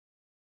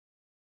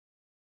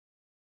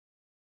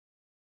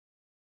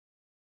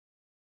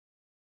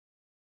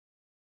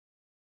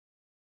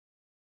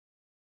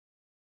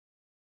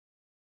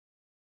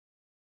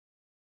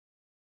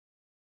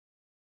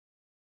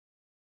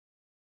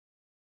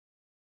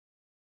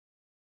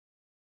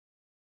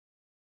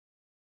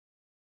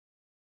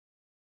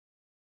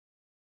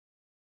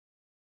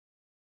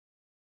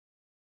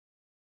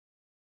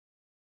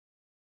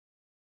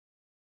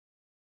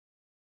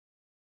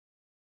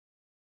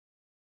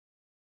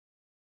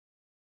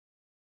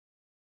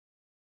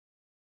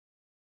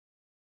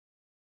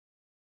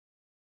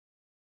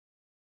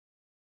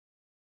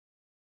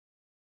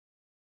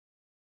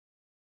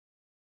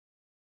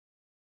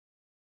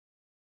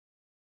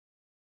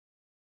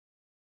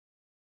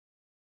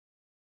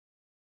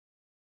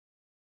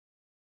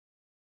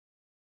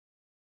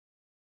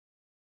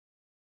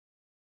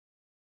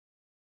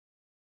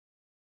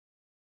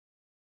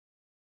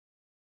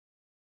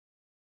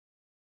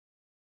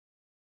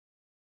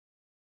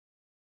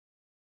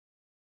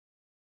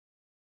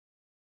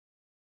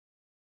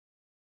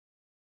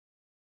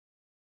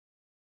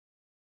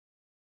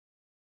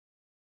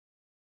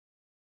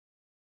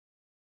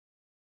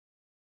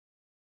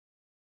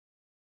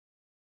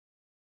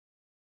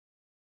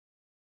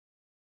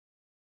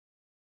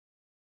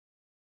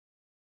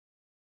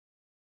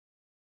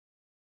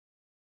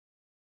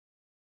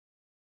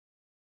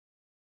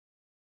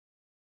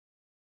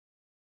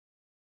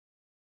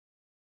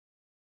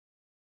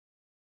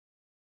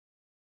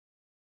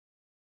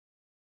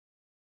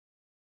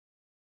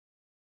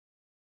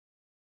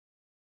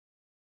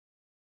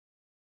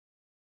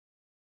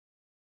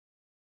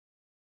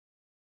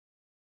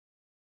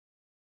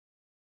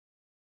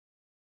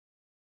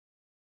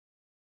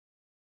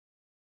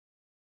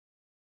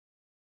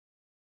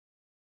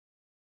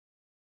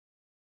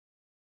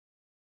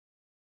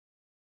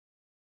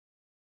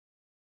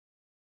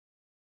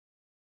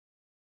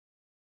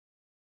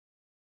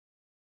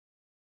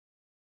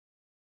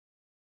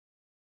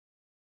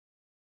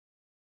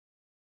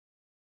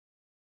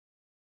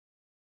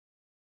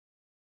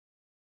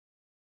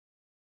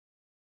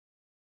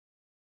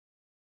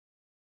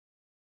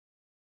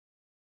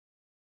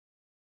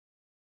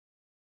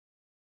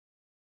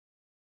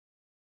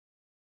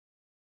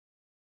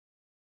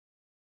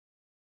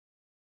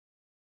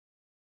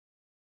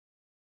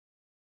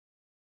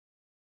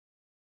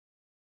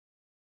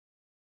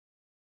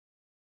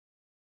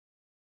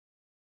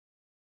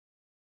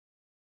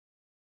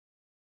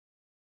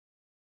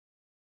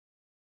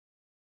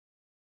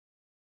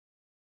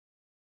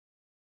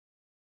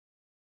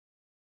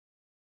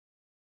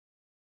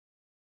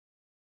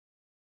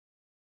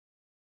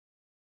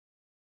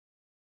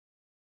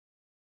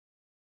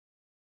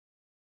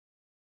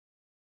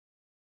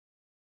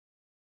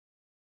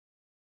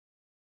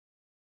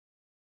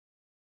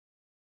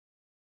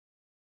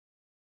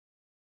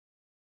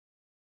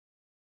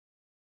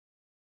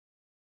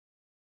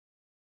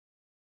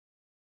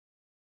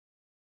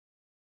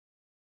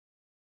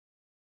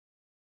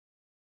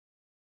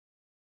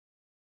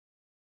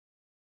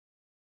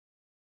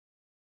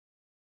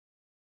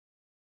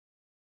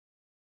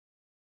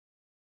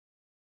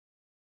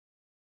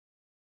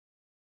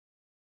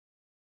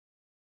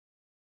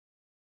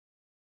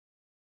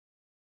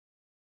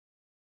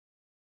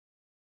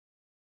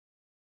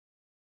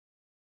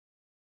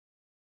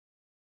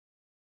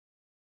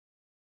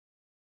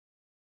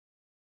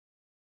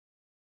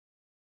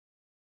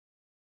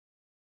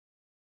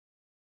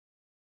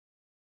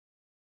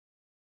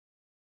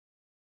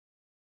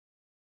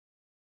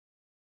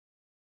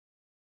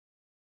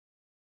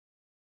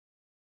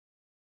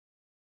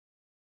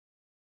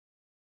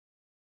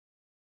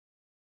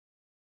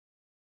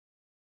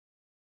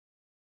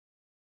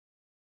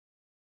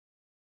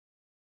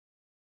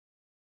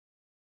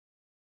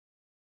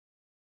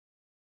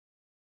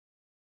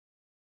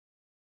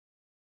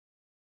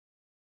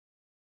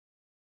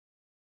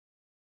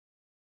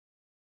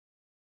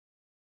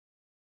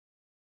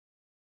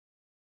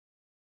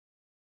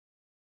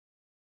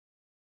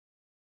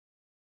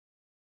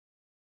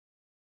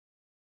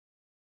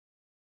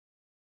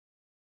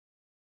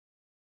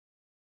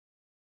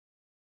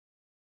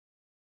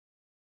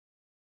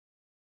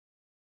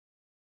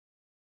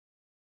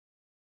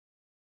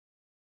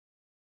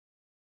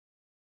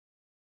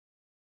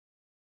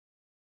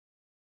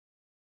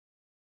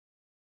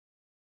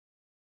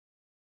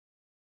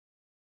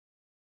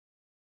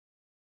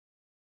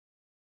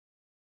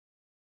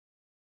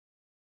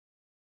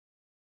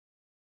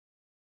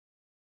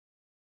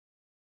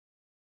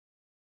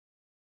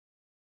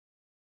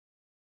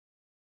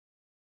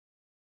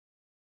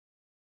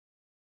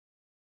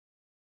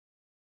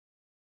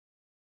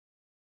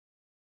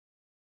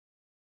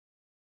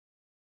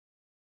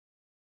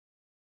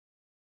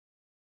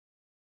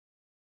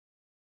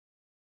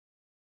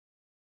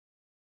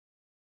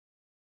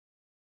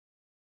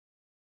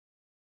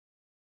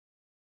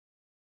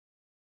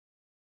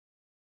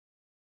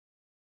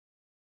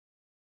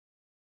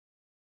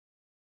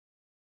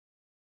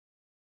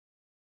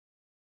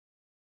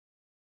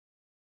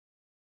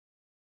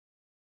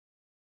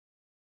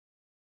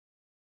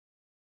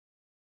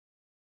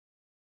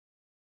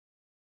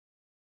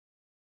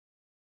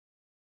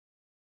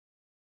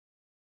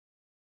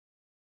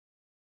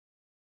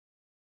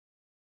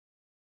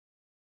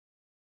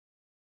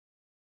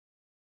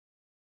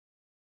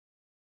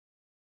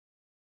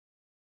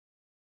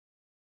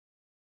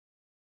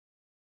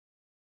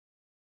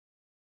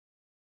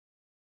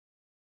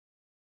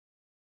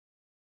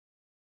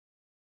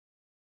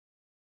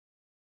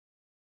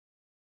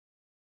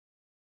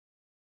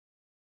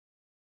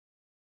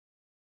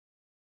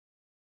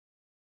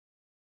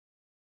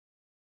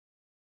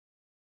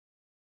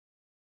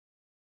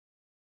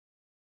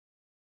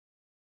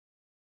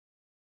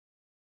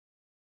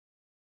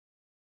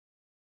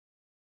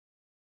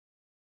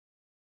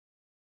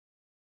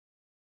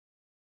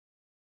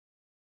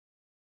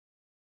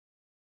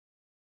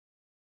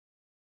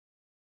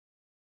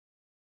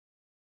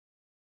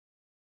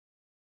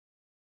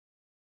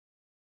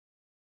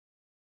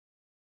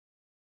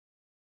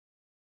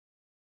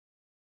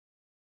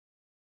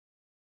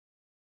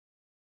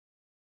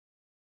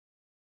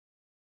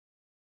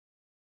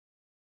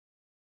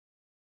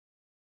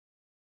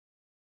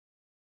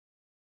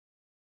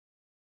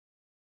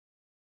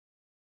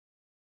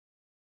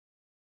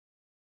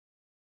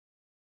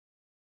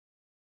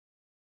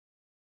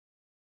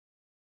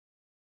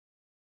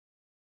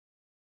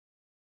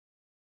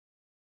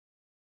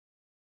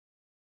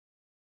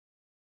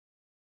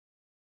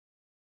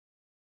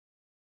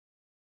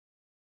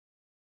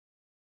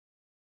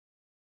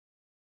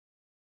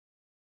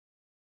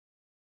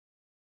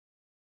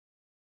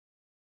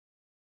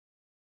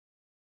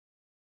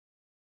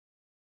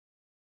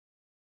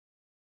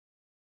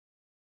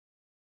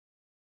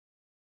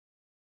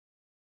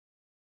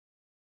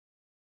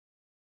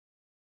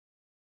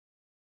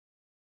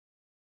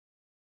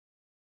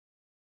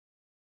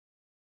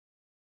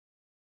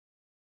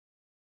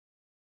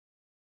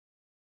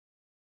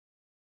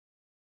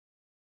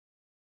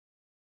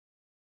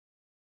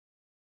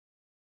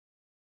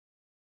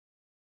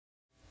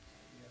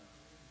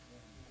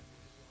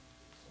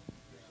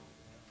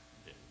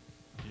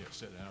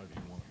set it however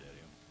you want,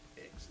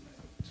 Daddy. Excellent.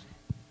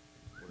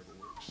 Whatever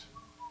works.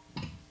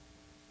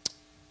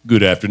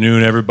 Good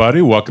afternoon,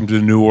 everybody. Welcome to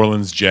the New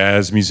Orleans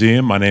Jazz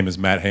Museum. My name is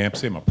Matt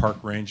Hampsey. I'm a park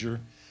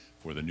ranger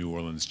for the New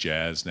Orleans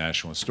Jazz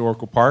National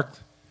Historical Park.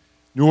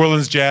 New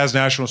Orleans Jazz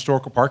National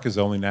Historical Park is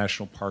the only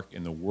national park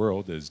in the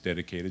world that is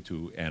dedicated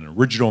to an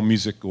original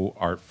musical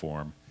art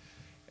form.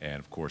 And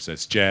of course,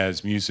 that's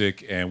jazz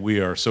music. And we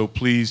are so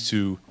pleased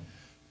to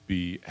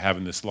be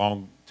having this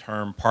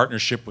long-term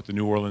partnership with the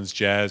New Orleans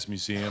Jazz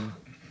Museum,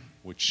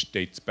 which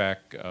dates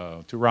back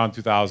to around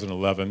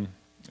 2011.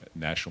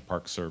 National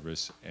Park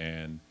Service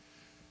and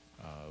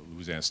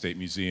Louisiana State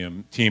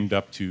Museum teamed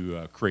up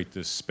to create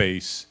this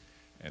space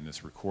and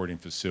this recording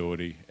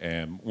facility.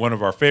 And one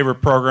of our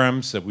favorite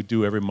programs that we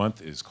do every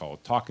month is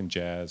called Talkin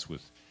Jazz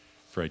with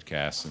Fred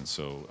Kasten.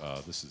 So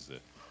this is the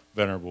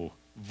venerable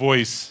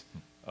voice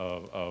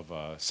of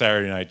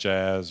Saturday Night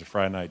Jazz or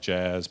Friday Night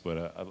Jazz,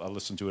 but I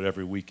listen to it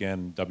every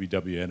weekend,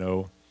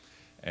 WWNO.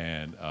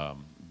 And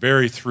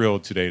very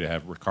thrilled today to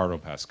have Ricardo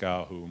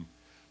Pascal, whom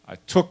I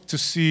took to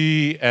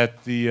see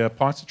at the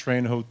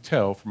Pontchartrain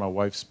Hotel for my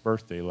wife's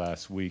birthday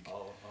last week.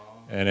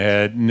 And it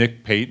had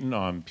Nick Payton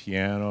on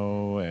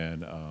piano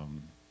and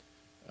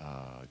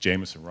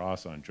Jamison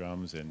Ross on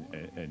drums,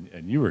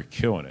 and you were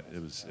killing it.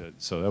 It was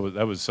so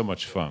that was so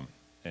much fun.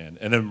 And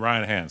then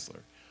Ryan Hansler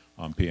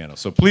on piano.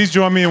 So please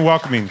join me in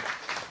welcoming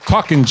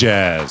Talkin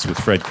Jazz with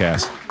Fred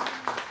Kasten.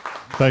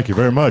 Thank you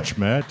very much,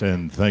 Matt,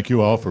 and thank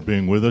you all for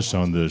being with us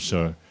on this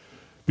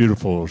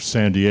beautiful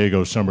San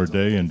Diego summer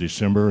day in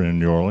December in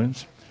New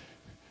Orleans.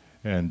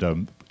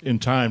 And in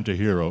time to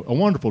hear a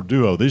wonderful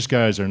duo. These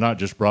guys are not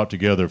just brought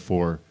together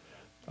for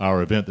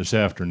our event this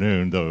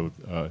afternoon, though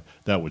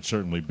that would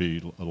certainly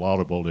be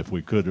laudable if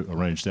we could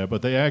arrange that,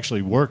 but they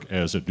actually work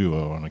as a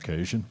duo on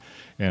occasion.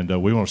 And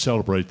we want to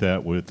celebrate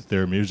that with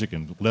their music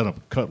and let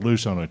them cut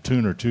loose on a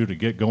tune or two to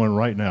get going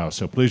right now.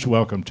 So please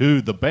welcome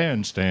to the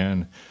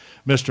bandstand,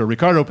 Mr.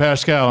 Ricardo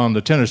Pascal on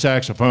the tenor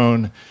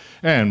saxophone,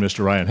 and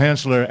Mr. Ryan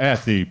Hansler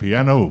at the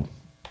piano.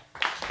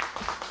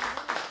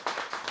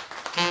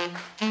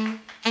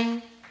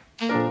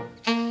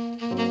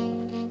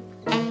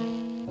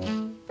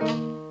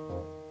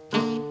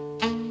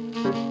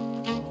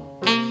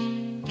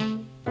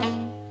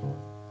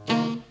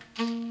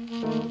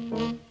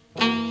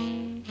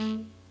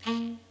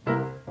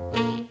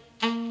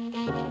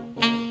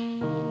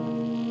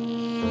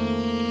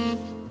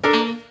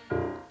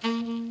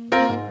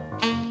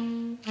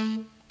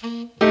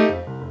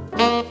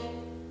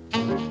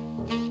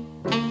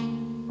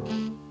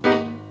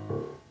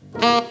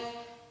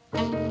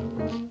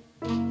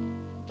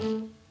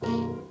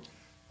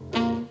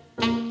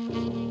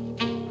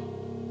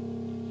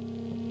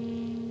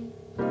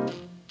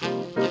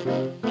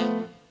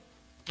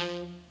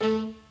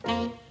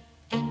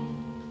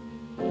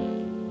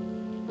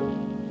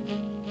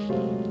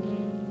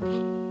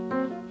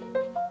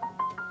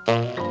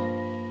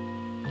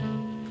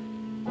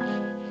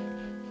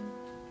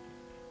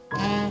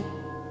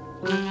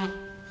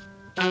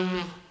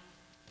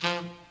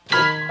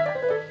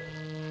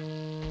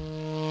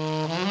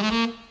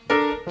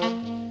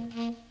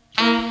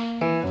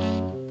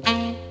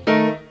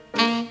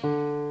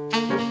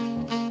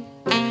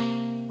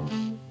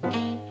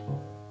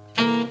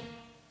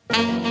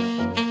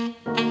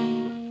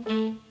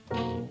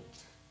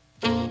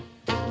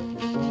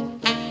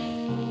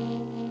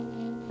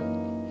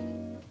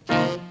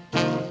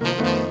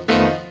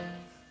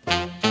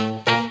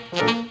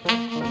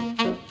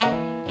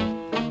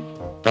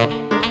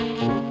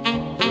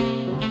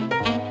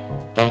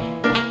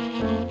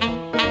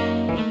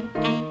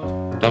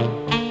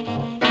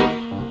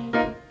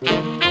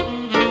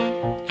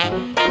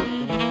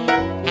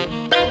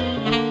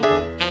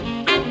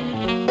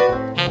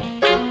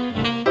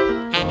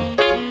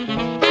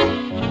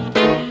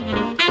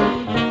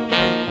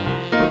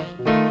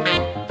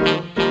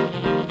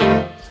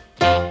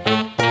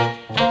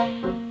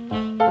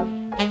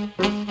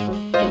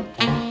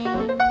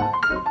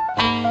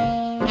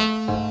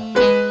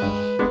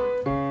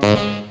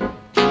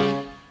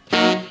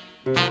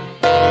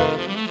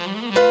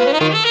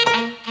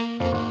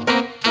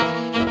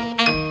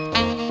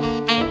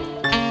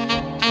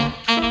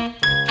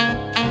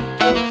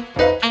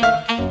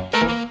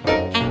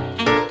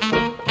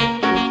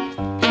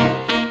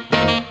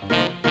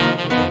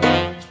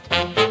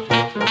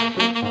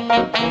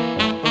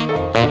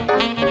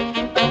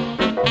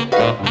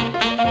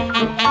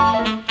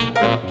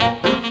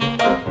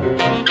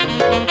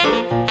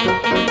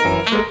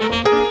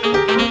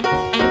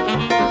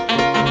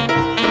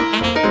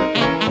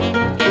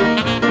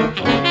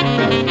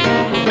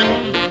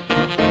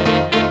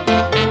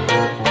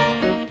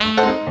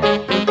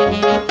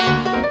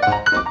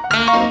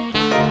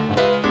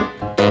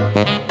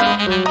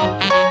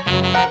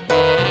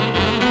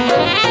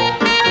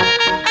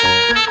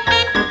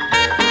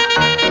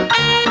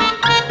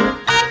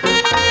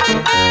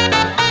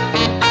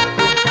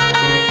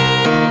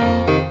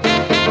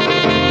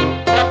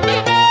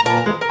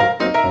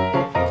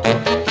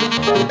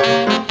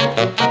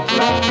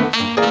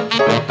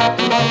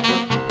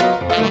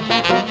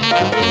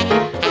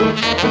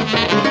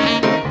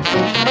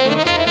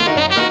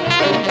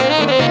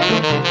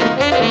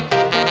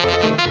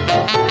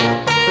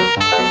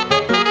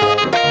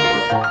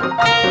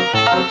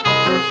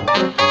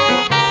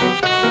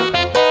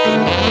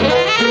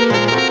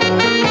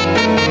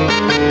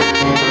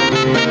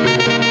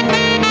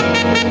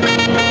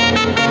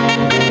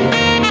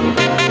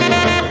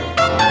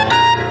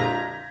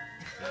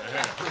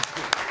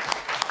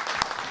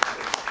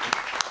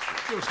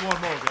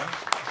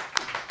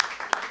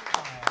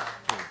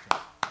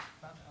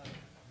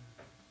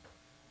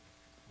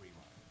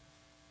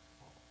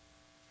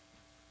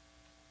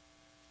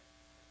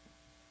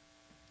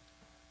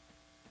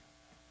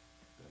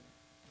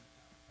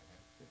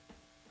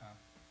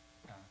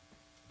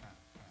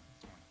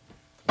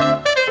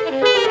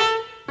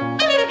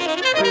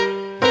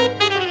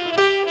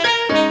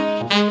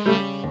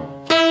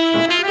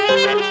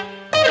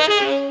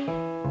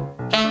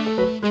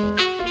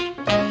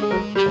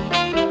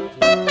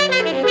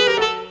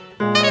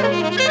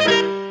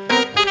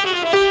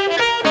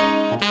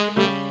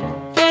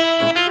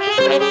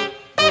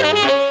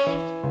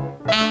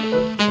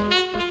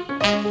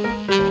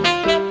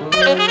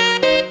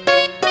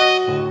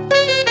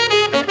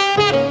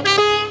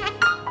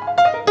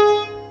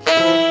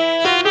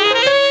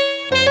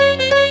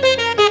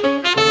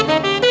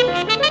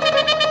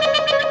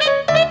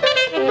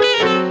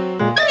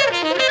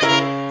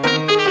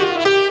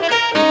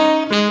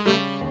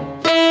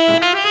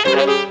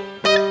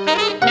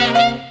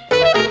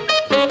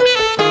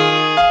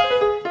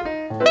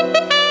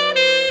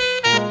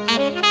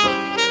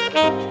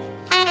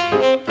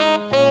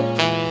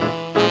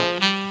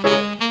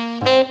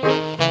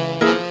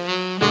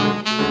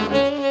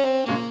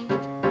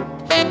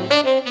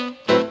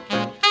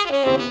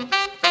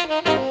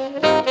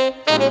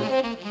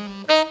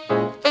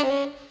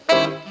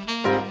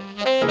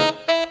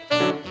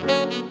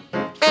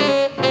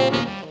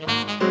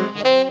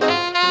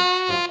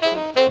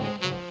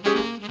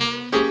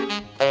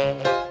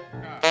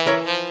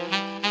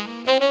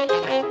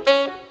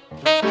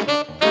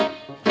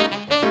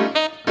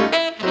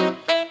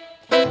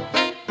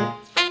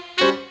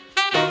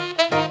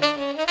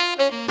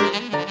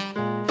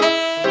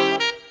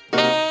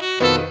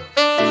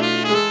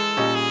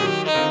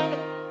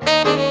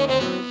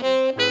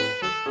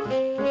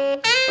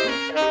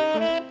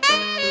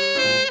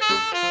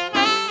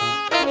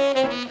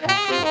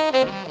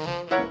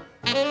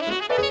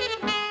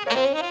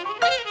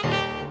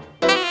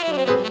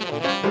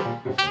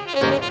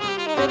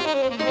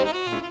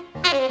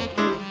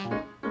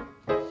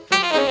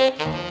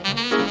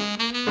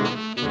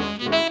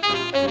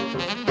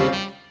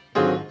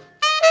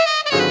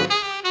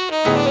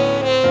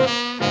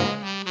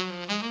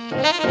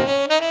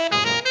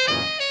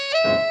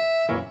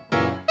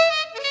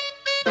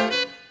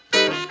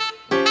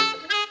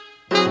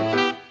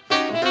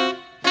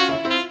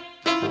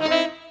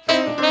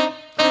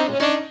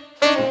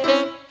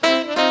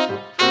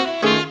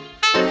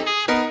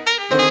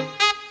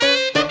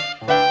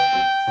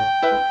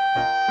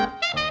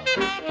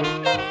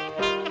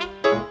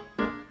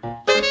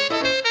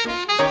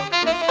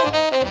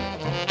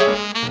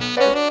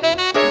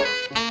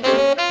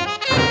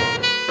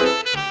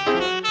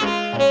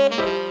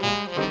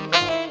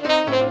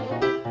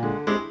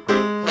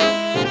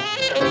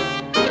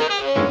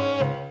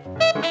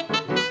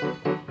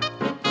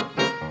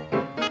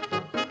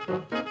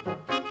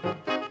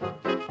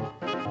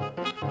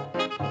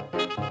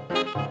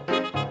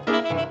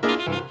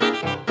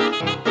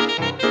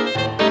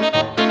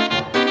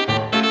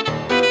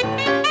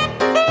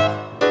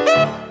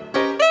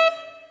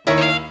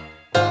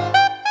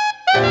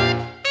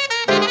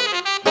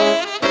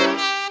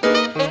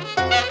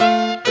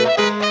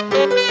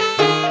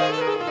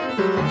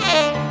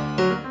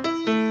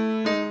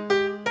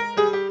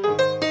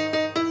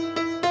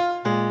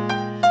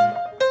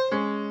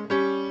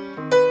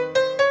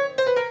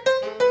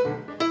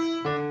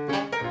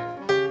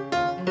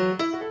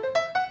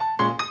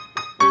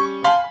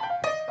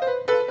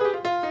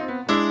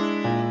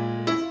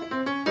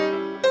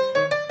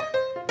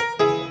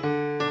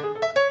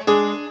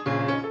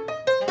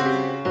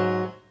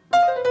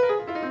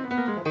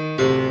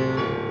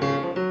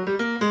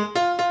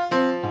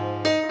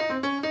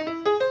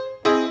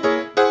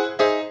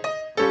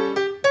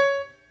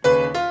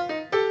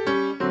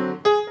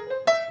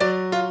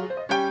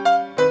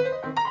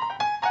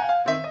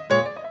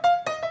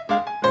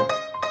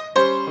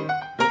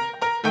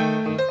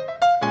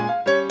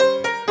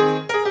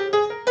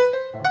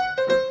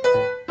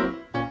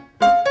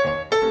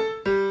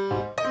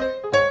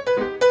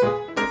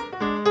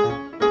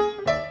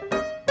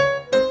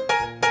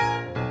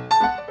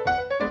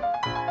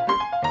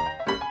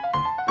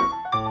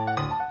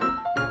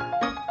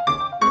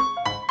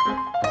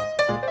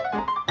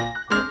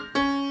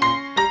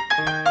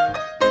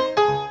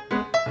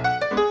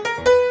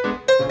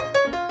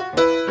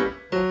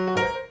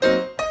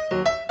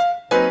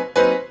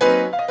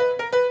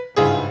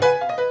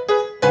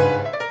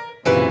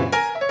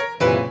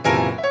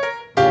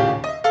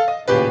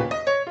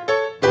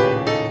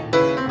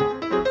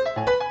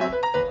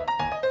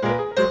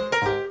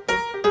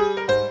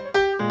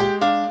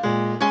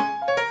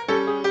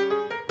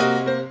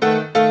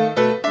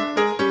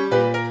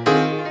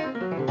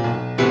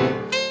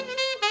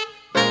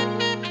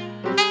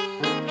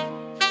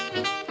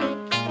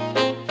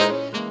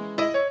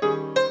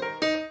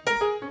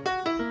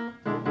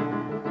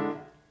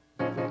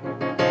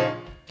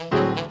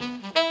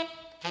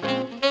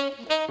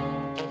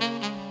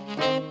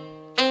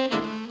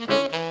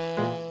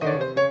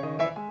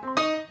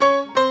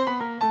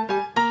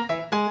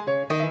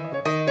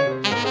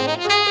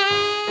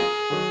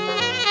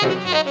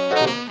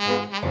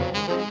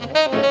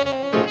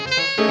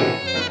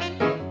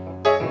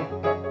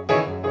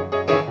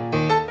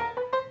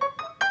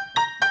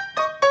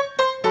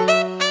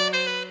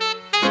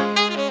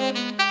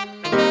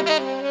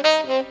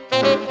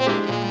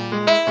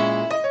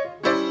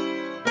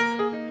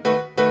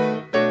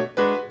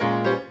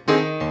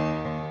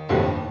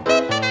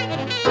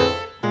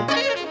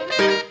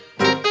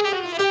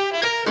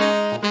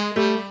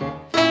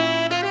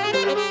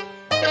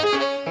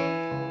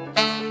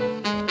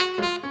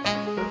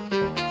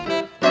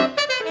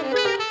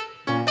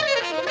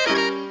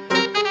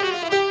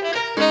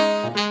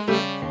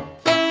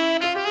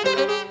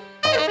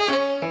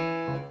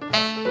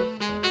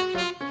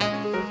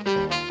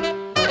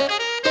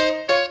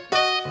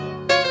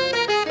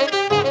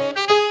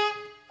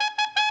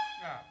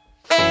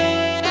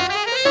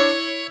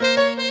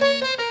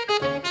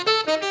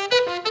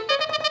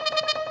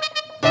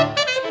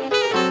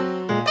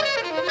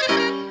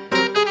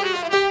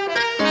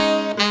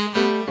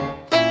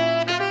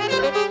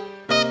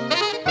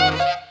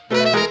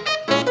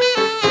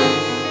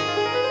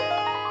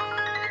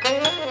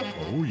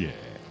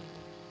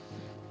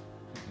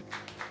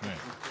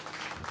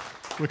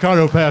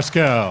 Ricardo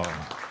Pascal,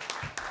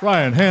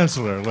 Ryan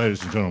Hansler,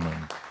 ladies and gentlemen.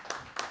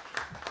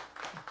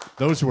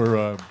 Those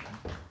were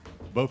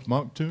both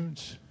monk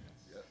tunes.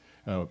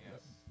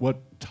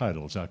 What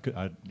titles? I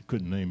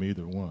couldn't name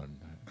either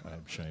one,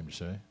 I'm ashamed to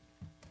say.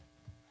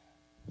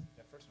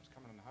 That first one's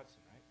Coming on the Hudson,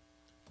 right?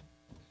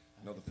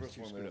 No, the first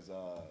one was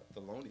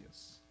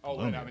Thelonious. Oh,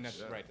 Thelonious. I mean,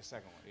 that's right, the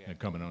second one, yeah. And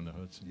Coming on the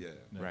Hudson. Yeah.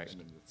 Right.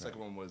 And then the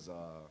second one was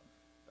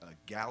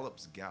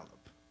Gallup's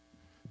Gallup.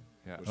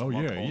 Yeah. Which Oh,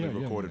 Monk yeah, only yeah,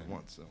 recorded yeah.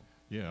 once. So.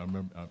 Yeah, I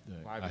remember.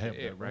 Live I at have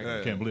It, that, right?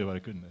 I can't believe I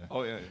couldn't.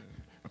 Oh yeah.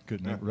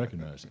 Couldn't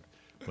recognize it.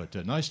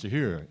 But nice to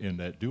hear in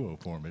that duo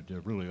form. It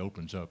really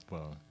opens up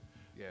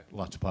Yeah.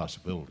 lots of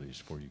possibilities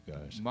for you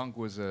guys. Monk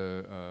was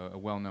a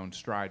well-known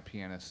stride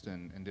pianist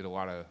and did a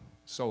lot of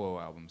solo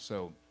albums.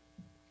 So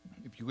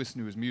if you listen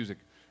to his music,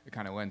 it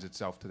kind of lends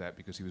itself to that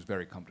because he was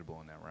very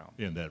comfortable in that realm.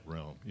 In that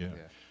realm, yeah.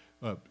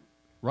 Yeah.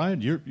 Ryan,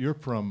 you're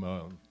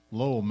from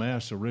Lowell,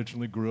 Mass.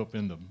 Originally, grew up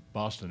in the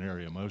Boston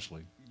area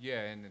mostly.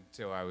 Yeah, and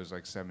until I was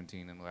like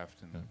 17 and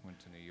left and went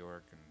to New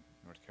York and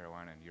North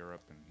Carolina and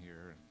Europe and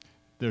here.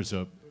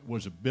 And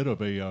Was a bit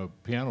of a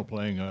piano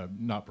playing,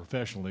 not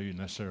professionally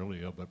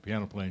necessarily, but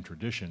piano playing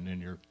tradition in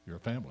your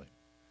family.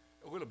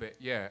 a little bit,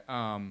 yeah.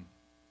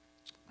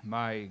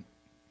 My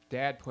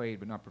dad played,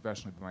 but not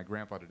professionally, but my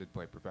grandfather did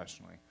play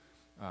professionally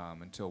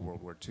until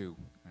World War II,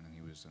 and then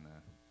he was in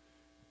a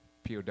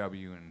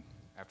POW, and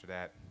after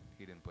that,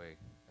 he didn't play,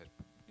 as,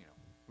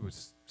 it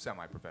was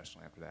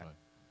semi-professionally after that. Right.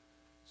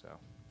 So.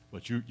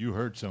 But you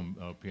heard some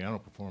piano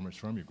performance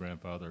from your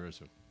grandfather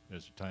as a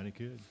tiny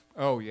kid?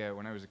 Oh yeah,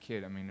 when I was a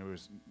kid, I mean,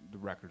 the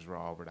records were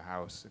all over the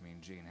house. I mean,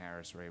 Gene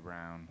Harris, Ray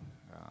Brown,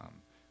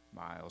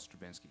 Miles,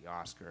 Stravinsky,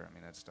 Oscar. I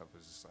mean, that stuff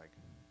was just like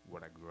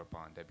what I grew up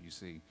on,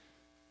 Debussy.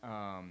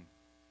 And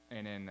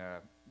then,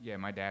 yeah,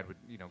 my dad would,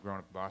 growing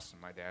up in Boston,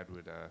 my dad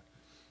would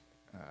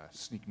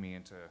sneak me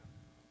into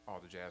all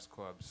the jazz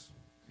clubs,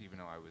 even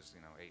though I was,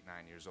 8,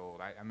 9 years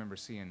old. I remember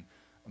seeing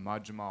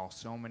Ahmad Jamal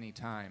so many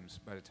times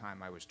by the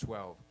time I was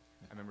 12.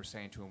 I remember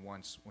saying to him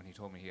once when he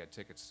told me he had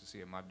tickets to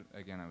see Ahmad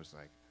again, I was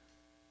like,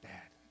 Dad,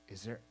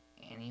 is there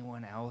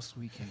anyone else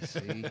we can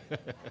see?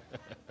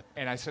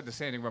 And I said the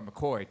same thing about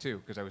McCoy, too,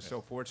 because I was so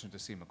fortunate to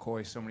see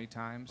McCoy so many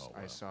times. Oh,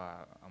 wow. I saw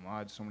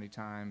Ahmad so many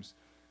times,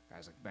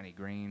 guys like Benny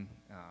Green.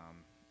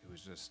 It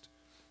was just,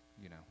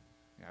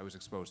 I was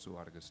exposed to a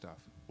lot of good stuff.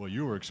 Well,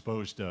 you were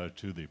exposed to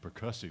the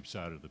percussive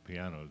side of the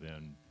piano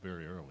then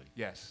very early.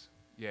 Yes.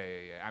 Yeah.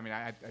 I mean,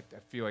 I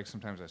feel like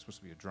sometimes I'm supposed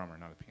to be a drummer,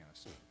 not a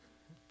pianist.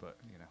 But,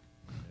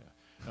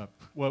 Yeah.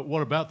 Well,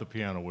 what about the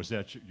piano? Was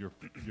that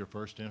your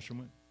first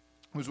instrument?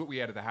 It was what we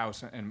had at the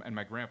house, and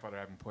my grandfather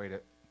having played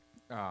it,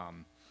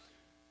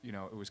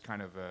 it was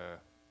kind of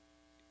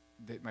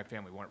my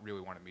family really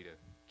wanted me to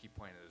keep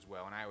playing it as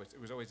well, and it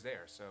was always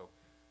there, so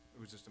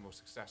it was just the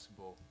most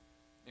accessible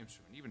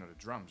instrument, even though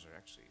the drums are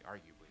actually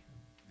arguably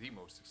the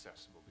most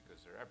accessible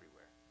because they're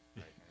everywhere,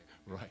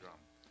 right? Right.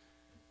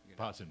 Drum,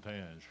 Pots and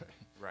pans, right?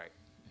 Right.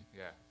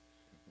 Yeah.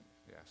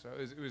 So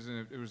it was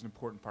an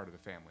important part of the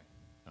family.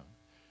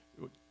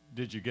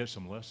 Did you get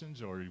some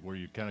lessons, or were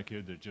you kind of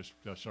kid that just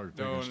started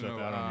figuring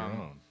stuff out on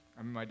your own?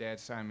 I mean, my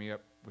dad signed me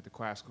up with a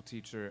classical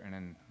teacher, and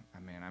then, I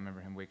remember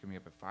him waking me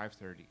up at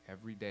 5:30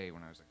 every day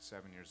when I was like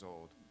 7 years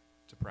old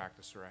to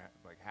practice for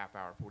like half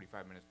hour,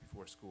 45 minutes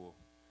before school.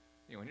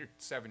 When you're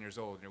 7 years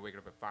old and you're waking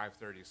up at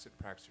 5:30 to sit and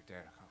practice your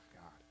dad, oh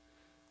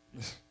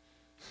God.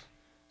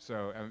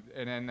 So,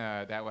 and then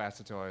that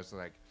lasted until I was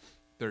like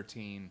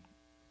 13,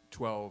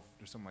 12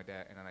 or something like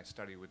that, and then I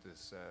studied with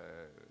this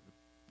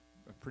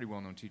a pretty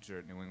well-known teacher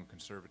at New England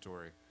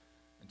Conservatory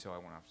until I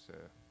went off to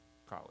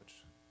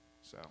college.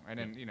 So, and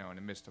then, in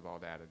the midst of all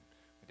that,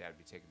 my dad would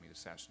be taking me to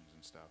sessions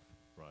and stuff.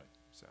 Right.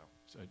 So.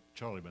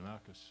 Charlie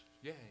Banakis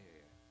Yeah.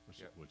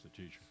 was the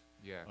teacher.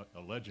 Yeah.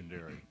 A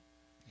legendary.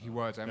 He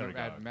was. I remember, as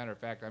a pedagogue. matter of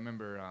fact, I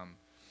remember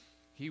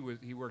he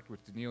worked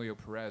with Danilo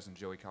Perez and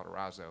Joey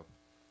Calderazzo.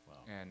 Wow.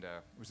 And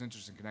it was an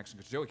interesting connection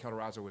because Joey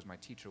Calderazzo was my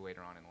teacher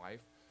later on in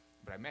life,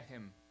 but I met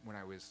him when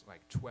I was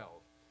like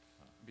 12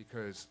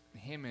 because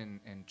him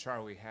and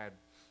Charlie had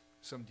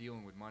some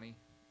dealing with money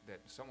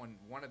that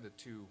one of the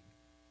two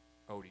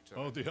owed each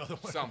other. Oh, the other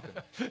one.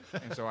 Something.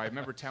 And so I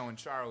remember telling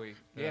Charlie,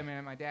 yeah,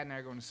 man, my dad and I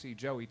are going to see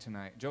Joey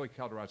tonight. Joey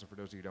Calderazzo, for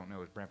those of you who don't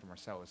know, is Branford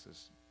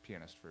Marsalis'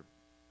 pianist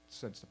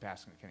since the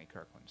passing of Kenny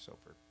Kirkland, so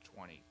for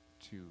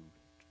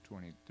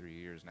 23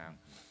 years now.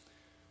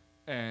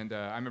 And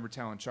I remember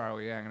telling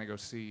Charlie, yeah, I'm going to go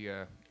see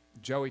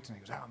Joey tonight.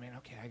 He goes, oh, man,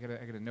 okay, I got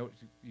a note.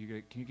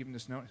 Can you give him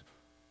this note?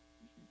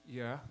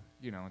 Yeah.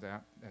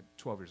 At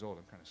 12 years old,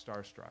 I'm kind of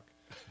starstruck.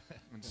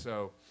 And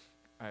so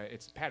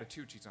it's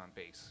Patitucci's on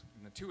bass.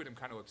 And the two of them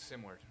kind of look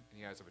similar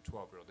in the eyes of a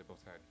 12-year-old. They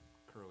both had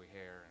curly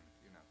hair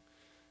and,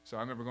 So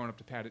I remember going up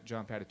to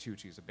John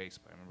Patitucci, he's a bass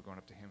player. I remember going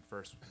up to him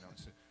first, and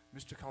said,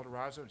 Mr.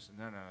 Calderazzo? And he said,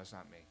 no, that's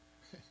not me.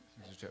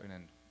 And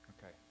then,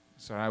 okay.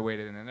 So I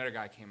waited, and another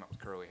guy came up with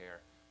curly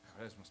hair.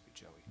 Oh, this must be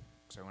Joey.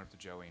 So I went up to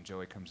Joey, and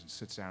Joey comes and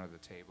sits down at the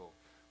table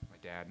with my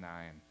dad and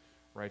I and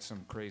writes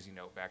some crazy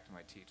note back to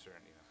my teacher.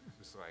 And, it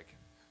was like,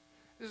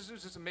 this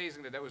is just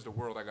amazing that was the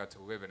world I got to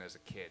live in as a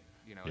kid.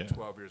 You know, Yeah. at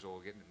 12 years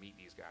old, getting to meet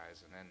these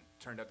guys, and then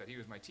turned out that he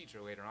was my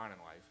teacher later on in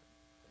life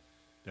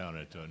Down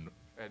at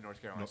at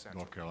North Carolina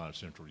Central. North Carolina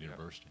Central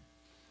University.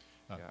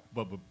 Yeah.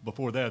 But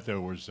before that, there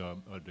was a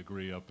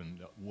degree up in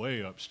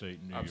way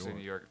upstate New Upstate York.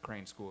 New York,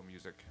 Crane School of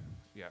Music.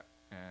 Yeah,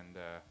 and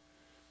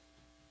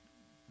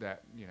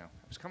that, you know,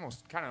 it was kind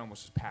of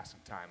almost just passing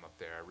time up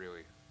there. I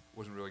really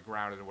wasn't really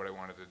grounded in what I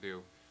wanted to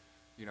do.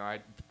 You know,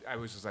 I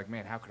was just like,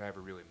 man, how could I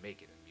ever really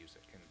make it in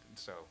music? And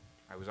so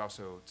I was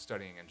also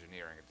studying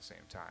engineering at the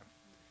same time,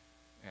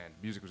 and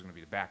music was going to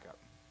be the backup.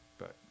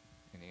 But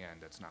in the end,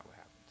 that's not what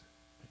happened.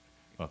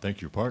 I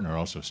think your partner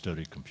also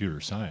studied computer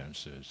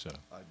science as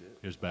I did.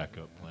 his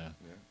backup plan.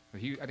 Yeah.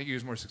 But I think he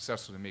was more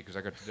successful than me because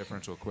I got the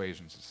differential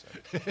equations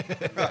instead.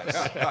 And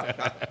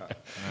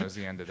that was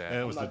the end of that.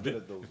 That was I'm not the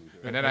good at those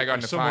either. And then I got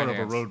into somewhat finance.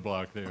 of a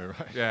roadblock there,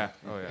 right? Yeah.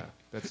 Oh yeah.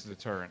 That's the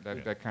deterrent.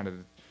 That kind of.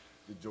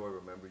 Did Joy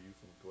remember you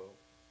from 12?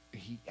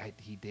 He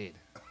did.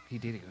 He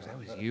did. He goes, that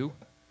was you?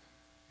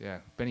 Yeah.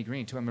 Benny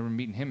Green, too. I remember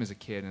meeting him as a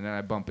kid, and then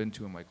I bump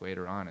into him, like,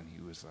 later on, and he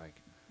was like,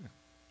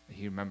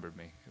 he remembered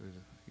me. It was,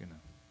 you know.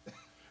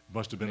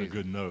 Must have been a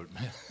Amazing. good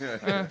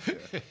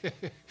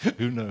note.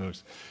 Who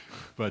knows?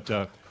 But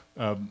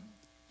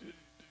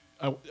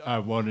I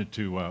wanted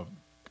to I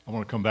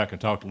want to come back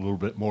and talk a little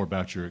bit more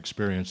about your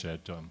experience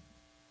at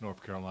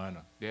North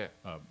Carolina. Yeah.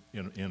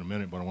 In a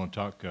minute, but I want to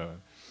talk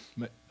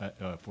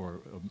for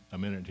a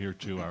minute here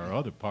to our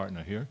other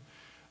partner here,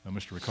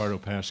 Mr. Ricardo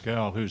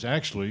Pascal, who's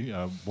actually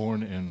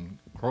born in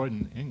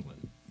Croydon,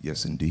 England.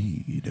 Yes,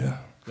 indeed.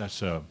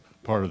 That's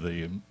part of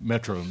the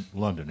Metro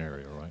London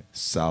area, right?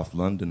 South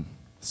London,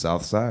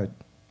 South Side.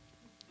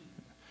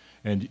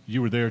 And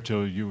you were there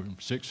till you were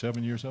 6,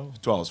 7 years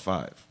old? Till I was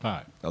 5.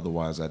 5.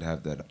 Otherwise, I'd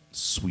have that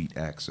sweet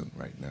accent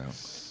right now.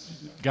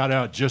 Got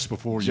out just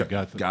before you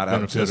got the out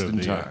benefit just of in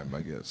the, time,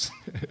 I guess.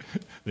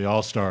 the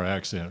all-star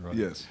accent, right?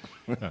 Yes.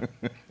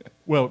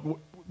 Well,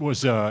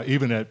 was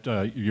even at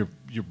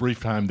your brief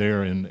time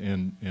there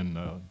in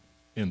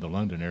the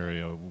London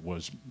area,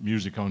 was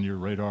music on your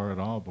radar at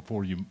all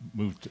before you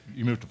moved?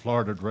 You moved to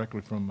Florida directly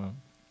from?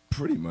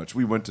 Pretty much.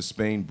 We went to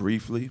Spain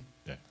briefly,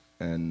 Yeah.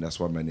 and that's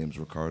why my name's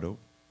Ricardo,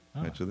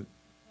 Ah. actually.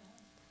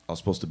 I was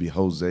supposed to be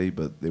Jose,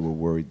 but they were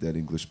worried that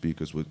English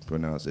speakers would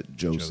pronounce it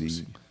Josie,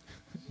 Josie.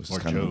 which Or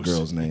is kind of a Jose.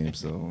 girl's name,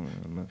 so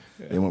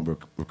they went with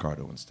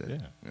Ricardo instead.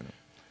 Yeah. You know.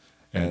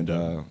 And,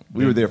 And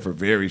we were there for a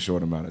very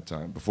short amount of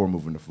time before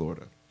moving to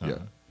Florida. Uh-huh.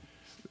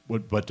 Yeah.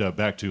 But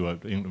back to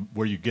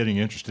were you getting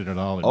interested at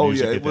all in Oh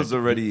music? yeah, at it was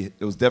that-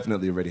 it was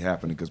definitely already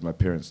happening because my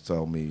parents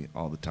tell me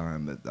all the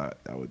time that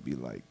I would be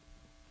like,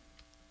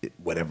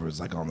 whatever is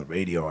like on the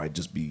radio, I'd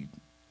just be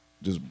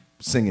just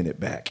singing it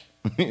back,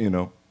 you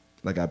know,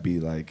 like I'd be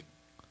like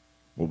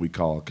what we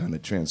call kind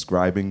of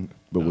transcribing,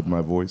 but with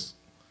my voice.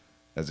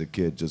 As a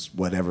kid, just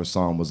whatever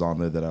song was on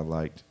there that I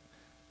liked,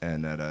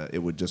 and that it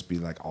would just be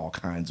like all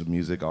kinds of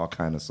music, all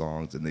kind of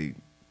songs, and they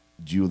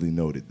duly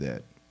noted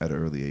that at an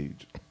early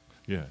age.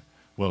 Yeah.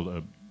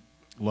 Well,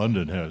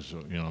 London has,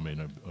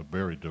 a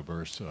very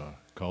diverse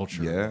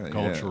culture, Yeah,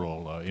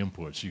 cultural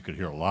inputs. You could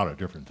hear a lot of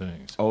different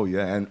things. Oh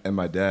yeah, and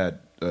my dad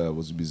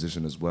was a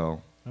musician as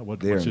well.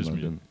 What's there in his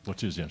London.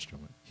 what's his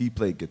instrument? He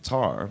played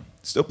guitar,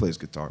 still plays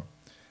guitar,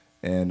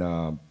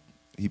 and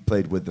he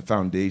played with the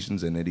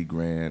Foundations and Eddie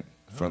Grant,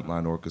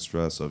 Frontline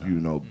Orchestra. So if you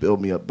know,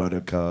 Build Me Up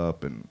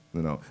Buttercup, and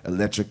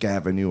Electric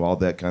Avenue, all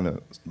that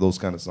those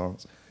kind of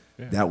songs.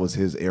 Yeah. That was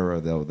his era,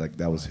 though. Like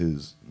that was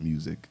his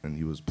music, and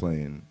he was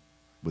playing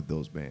with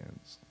those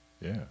bands.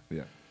 Yeah.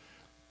 Yeah.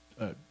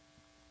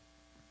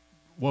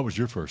 What was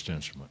your first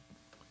instrument?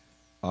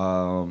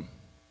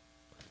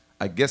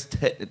 I guess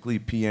technically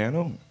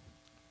piano.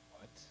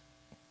 What?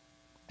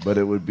 But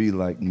it would be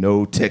like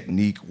no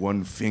technique,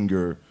 one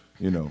finger,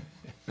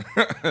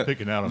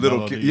 Picking out a little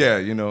melody. kid.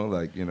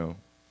 Yeah,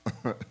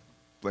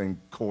 playing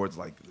chords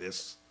like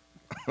this.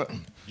 Did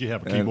you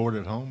have a And- keyboard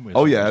at home?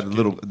 Oh yeah, I As had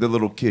a the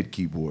little kid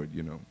keyboard,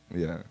 Yeah.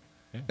 Yeah.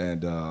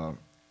 And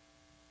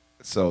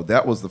so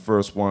that was the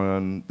first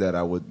one that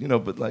I would,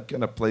 but like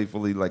kind of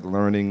playfully like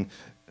learning.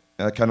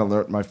 I kind of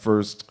learned my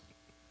first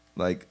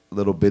like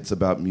little bits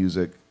about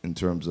music in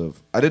terms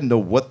of I didn't know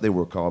what they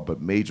were called,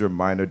 but major,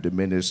 minor,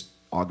 diminished,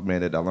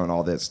 augmented. I learned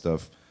all that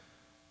stuff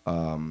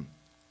on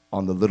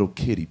the little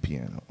kiddie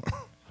piano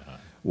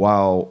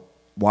while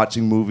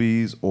watching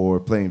movies or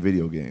playing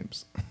video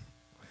games.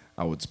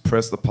 I would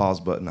press the pause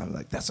button. I'm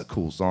like, that's a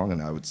cool song,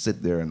 and I would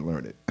sit there and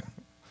learn it.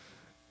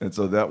 And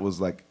so that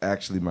was like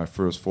actually my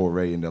first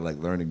foray into like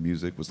learning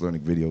music, was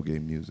learning video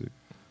game music.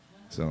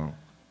 So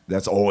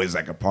that's always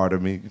like a part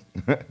of me,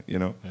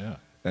 Yeah.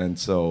 And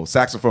so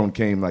saxophone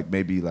came like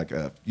maybe like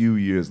a few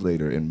years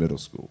later in middle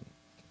school.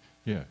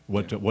 Yeah.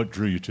 What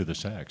drew you to the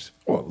sax?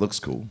 Oh, it looks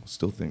cool.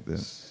 Still think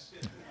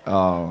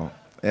that.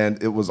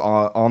 And it was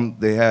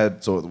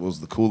so it was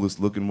the coolest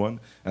looking one.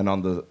 And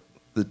on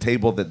the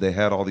table that they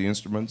had all the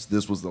instruments,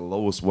 this was the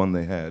lowest one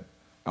they had.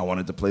 I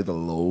wanted to play the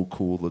low,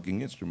 cool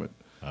looking instrument.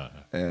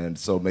 And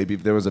so maybe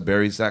if there was a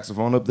Barry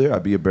saxophone up there,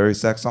 I'd be a Barry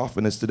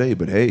saxophonist today.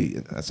 But hey,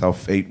 that's how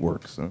fate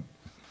works. Huh?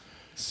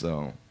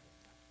 So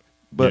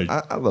But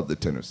Yeah. I love the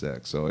tenor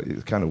sax, so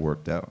it kind of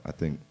worked out. I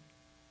think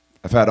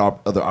I've had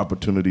other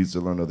opportunities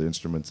to learn other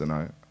instruments, and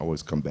I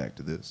always come back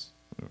to this.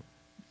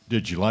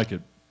 Did you like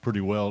it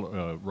pretty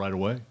well right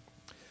away?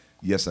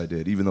 Yes, I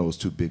did, even though it was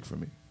too big for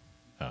me.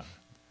 Ah.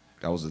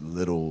 I was a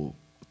little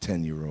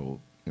 10-year-old,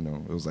 you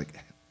know. It was like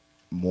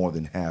more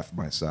than half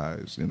my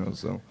size, you know.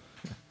 So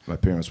my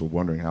parents were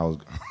wondering how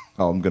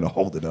I'm going to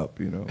hold it up,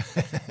 you know.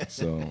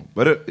 So,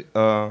 but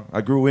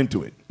I grew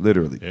into it,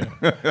 literally.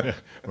 Yeah.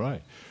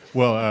 Right.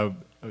 Well,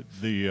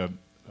 the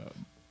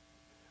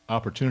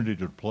opportunity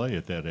to play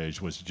at that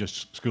age, was it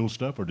just school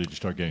stuff, or did you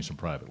start getting some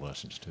private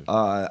lessons too?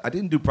 I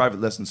didn't do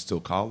private lessons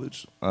till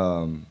college.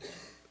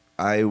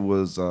 I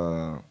was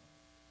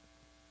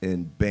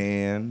in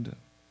band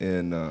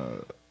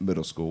in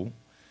middle school.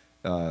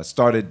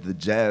 Started the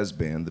jazz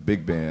band, the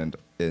big band,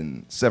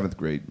 in 7th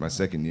grade, my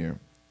second year.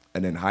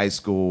 And in high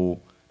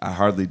school, I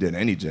hardly did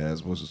any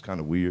jazz, which was kind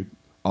of weird.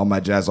 All my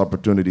jazz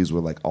opportunities were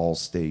like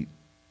all-state,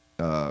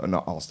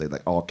 not all-state,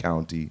 like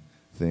all-county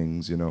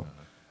things, you know.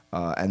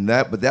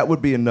 But that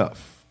would be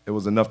enough. It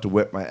was enough to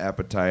whet my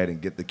appetite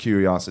and get the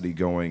curiosity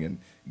going and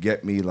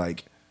get me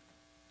like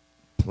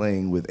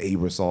playing with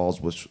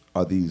aerosols, which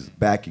are these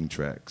backing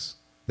tracks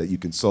that you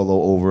can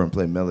solo over and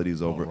play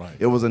melodies over. Right.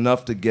 It was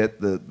enough to get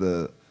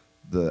the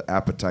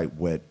appetite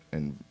wet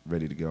and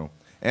ready to go.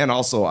 And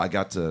also I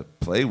got to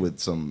play with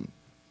some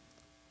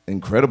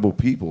incredible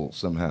people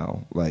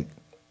somehow, like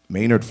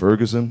Maynard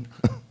Ferguson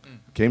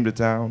came to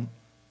town,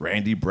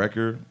 Randy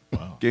Brecker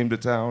came to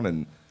town,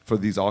 and for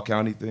these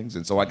all-county things.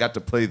 And so I got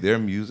to play their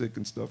music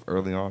and stuff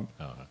early on.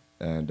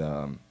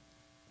 And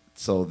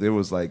so there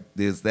was like,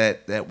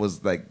 that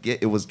was like,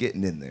 it was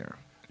getting in there,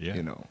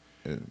 you know.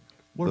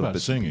 What about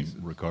singing,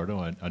 Ricardo?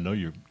 I know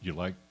you're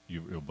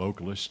a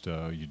vocalist.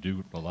 You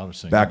do a lot of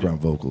singing. Background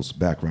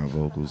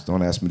vocals.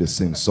 Don't ask me to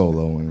sing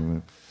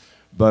solo.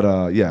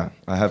 But yeah,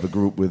 I have a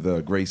group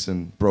with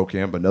Grayson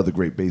Brokamp, another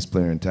great bass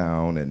player in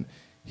town, and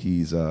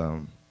he is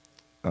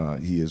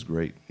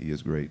great. He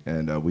is great.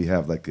 And we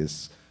have like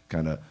this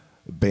kind of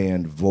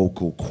band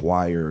vocal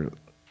choir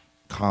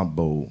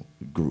combo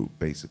group,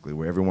 basically,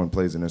 where everyone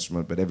plays an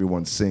instrument, but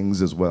everyone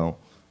sings as well.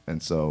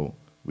 And so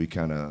we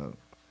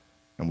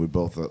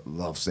both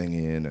love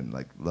singing and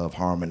like love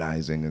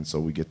harmonizing, and so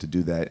we get to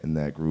do that in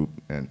that group.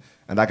 And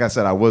like I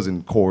said, I was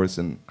in chorus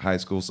in high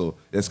school, so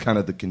it's kind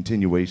of the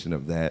continuation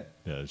of that.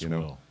 Yeah, as you know.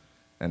 well.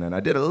 And then I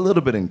did a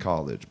little bit in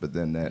college, but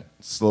then that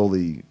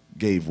slowly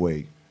gave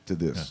way to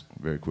this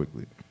very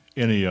quickly.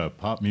 Any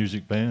pop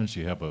music bands?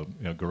 You have a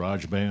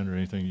garage band or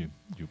anything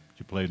you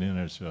played in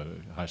as a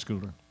high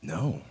schooler?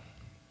 No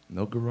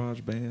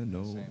garage band.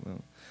 No.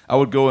 I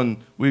would go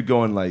and we'd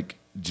go and like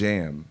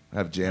jam,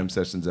 have jam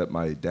sessions at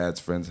my dad's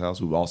friend's house,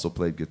 who also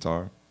played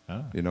guitar.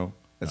 You know,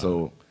 and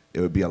so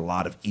it would be a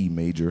lot of E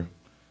major,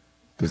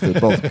 because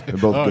they're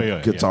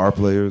both guitar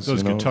players.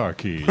 Those guitar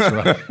keys,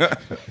 right?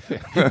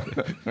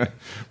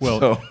 Well,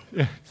 so,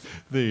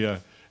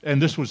 and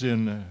this was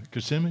in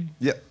Kissimmee?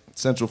 Yeah,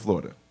 Central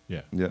Florida.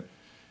 Yeah. Yeah.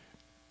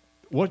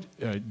 What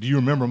do you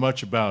remember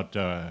much about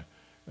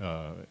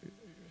how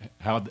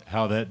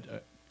that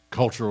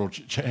cultural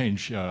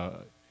change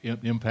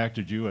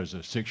impacted you as a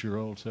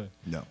 6-year-old? Say?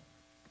 No.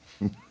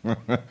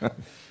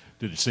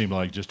 Did it seem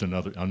like just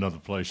another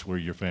place where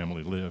your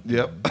family lived?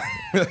 Yep.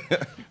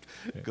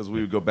 Because we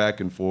would go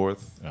back and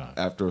forth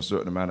after a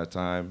certain amount of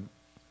time,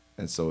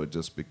 and so it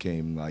just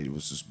became like it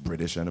was just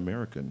British and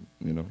American.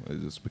 You know,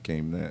 it just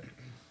became that.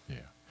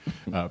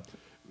 Yeah.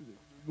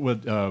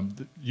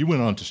 You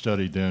went on to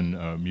study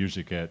then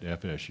music at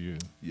FSU.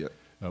 Yeah.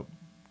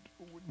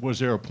 Was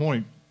there a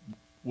point,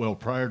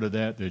 prior to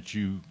that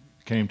you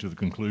came to the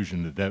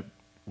conclusion that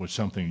was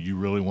something you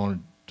really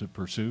wanted to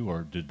pursue,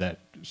 or did that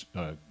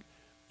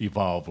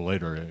evolve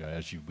later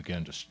as you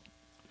began to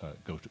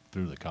go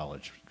through the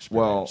college experience?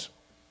 Well,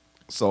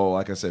 so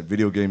like I said,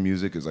 video game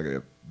music is like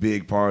a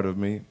big part of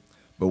me.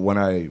 But when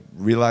I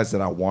realized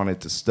that I wanted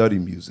to study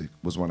music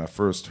was when I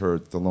first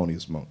heard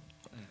Thelonious Monk.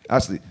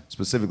 Actually,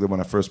 specifically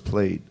when I first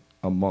played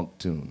a Monk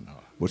tune,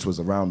 which was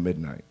around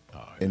midnight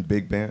in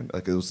big band.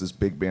 Like it was this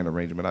big band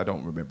arrangement. I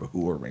don't remember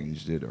who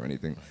arranged it or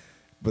anything.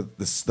 But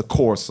the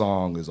core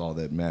song is all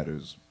that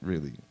matters,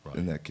 really,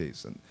 in that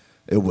case. And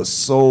it was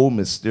so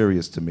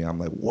mysterious to me. I'm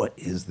like, what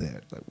is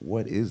that? Like,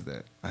 what is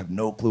that? I have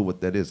no clue what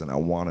that is, and I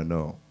want to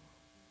know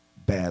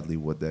badly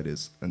what that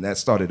is. And that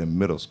started in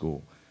middle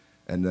school.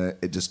 And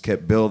it just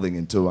kept building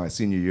until my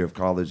senior year of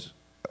college,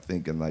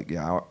 thinking like,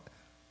 I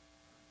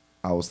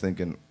was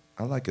thinking,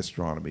 I like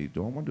astronomy.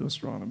 Do I want to do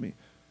astronomy?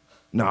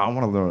 No, I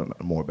want to learn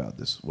more about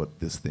this, what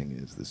this thing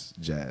is, this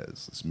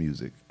jazz, this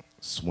music,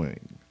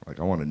 swing. Like,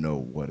 I want to know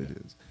what it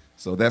is.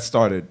 So that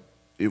started,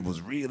 it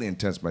was really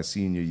intense my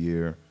senior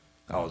year.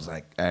 I was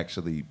like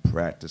actually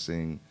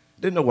practicing.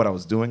 Didn't know what I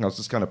was doing. I was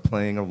just kind of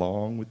playing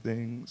along with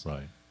things.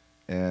 Right.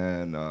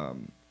 And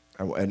I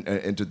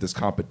entered this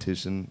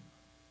competition,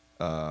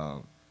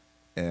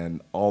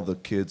 and all the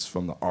kids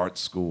from the art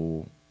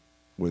school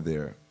were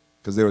there.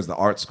 Because there was the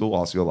art school,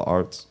 Osceola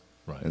Arts.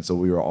 Right. And so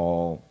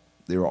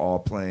they were all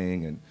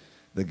playing, and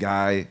the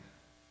guy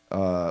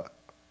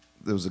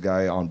there was a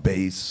guy on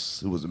bass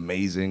who was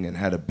amazing and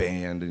had a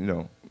band, you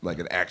know, like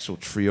an actual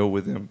trio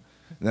with him.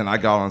 And then I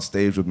got on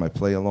stage with my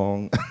play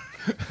along.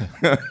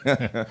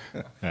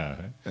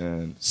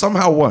 And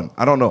somehow won.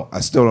 I don't know. I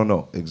still don't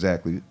know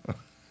exactly.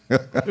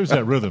 There's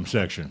that rhythm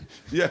section.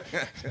 Yeah.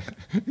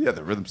 Yeah,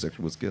 the rhythm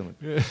section was killing.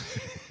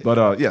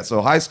 But yeah,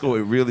 so high school,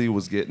 it really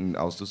was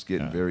I was just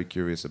getting very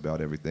curious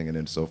about everything. And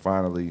then so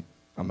finally,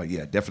 I'm like,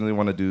 yeah, definitely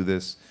want to do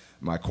this.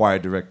 My choir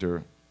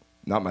director,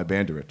 not my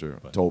band director,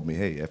 told me,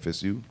 hey,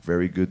 FSU,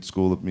 very good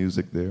school of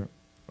music there.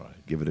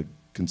 Right. Give it a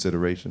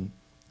consideration.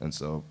 And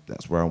so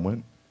that's where I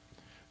went.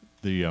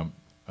 The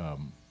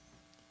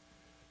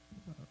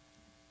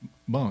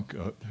Monk,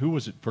 who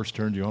was it first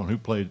turned you on? Who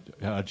played?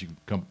 How'd you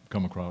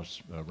come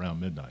across Around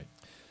Midnight?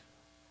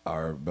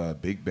 Our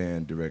big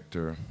band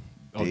director.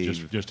 Oh,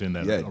 Dave, just in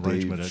that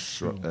arrangement.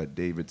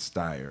 David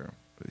Steyer.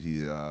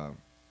 He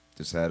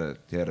just had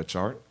a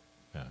chart,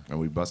 and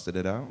we busted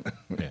it out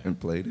and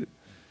played it.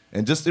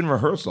 And just in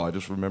rehearsal, I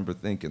just remember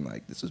thinking,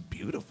 like, this is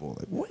beautiful.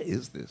 Like, what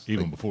is this?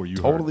 Even like, before you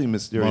totally heard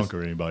mysterious. Monk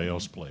or anybody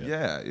else play it.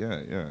 Yeah.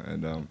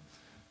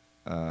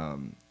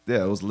 And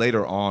yeah, it was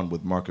later on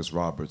with Marcus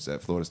Roberts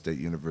at Florida State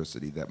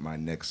University that my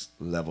next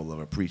level of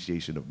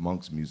appreciation of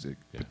Monk's music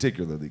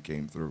particularly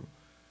came through.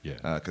 Yeah,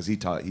 because he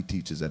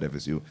teaches at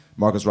FSU.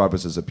 Marcus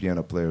Roberts is a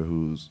piano player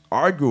who's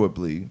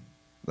arguably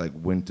like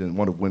one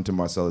of Wynton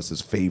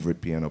Marsalis's favorite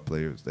piano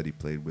players that he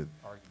played with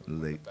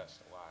late,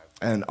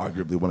 and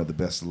arguably one of the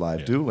best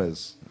alive too,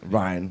 as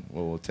Ryan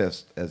will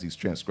attest as he's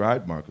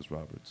transcribed Marcus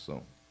Roberts.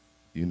 So,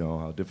 you know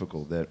how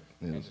difficult that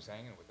is. And just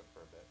hanging with him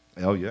for a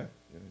bit. Oh yeah.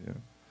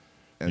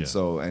 And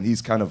so, and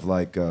he's kind of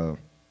like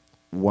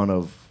one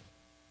of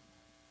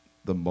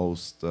the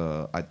most,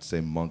 I'd say,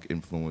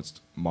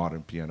 Monk-influenced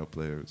modern piano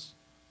players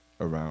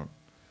around.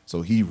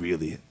 So he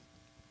really,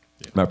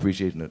 my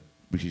appreciation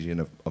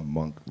of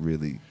Monk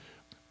really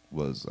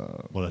was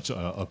well, that's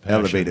a passion,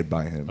 elevated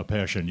by him. A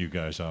passion you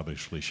guys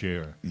obviously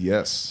share.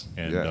 Yes.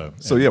 And,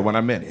 so yeah, when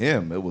I met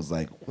him, it was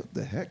like, what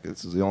the heck?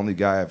 This is the only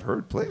guy I've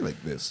heard play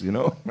like this, you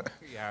know?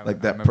 Yeah,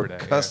 like that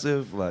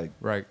percussive, like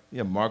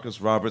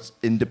Marcus Roberts,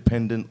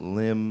 independent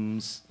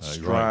limbs,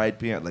 stride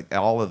piano, like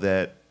all of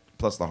that,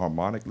 plus the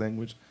harmonic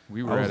language.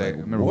 We were at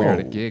we were at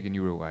a gig and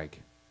you were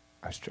like,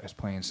 I was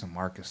playing some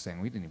Marcus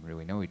thing. We didn't even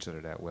really know each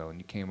other that well, and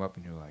you came up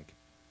and you were like,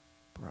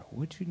 bro,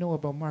 what'd you know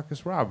about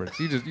Marcus Roberts?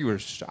 You were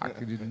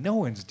shocked. No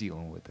one's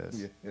dealing with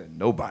this. Yeah,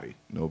 nobody.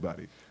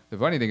 The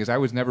funny thing is, I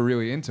was never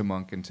really into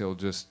Monk until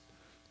just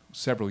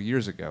several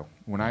years ago.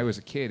 When I was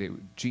a kid,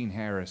 Gene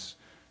Harris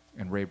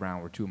and Ray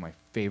Brown were two of my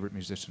favorite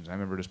musicians. I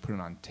remember just putting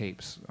on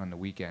tapes on the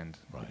weekend,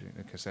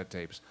 cassette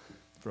tapes,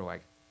 for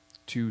like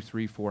 2,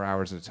 3, 4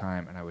 hours at a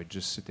time, and I would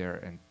just sit there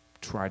and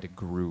try to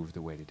groove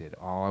the way they did.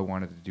 All I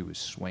wanted to do was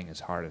swing as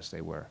hard as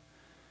they were.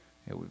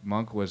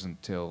 Monk wasn't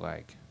until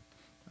like,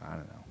 I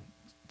don't know,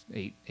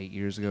 8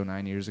 years ago,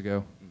 9 years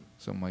ago,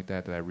 something like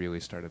that, that I really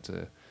started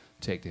to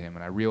take to him.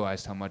 And I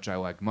realized how much I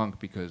liked Monk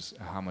because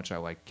how much I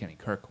liked Kenny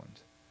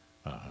Kirkland.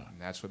 And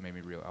that's what made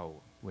me realize,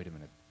 oh, wait a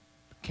minute,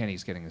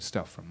 Kenny's getting his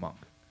stuff from Monk.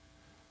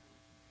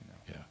 You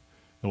know?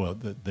 Yeah. Well,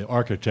 the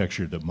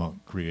architecture that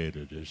Monk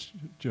created is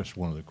just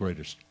one of the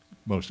greatest,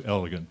 most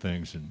elegant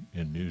things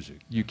in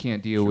music. You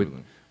can't deal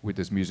with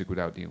this music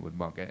without dealing with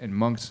Monk. And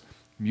Monk's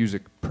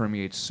music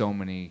permeates so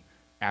many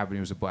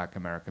avenues of Black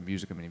American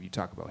music. I mean, if you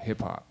talk about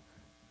hip-hop,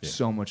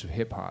 so much of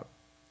hip-hop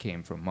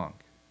came from Monk.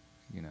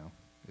 You know,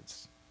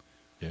 it's...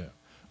 Yeah.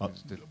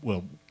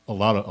 Well, a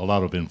lot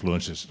of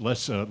influences.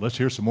 Let's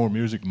hear some more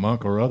music,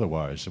 Monk or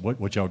otherwise.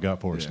 What y'all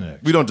got for us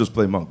next? We don't just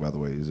play Monk, by the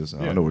way. It's just,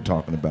 I know we're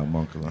talking about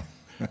Monk a lot.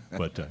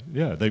 But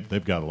yeah,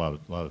 they've got a lot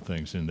of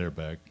things in their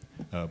bag.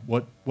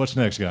 What's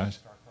next, guys?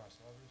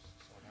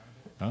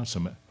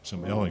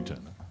 Some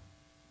Ellington.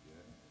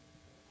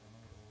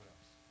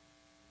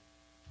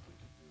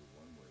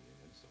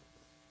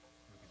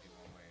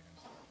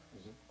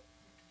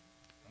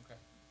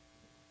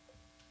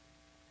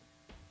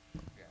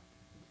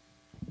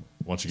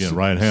 Once again,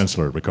 Ryan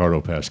Hansler,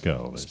 Ricardo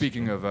Pascal.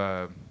 Speaking of,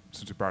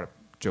 since we brought up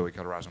Joey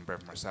Calderazzo and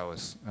Branford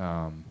Marsalis,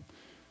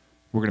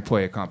 we're going to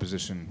play a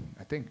composition.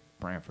 I think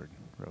Branford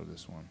wrote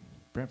this one.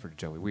 Branford or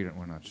Joey?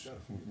 We're not sure.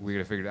 We got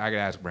to figure it out. I got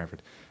to ask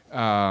Branford.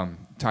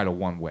 Title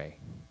One Way.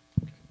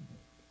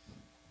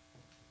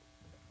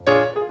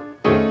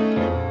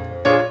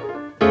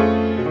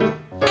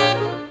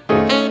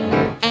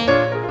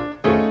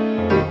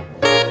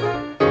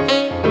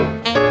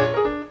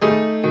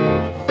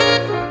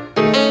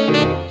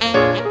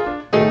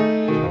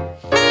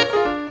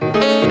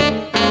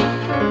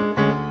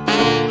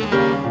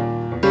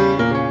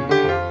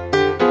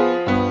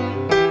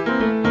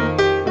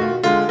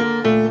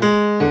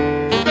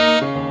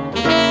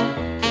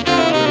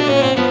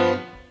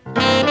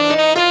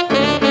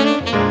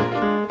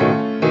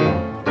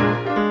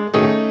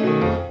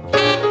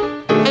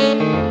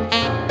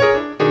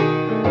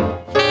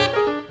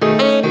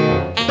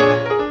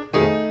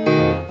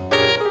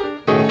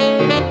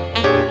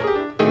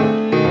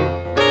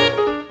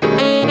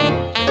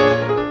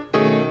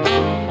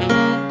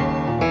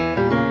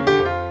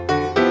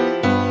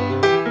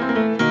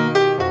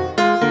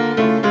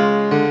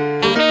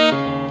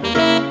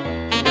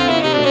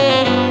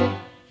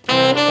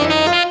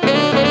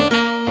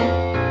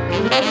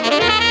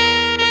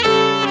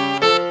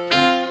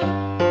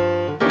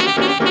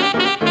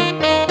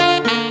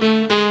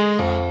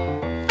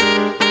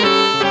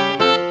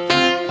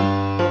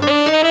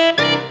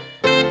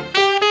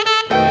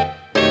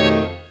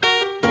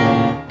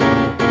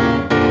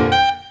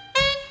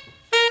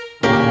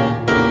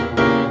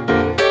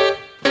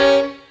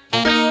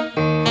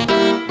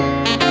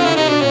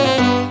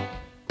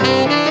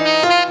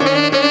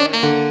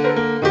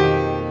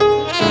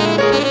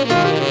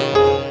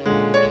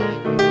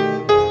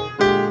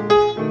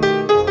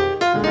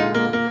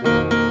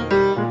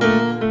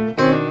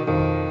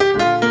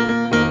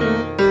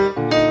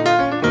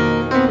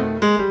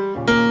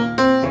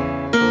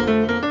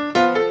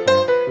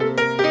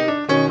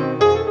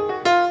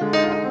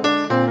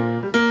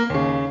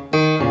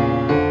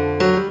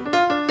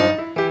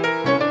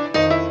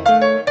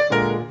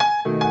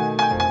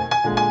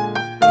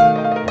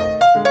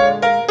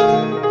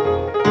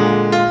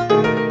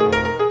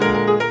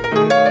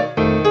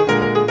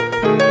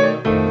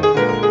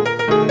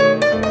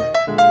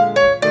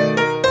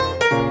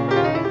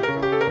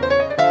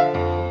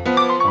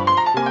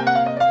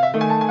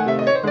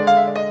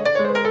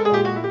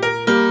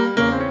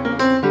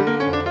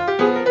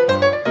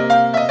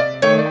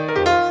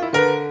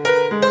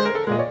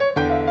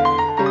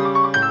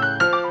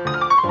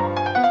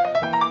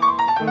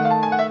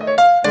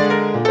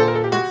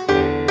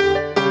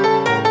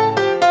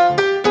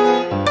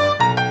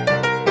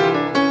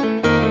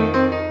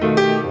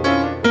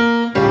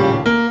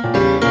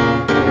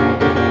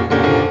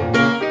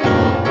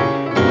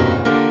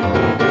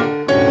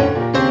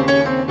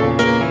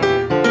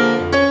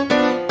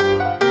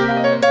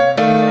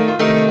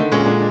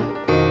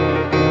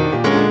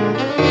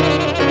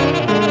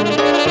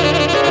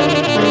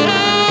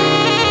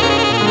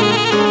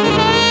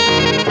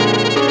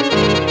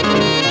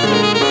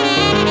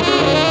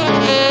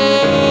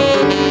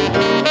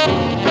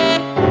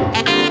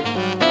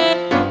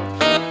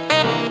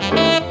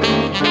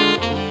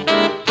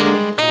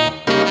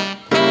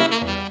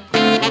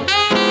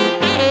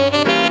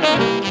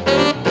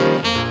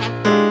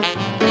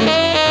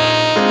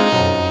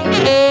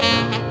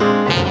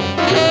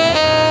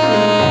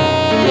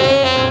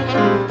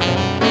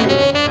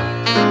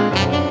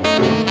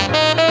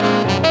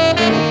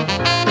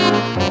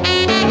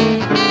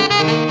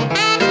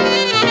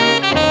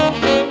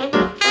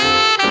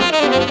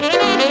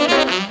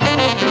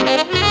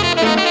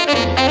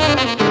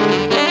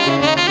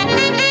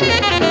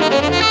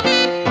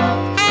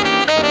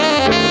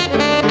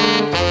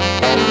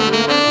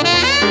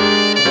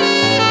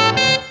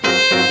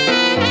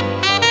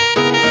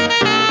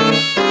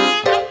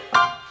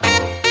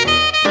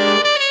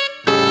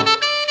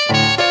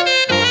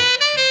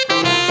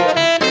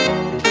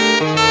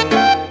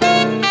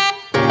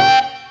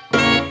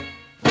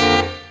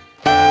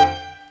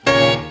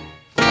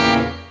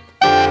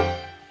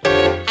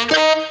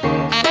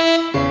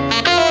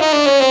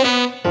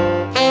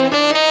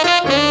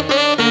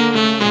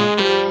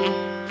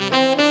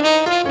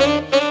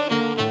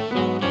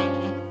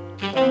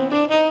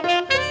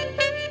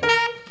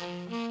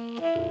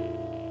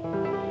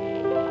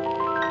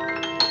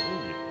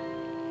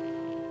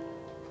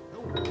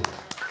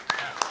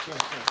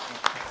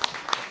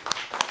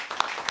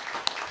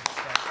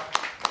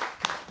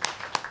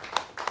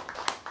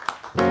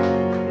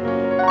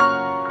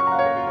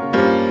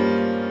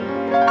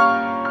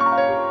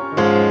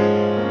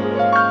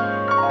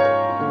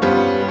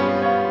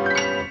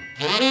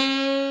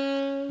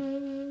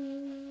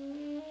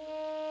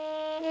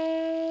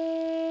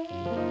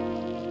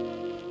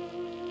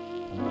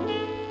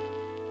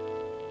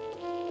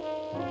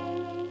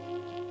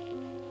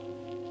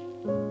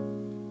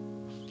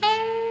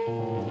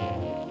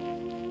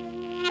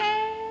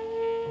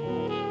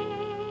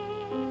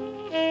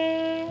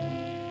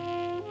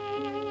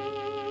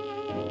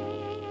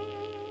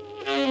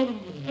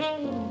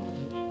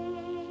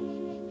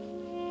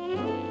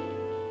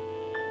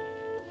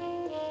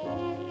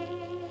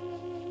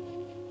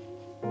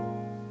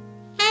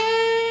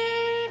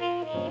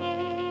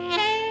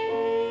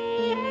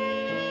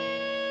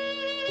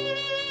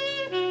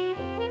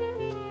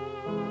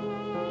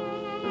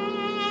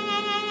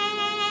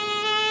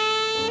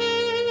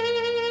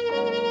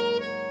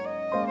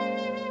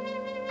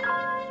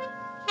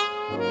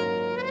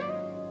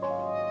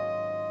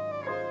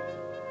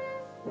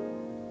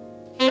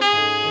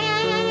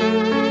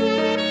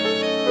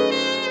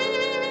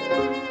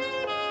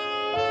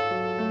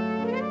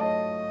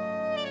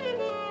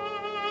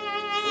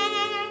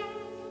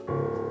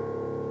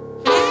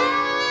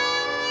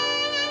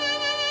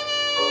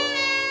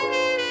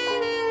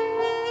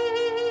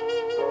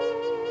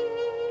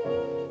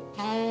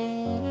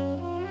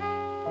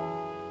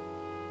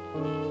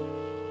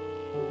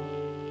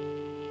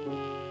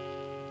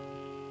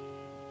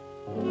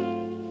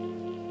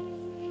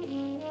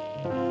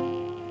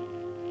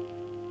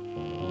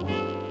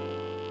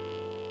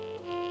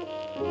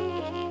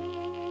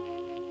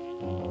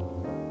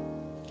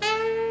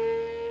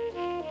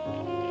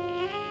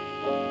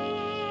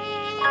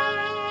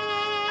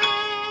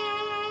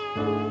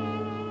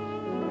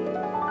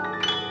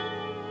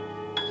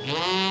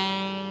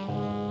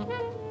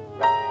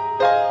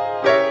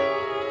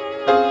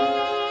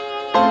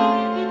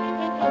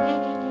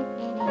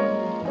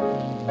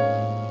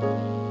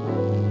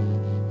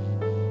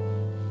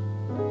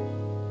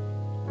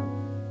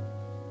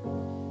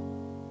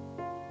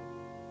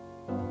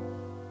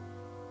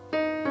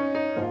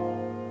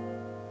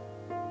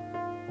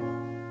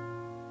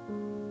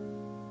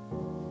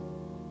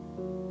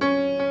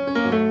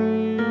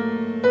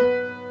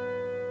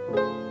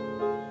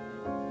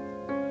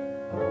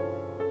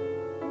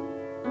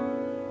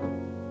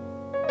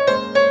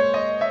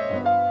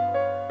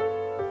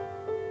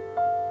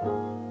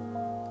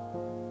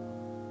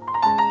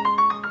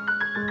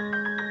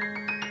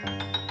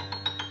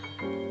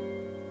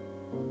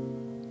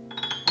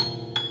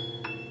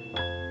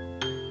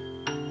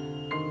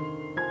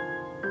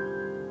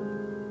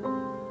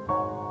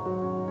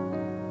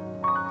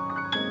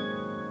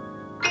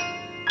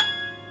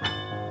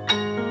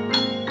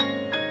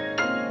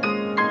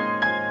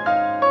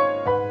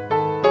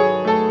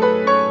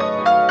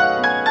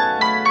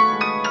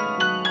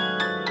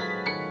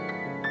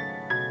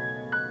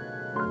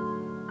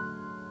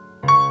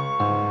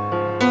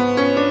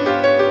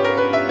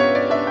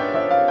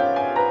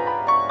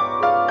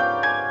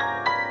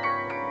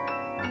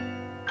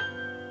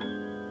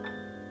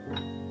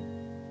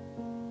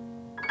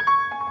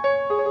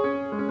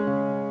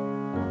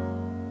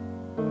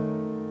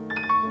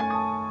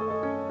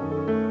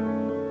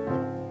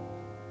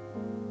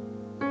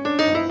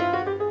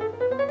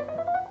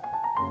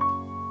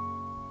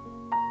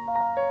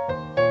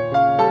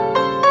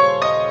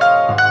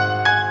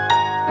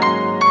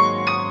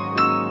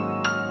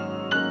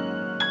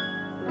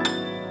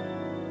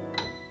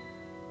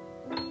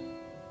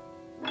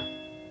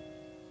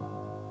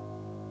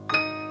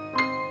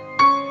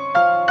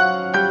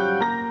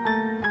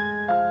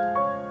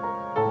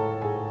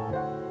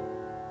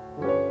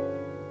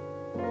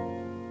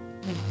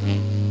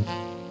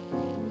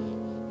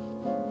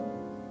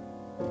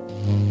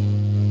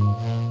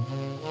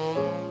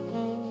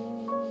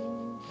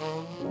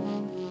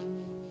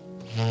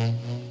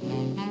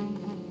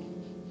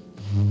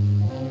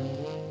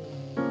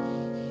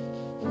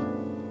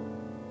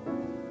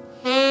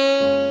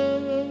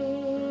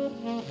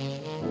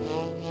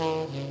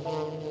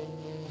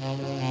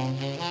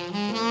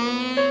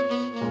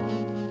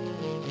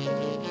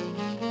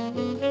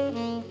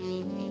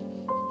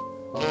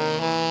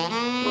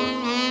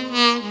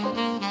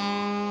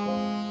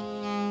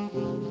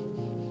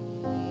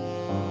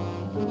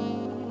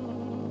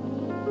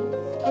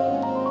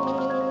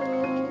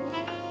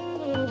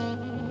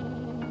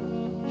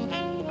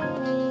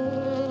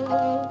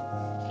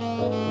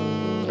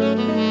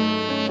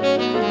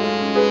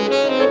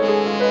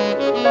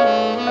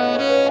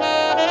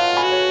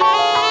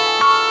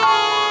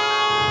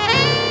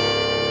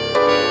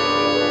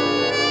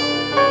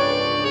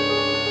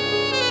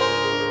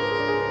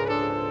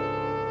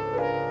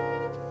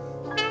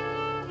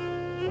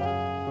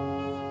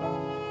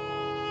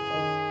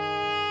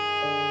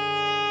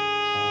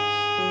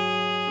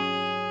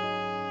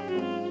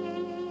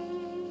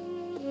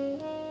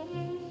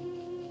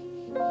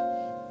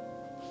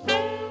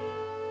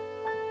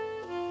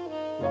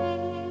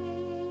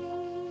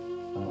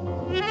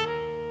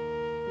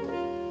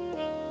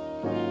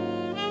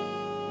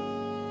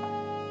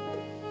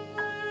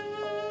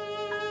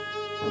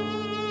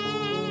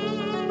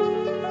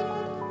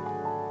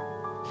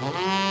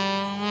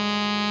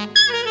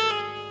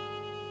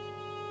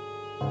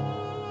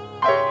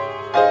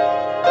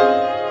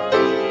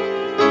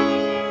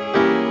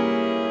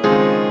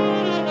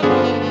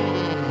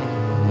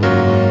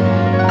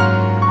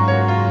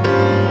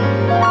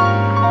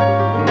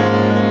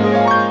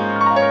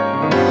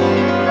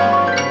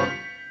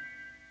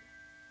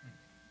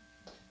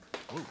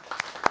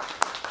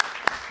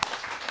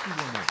 Do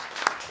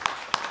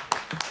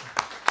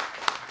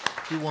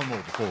one more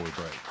before we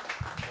break.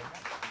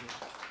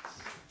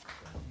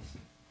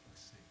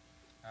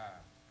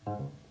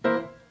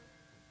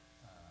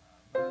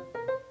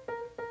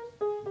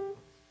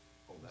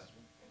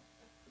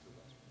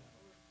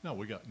 No,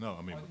 we got, no,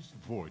 I mean,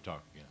 before we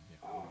talk again, yeah,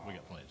 we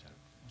got plenty of time.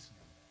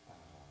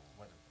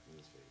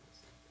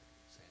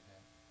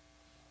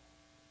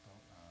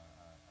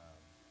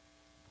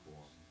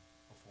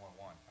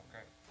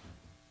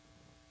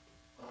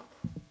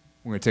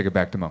 We're going to take it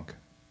back to Monk.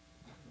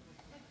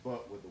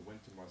 But with the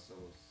Winter Marcellus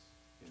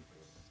intro.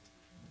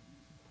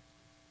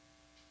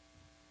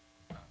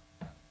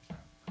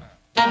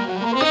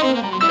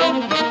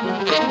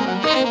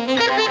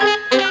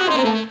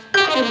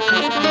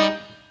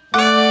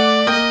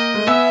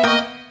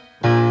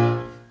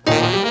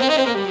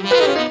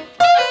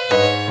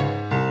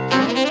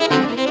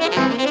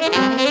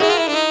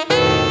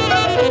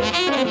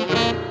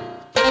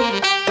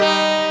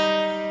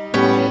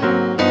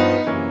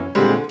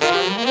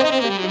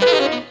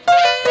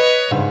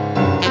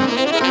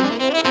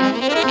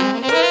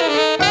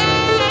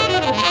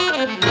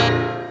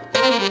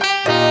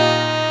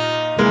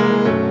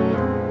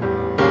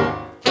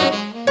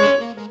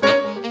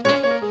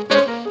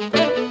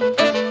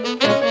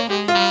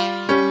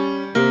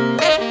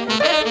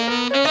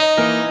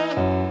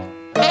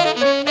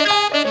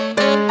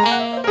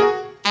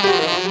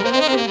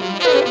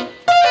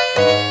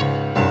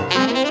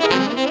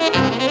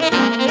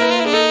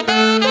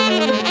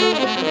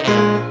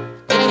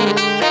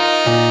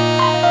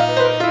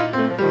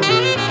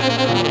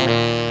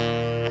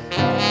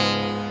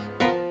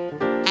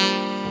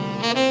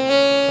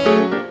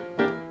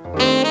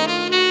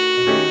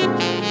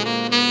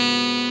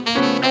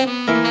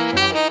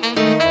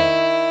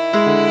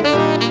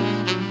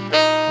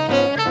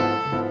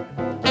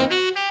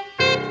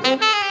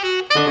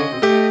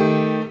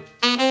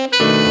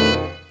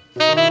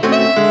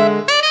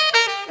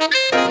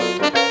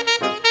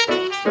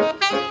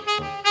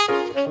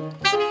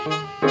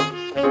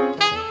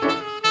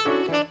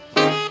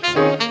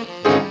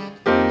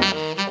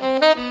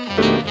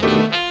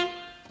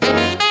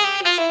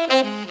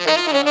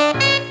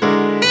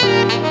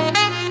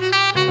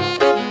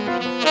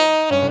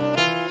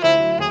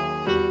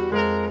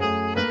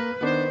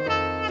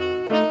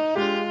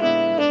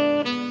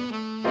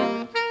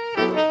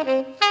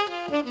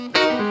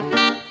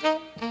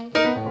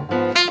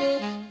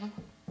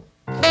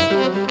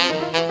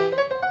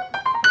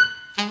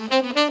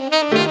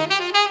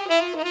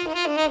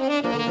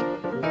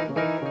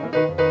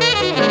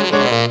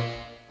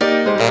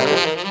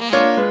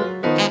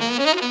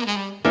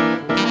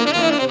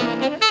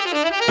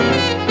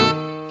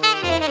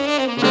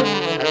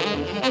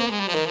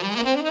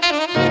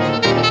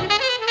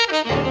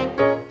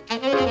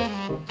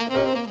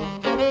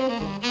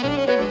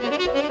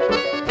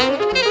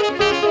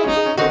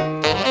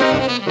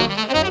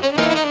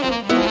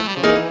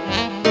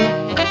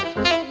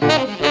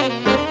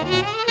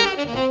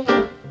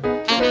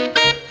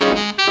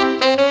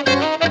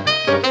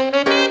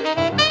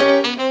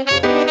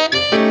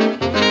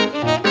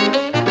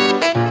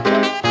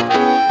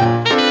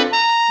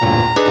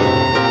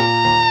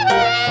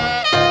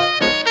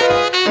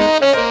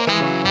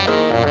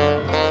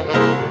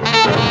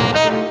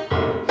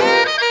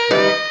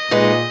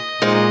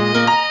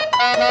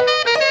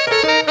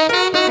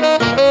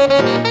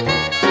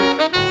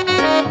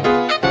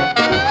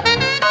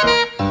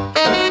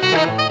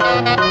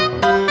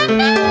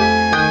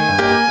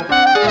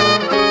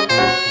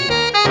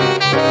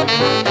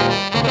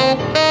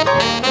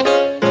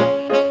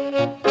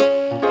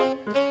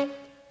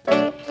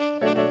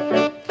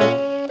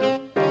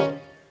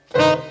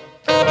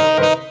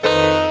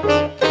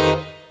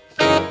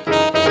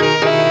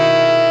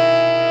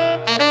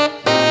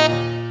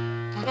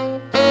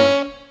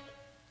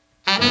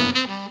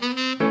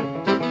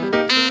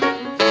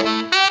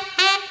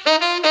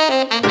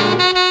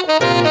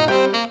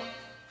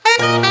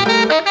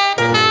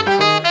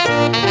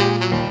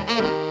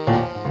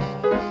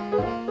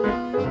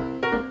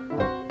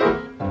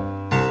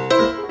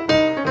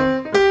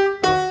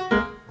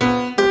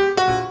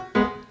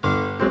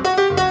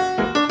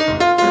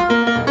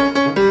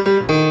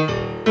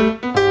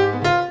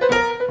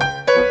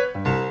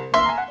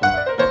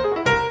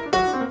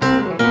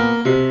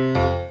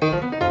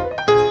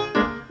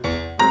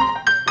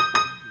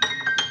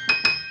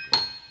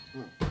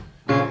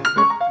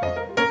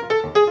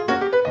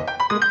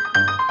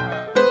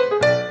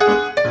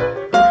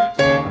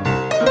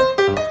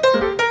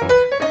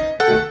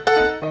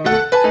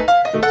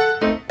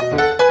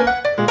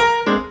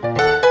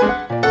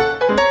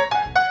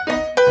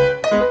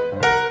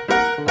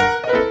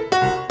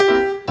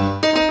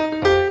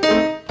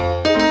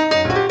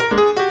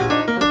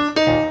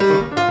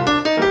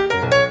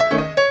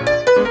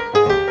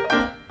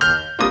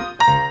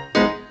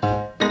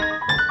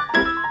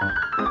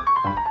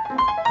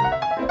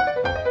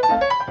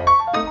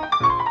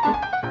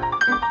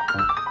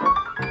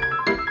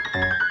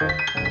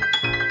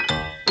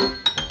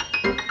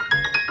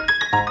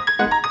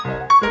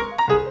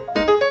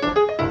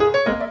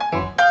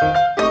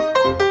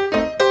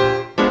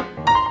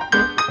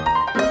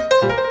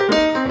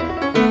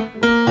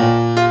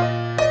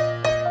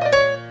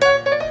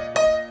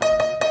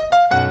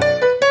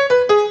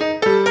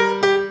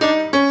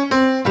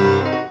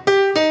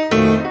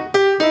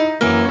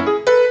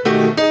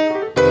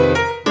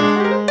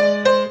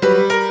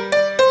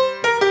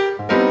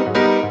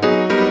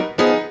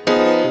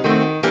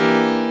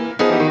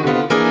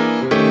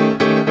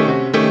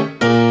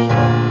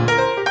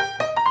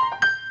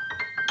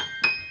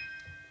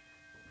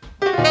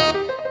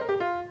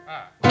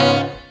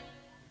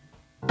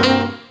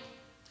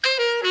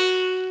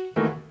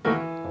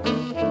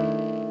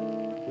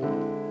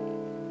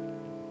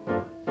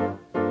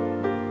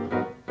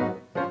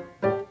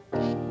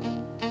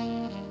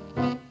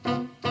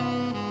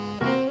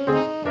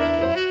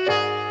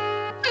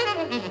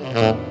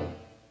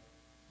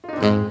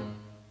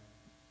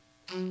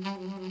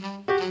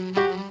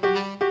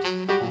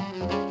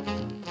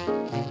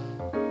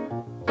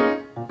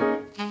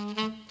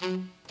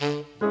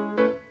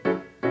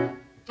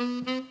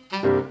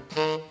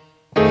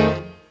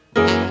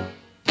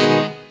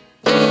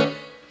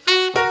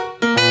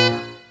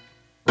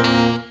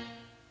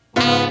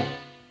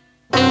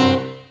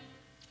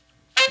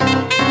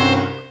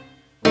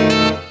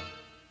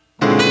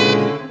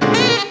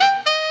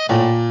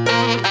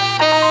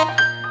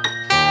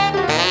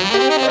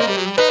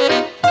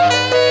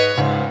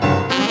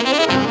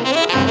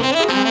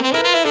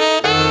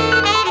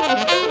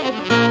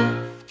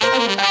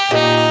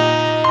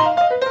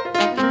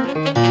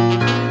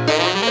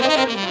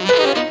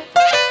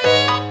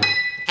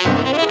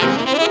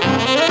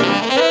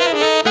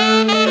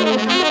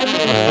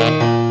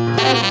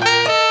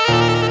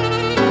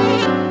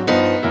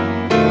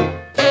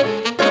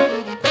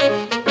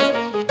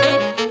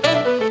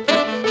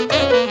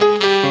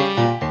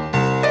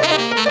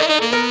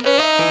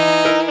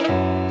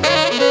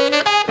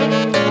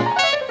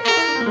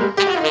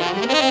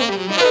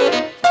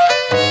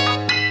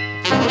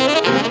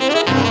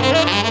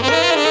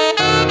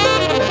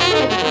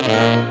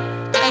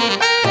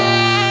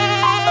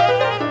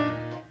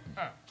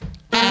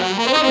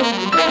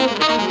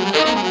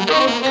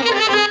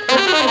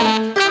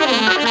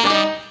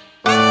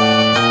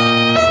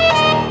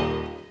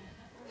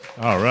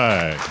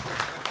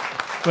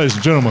 Ladies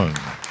and gentlemen,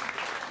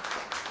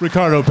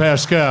 Ricardo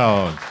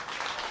Pascal,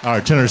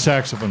 our tenor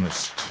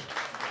saxophonist.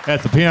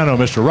 At the piano,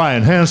 Mr.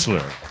 Ryan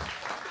Hansler,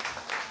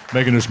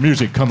 making this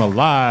music come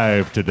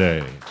alive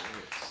today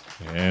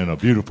in a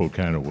beautiful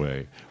kind of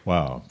way.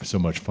 Wow, so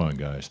much fun,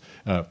 guys.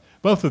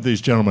 Both of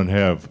these gentlemen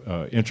have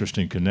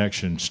interesting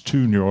connections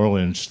to New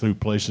Orleans through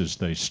places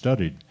they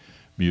studied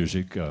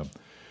music.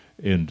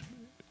 In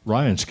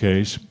Ryan's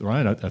case,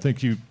 Ryan, I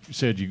think you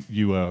said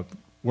you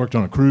worked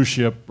on a cruise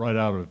ship right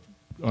out of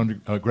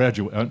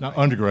undergraduate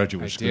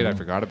school. I did. I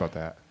forgot about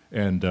that.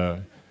 And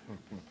a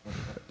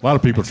lot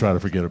of people try to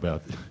forget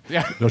about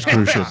those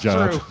cruise ship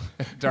jobs.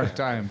 True. Dark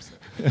times.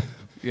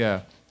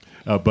 Yeah.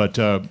 But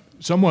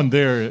someone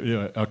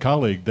there, a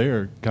colleague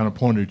there, kind of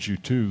pointed you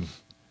to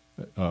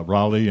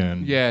Raleigh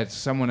and... Yeah, it's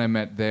someone I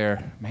met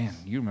there. Man,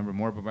 you remember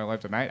more about my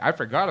life than I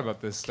forgot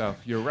about this stuff.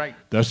 You're right.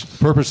 That's the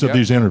purpose of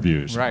these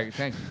interviews. Right,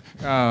 thank you.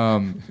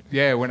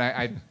 Yeah, when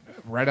I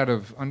right out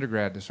of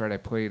undergrad, that's right, I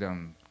played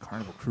on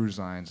Carnival Cruise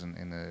Lines and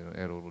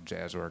had a little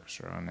jazz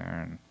orchestra on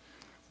there, and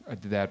I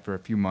did that for a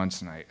few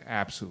months, and I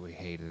absolutely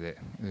hated it.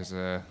 There's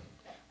a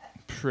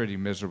pretty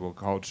miserable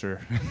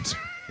culture.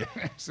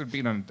 So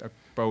being on a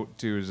boat,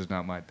 too, is just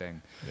not my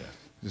thing. Yeah.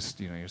 Just,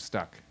 you're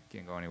stuck.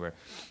 Can't go anywhere.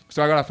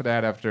 So I got off of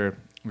that after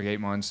like 8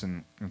 months,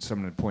 and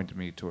someone had pointed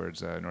me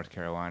towards North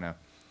Carolina,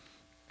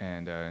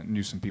 and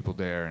knew some people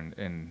there,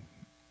 and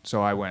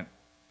so I went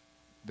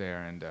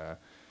there and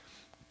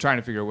trying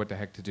to figure out what the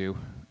heck to do.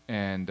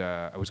 And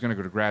I was going to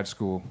go to grad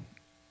school,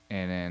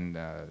 and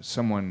then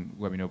someone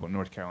let me know about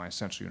North Carolina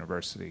Central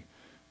University.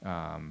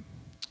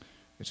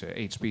 It's a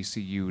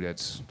HBCU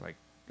that's like,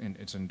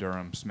 it's in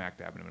Durham, smack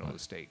dab in the middle of the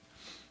state.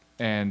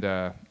 And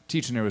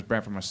teaching there was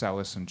Branford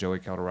Marsalis and Joey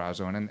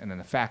Calderazzo, and then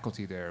the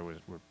faculty there were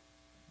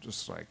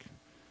just like,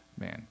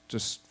 man,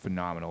 just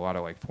phenomenal. A lot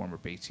of like former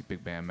Batesy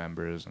big band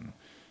members, and it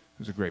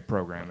was a great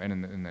program.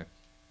 And in the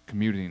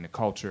community and the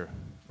culture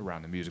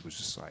around the music was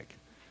just like,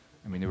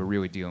 I mean, they were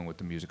really dealing with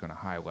the music on a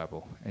high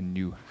level and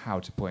knew how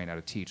to play and how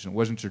to teach. And it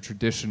wasn't your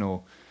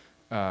traditional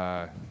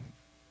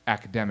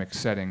academic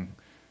setting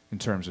in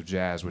terms of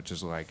jazz, which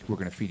is like, we're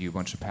going to feed you a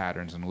bunch of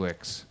patterns and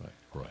licks.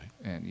 Right.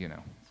 And,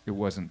 it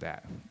wasn't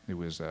that. It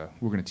was,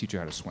 we're going to teach you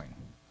how to swing.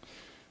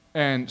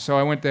 And so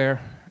I went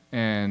there,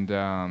 and,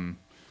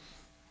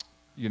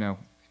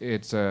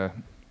 it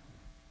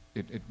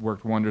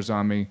worked wonders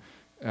on me.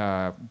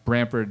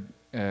 Branford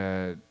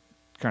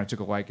kind of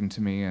took a liking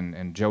to me,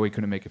 and Joey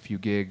couldn't make a few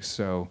gigs,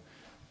 so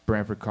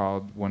Branford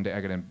called one day.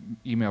 I got an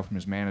email from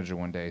his manager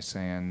one day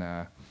saying,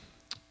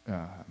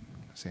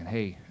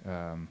 hey,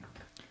 could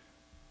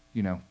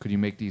you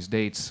make these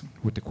dates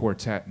with the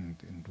quartet in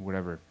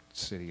whatever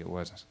city it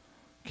was?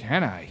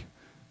 Can I?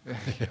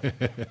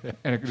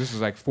 And this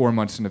was like 4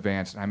 months in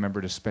advance, and I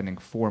remember just spending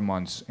 4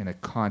 months in a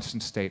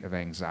constant state of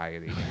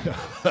anxiety.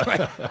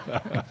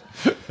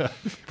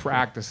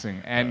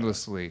 Practicing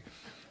endlessly.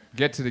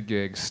 Get to the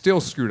gig,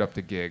 still screwed up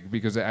the gig,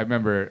 because I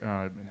remember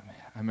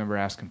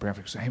asking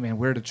Branford, hey man,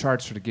 where are the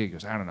charts for the gig? He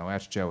goes, I don't know,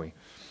 ask Joey.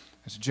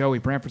 I said, Joey,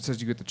 Branford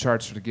says you get the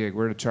charts for the gig.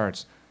 Where are the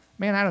charts?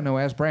 Man, I don't know,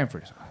 ask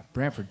Branford. Said,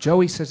 Branford,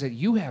 Joey says that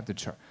you have the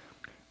chart.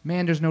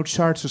 Man, there's no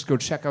charts, just go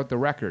check out the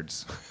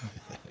records.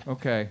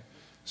 Okay,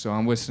 so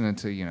I'm listening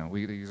to,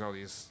 we use all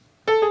these,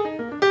 I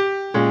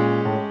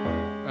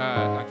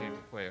can't even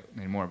play it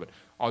anymore, but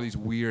all these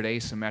weird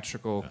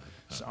asymmetrical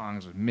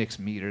songs with mixed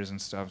meters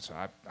and stuff, so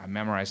I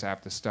memorized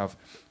half the stuff.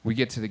 We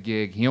get to the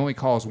gig, he only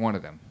calls one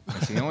of them.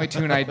 It's the only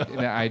tune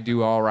I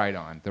do all right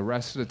on. The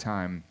rest of the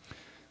time,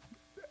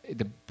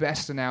 the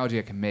best analogy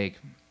I can make,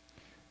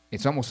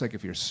 it's almost like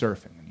if you're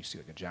surfing and you see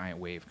like a giant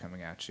wave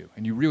coming at you,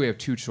 and you really have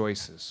two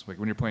choices. Like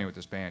when you're playing with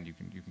this band, you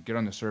can get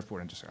on the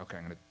surfboard and just say, okay,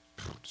 I'm gonna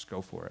just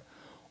go for it.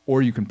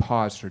 Or you can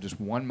pause for just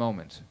one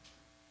moment,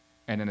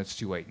 and then it's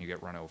too late and you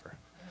get run over.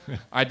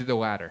 I did the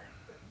latter.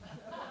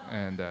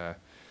 And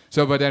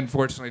but then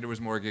fortunately there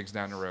was more gigs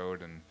down the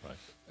road, and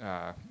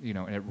and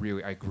it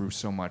really, I grew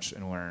so much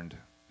and learned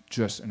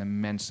just an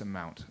immense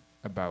amount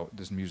about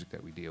this music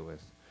that we deal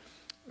with.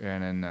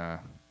 And then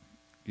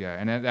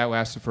and that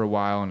lasted for a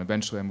while, and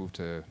eventually I moved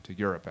to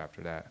Europe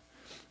after that.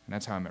 And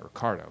that's how I met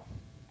Ricardo,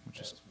 which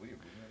is weird.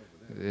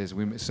 It is.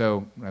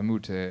 So I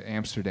moved to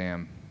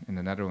Amsterdam in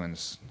the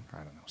Netherlands, I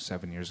don't know,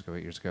 8 years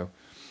ago.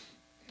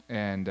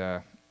 And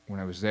when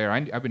I was there,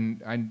 for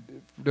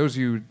those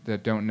of you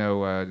that don't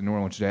know the New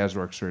Orleans Jazz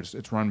Orchestra,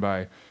 it's run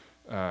by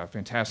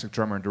fantastic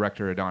drummer and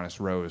director Adonis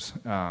Rose.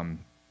 I'm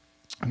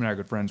and I are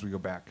good friends. We go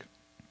back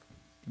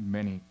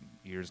many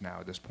years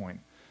now at this point.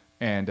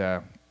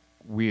 And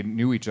we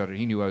knew each other.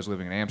 He knew I was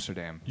living in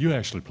Amsterdam. You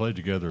actually played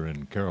together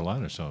in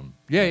Carolina some.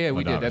 Yeah,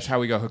 we did. That's how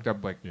we got hooked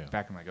up back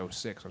in like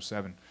 06,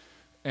 07.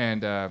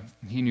 And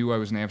he knew I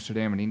was in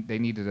Amsterdam, and they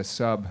needed a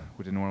sub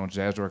with the New Orleans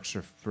Jazz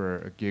Orchestra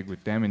for a gig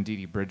with them and Dee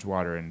Dee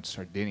Bridgewater in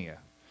Sardinia.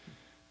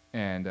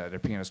 And their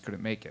pianist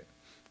couldn't make it.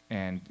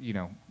 And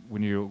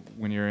when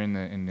you're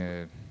in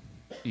the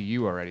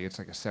EU already, it's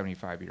like a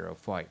 75-euro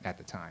flight at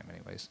the time,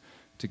 anyways,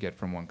 to get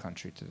from one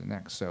country to the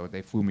next. So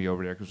they flew me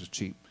over there because it was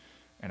cheap.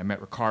 and I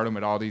met Ricardo,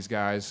 met all these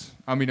guys.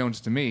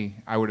 Unbeknownst to me,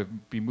 I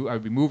would be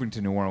moving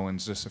to New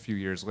Orleans just a few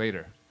years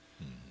later.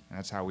 And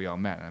that's how we all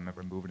met. And I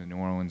remember moving to New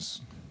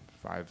Orleans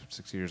 5,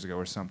 6 years ago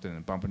or something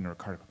and bumping into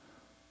Ricardo.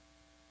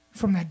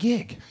 From that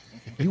gig.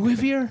 You live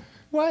here?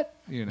 What?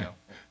 You know.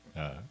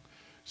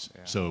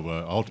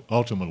 So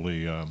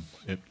ultimately,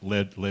 it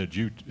led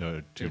you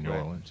to New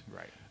Orleans.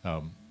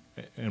 Right.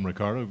 And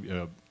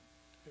Ricardo,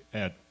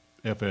 at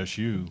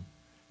FSU,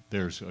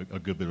 there's a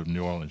good bit of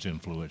New Orleans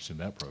influence in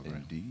that program.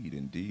 Indeed,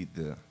 indeed.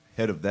 The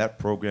head of that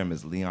program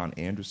is Leon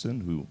Anderson,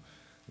 who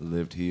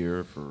lived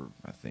here for,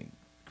 I think,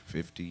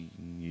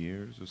 15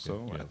 years or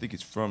so. Yeah. I think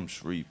he's from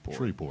Shreveport.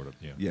 Shreveport,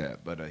 yeah. Yeah,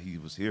 but he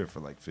was here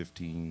for like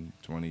 15,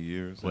 20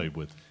 years. Played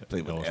with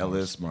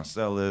Ellis,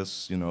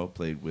 Marcellus, you know,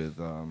 played with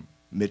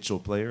Mitchell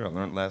Player, I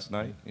learned last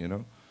night, you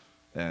know.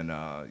 And,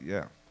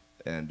 yeah,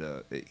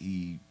 and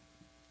he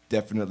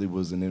definitely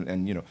was,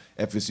 and, you know,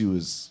 FSU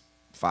is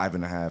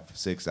 5.5,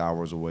 6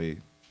 hours away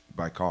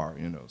by car,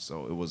 you know.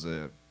 So it was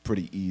a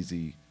pretty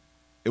easy,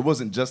 it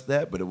wasn't just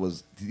that, but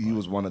he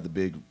was one of the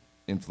big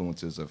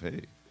influences of,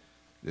 hey,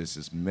 there's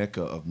this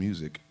mecca of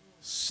music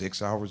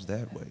 6 hours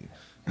that way.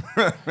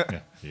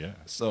 Yeah.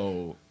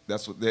 So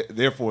that's what.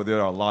 Therefore, there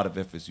are a lot of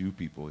FSU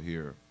people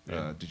here.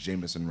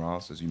 Jamison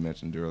Ross, as you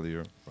mentioned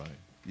earlier. Right.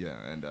 Yeah,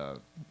 and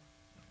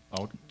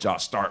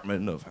Josh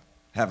Startman of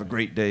Have a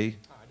Great Day.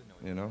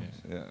 You know.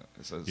 Yeah.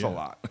 It's a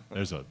lot.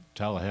 There's a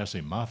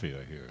Tallahassee mafia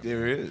here.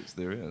 There is.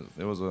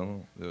 There was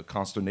a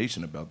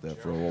consternation about that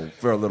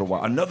for a little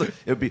while.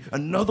 It'd be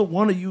another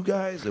one of you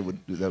guys. That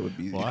would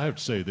be. Well, I have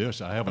to say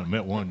this: I haven't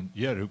met one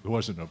yet who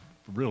wasn't a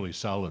really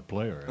solid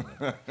player,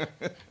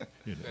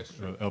 you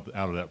know,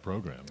 out of that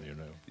program. You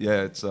know.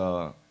 Yeah, it's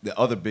the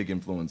other big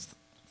influence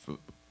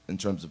in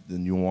terms of the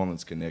New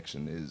Orleans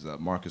connection is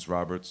Marcus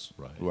Roberts,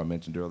 right, who I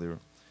mentioned earlier,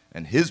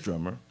 and his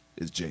drummer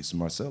is Jason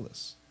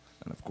Marcellus.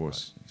 And, of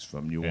course, he's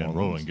from New Orleans. And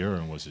Roland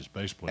Guerin was his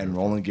bass player. And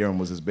Roland Guerin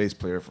was his bass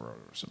player for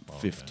some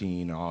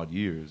 15-odd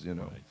years, you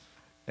know. Right.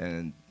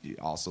 And he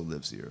also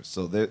lives here.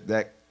 So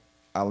that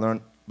I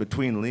learned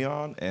between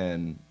Leon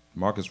and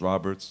Marcus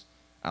Roberts,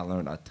 I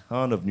learned a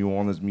ton of New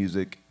Orleans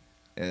music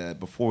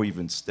before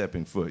even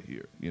stepping foot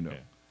here, you know. Yeah.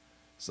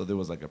 So there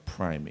was like a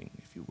priming,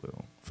 if you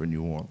will, for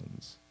New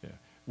Orleans. Yeah.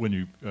 When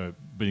you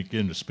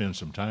begin to spend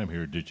some time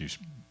here, did you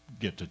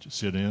get to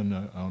sit in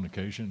on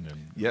occasion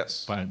and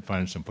yes,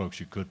 find some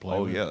folks you could play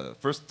with? Oh, yeah.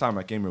 First time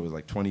I came here was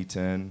like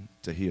 2010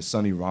 to hear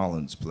Sonny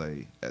Rollins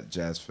play at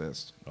Jazz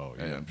Fest. Oh,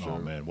 yeah. Sure. Oh,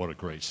 man, what a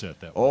great set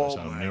that was.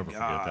 I'll never forget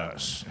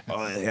that one.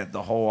 Oh, they had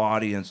the whole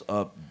audience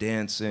up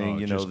dancing.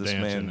 You know, this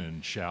dancing man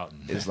and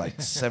shouting. is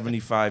like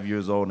 75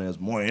 years old and has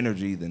more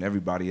energy than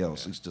everybody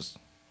else. He's just,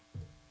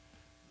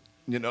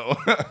 you know,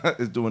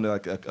 is doing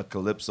like a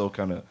calypso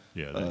kind of.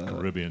 Yeah, that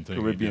Caribbean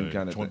thing. Caribbean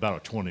kind of thing.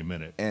 About a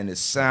 20-minute. And his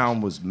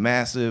sound was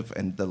massive,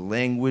 and the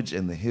language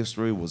and the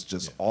history was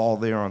just all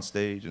there on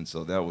stage, and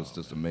so that was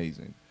just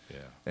amazing. Yeah.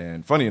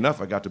 And funny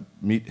enough, I got to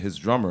meet his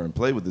drummer and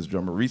play with his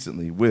drummer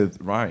recently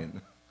with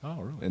Ryan.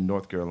 Oh, really? In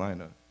North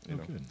Carolina. You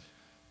know. Good.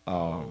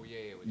 Kobe.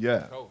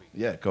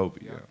 Yeah,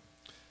 Kobe. Yeah.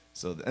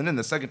 So, and then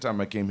the second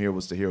time I came here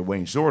was to hear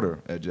Wayne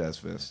Shorter at Jazz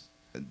Fest,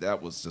 and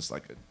that was just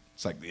like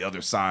it's like the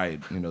other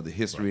side, you know, the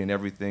history and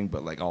everything,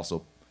 but like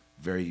also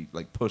very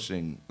like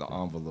pushing the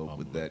envelope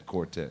with that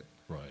quartet.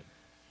 Right.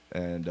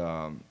 And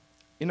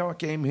you know, I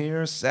came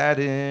here, sat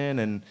in,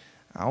 and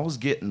I was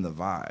getting the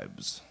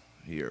vibes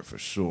here for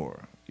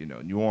sure. You know,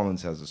 New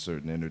Orleans has a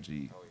certain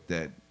energy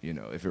that, you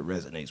know, if it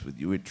resonates with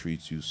you, it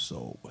treats you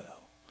so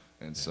well.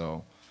 And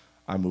so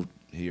I moved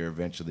here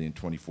eventually in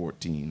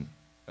 2014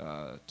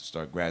 to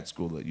start grad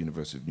school at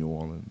University of New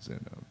Orleans,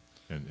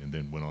 and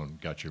then went on,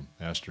 got your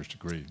master's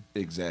degree.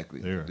 Exactly.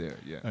 There,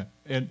 yeah.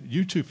 And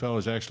you two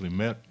fellas actually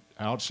met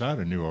outside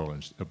of New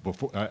Orleans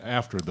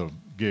after the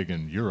gig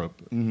in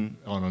Europe on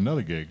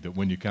another gig. That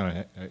when you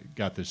kind of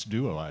got this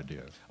duo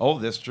idea. Oh,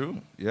 that's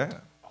true. Yeah.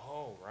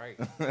 Oh, right.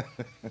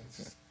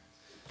 It's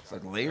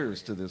like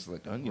layers to this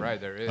like onion. Right,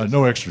 there is.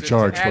 No extra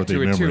charge for the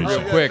memories.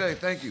 Real quick,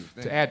 thank you.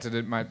 To add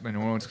to my New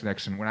Orleans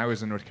connection, when I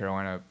was in North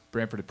Carolina,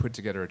 Branford had put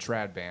together a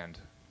trad band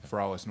for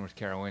all us North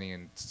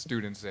Carolinian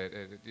students at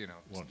you know,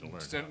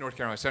 North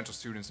Carolina Central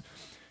students,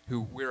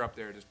 who we're up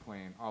there just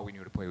playing. All we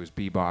knew to play was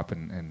bebop,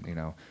 and you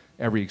know,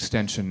 every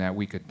extension that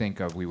we could think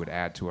of, we would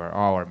add to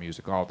all our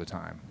music all the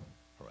time.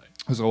 Right.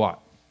 It was a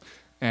lot.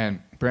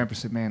 And Branford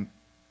said, "Man,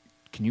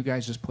 can you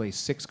guys just play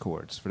 6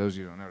 chords?" For those of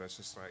you who don't know, that's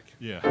just like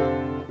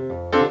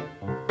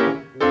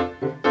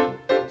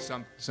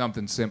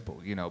something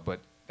simple, you know, but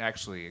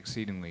actually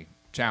exceedingly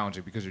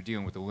challenging because you're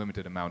dealing with a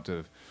limited amount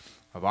of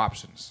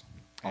options.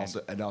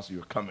 Also,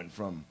 you're coming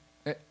from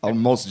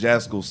most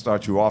jazz schools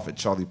start you off at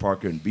Charlie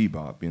Parker and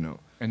bebop, you know,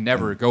 and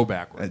never go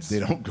backwards. They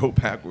don't go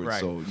backwards, right.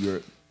 So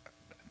you're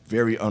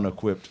very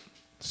unequipped.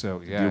 So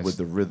to deal with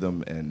the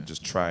rhythm and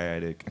just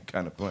triadic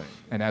kind of playing.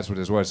 And that's what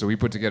this was. So we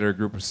put together a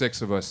group of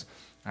 6 of us.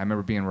 I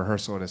remember being in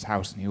rehearsal at his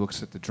house, and he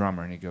looks at the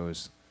drummer and he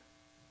goes,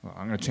 "Well,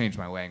 I'm going to change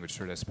my language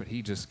for this," but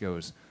he just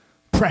goes,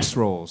 "Press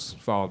rolls,"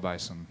 followed by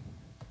some.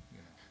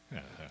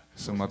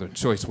 some other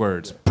choice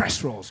words.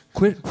 Press rolls,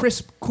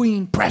 crisp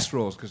queen press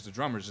rolls, because the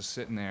drummer's just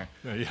sitting there,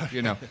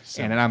 you know,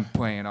 and then I'm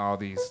playing all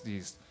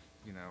these,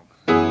 you know.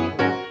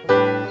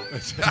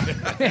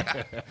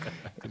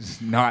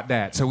 It's not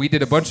that. So we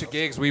did a bunch of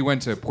gigs. We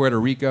went to Puerto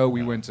Rico.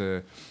 We went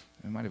to,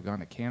 we might have gone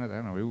to Canada. I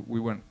don't know. We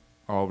went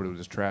all over to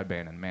this trad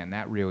band, and man,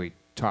 that really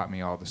taught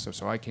me all this stuff.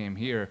 So I came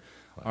here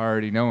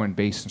already knowing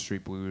Basin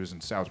Street Blues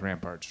and South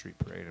Rampart Street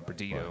Parade and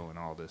Perdido and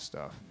all this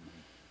stuff,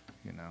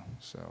 you know.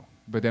 So,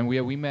 but then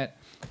we met.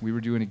 We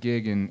were doing a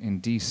gig in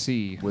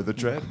D.C. with a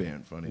trad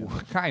band, funny.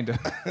 Kind of,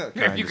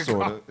 kind of,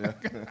 sort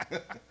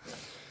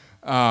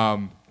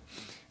of.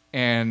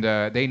 And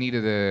they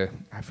needed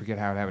I forget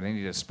how it happened. They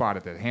needed a spot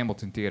at the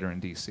Hamilton Theater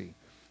in D.C.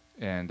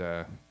 And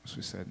so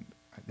we said,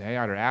 they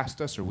either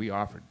asked us or we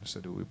offered. I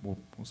said, we'll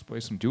play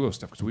some duo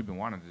stuff, because we've been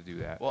wanting to do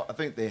that. Well, I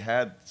think they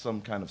had some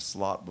kind of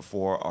slot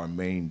before our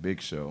main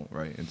big show,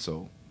 right? And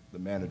so the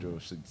manager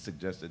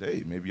suggested,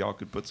 hey, maybe y'all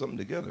could put something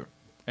together.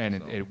 And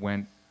it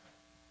went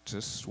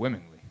just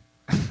swimmingly.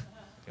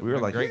 We were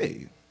like,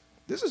 hey,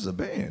 this is a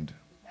band.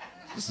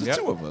 This is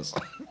two of us.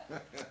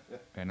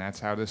 And that's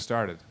how this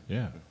started.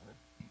 Yeah.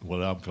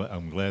 Well,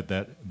 I'm glad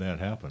that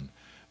happened.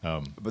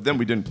 But then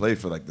we didn't play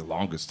for like the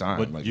longest time.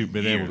 But like you've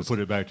been years. able to put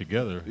it back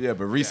together. Yeah,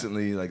 but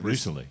recently, like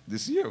recently,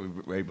 this year, we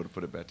were able to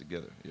put it back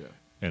together. Yeah.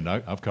 And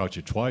I've caught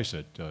you twice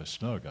at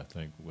Snug, I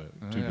think,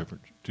 two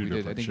different shows.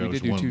 One We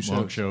did do 2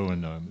 monk shows. show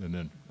and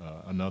then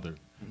another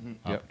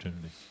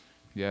opportunity.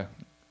 Yeah,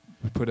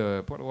 we put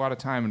a lot of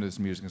time into this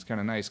music. It's kind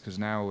of nice, because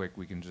now like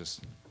we can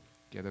just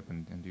get up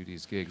and do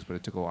these gigs. But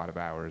it took a lot of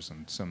hours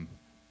and some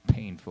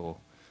painful,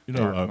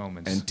 dark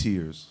moments and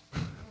tears.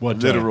 What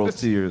literal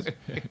tears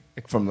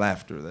from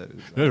laughter? That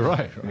is. Yeah,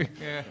 right.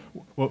 Yeah.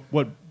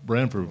 What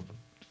Branford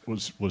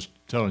was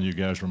telling you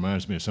guys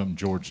reminds me of something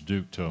George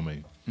Duke told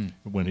me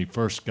when he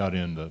first got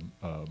into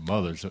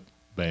Mother's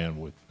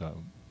band with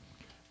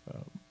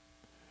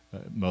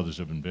Mothers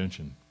of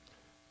Invention.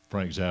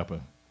 Frank Zappa.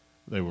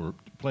 They were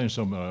playing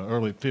some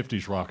early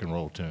 50s rock and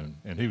roll tune,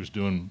 and he was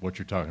doing what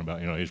you're talking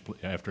about. You know,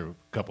 after a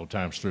couple of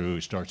times through,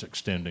 he starts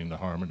extending the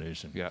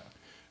harmonies. And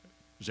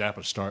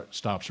Zappa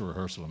stops the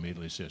rehearsal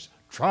immediately and says,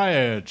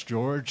 triads,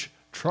 George,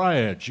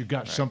 triads. You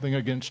got something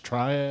against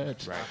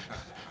triads? Right.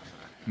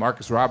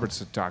 Marcus Roberts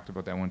had talked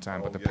about that one time,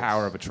 about the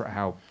power of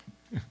how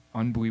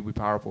unbelievably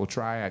powerful a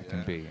triad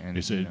can be. And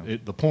he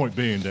said, the point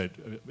being that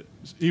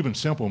even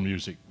simple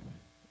music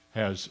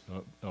has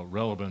a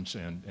relevance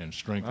and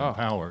strength and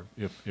power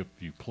if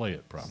you play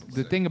it properly.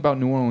 The thing about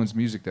New Orleans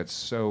music that's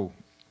so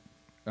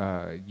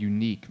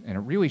unique, and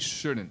it really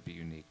shouldn't be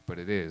unique, but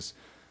it is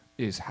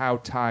how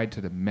tied to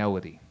the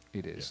melody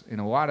it is. In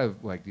a lot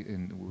of, like,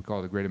 in what we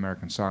call the Great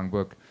American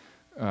Songbook,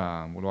 with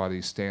a lot of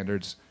these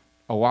standards,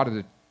 a lot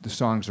of the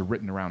songs are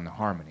written around the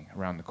harmony,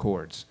 around the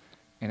chords.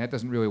 And that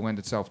doesn't really lend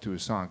itself to a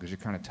song, because you're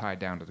kind of tied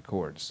down to the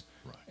chords.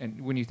 Right. And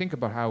when you think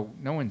about how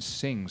no one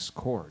sings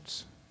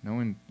chords, no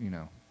one,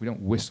 we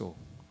don't whistle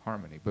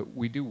harmony, but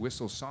we do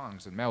whistle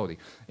songs and melody.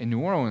 In New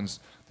Orleans,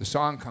 the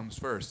song comes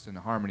first, and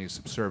the harmony is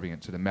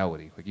subservient to the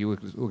melody. Like, you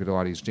look at a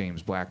lot of these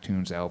James Black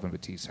tunes, Elvin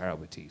Batiste,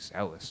 Harold Batiste,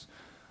 Ellis,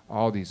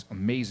 all these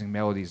amazing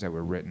melodies that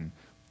were written,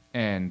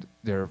 and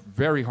they're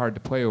very hard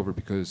to play over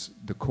because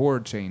the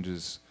chord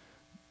changes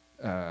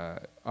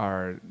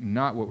are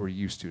not what we're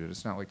used to.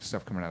 It's not like the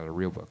stuff coming out of the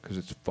real book, because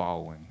it's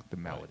following the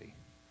melody.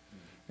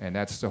 And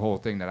that's the whole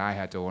thing that I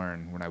had to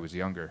learn when I was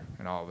younger,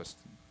 and all of us,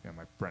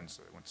 my friends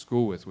that I went to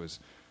school with, was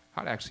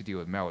how to actually deal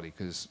with melody,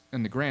 because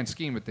in the grand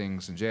scheme of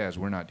things in jazz,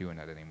 we're not doing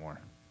that anymore.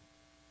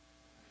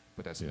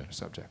 But that's another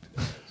subject.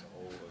 That's a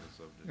whole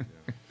other subject,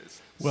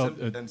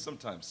 yeah. And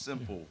sometimes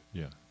simple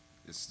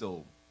is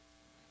still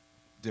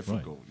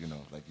difficult,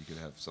 like you could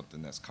have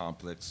something that's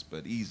complex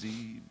but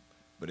easy,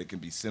 but it can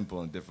be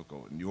simple and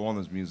difficult. In New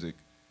Orleans music,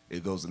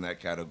 it goes in that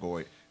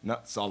category.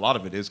 So a lot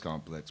of it is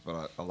complex,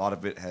 but a lot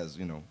of it has,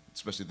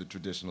 especially the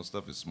traditional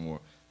stuff, it's more,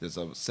 there's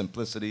a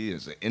simplicity,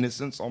 there's an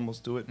innocence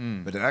almost to it,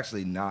 but it's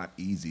actually not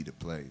easy to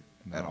play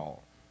at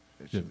all.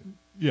 Yeah,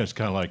 it's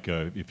kind of like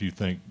if you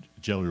think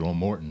Jelly Roll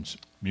Morton's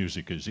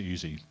music is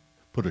easy,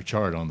 put a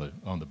chart on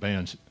the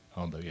band's,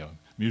 on the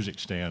music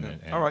stand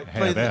and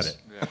have at it.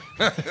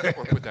 Yeah.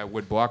 Or put that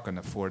wood block on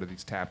the floor that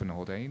he's tapping the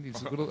whole day.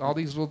 All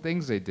these little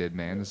things they did,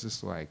 man, it's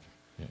just like,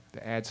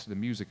 that adds to the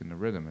music and the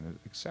rhythm, and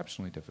it's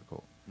exceptionally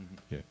difficult.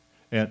 Yeah.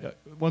 And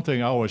one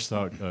thing I always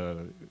thought,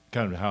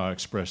 kind of how I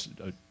expressed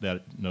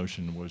that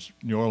notion, was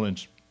New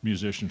Orleans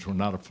musicians were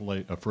not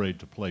afraid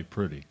to play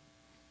pretty.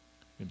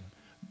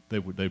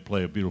 They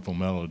play a beautiful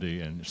melody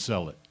and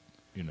sell it.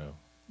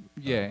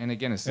 Yeah, and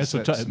again, it's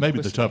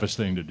maybe the toughest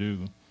thing to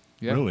do,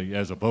 really,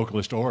 as a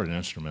vocalist or an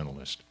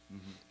instrumentalist,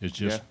 is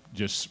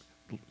just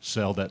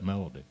sell that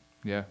melody.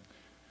 Yeah.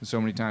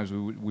 So many times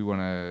we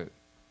want to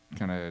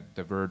kind of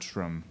diverge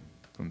from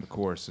the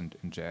chorus in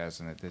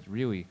jazz, and it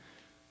really,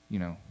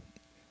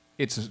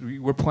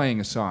 we're playing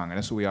a song, and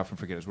that's what we often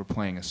forget, is we're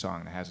playing a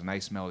song that has a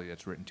nice melody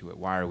that's written to it.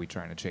 Why are we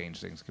trying to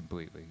change things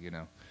completely,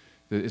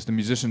 It's the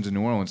musicians in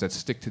New Orleans that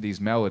stick to these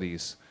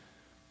melodies,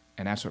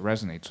 and that's what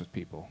resonates with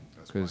people,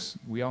 because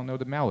we all know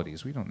the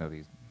melodies. We don't know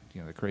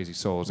the crazy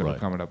souls that we're Right.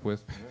 coming up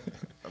with.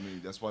 I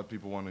mean, that's why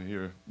people want to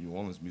hear New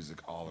Orleans music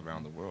all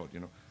around the world.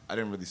 I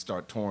didn't really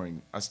start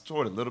touring. I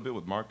toured a little bit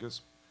with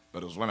Marcus,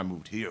 but it was when I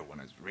moved here when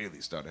it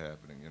really started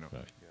happening.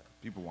 Right.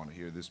 People want to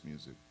hear this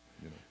music.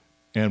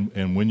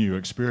 And when you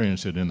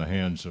experience it in the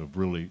hands of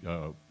really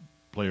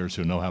players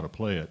who know how to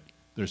play it,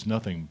 there's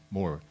nothing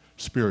more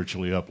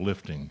spiritually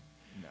uplifting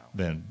No.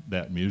 than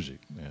that music.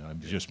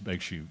 And it just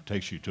takes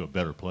you to a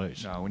better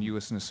place. No, when you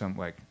listen to some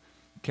like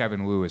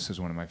Kevin Lewis is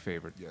one of my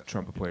favorite Yeah.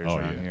 trumpet players Oh,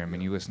 around yeah. here. I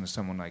mean, you listen to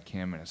someone like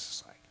him, and it's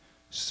just like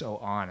so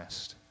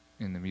honest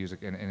in the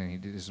music, and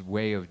his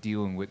way of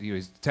dealing with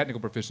his technical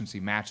proficiency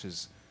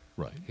matches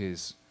Right.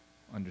 his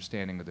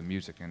understanding of the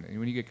music. And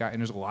when you get guys,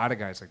 and there's a lot of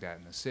guys like that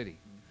in the city,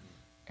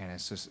 and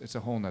it's a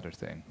whole nother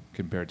thing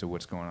compared to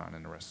what's going on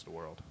in the rest of the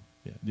world.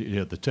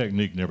 Yeah, the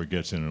technique never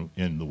gets in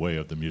the way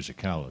of the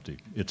musicality.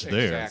 It's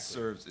there.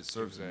 Exactly. It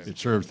serves the music. It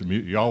serves the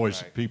music. You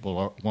always, Right.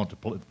 people want to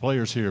play, the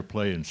players here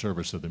play in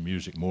service of the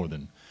music more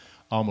than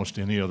almost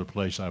any other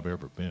place I've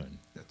ever been.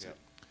 That's it.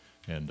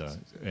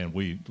 And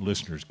we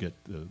listeners get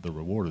the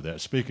reward of that.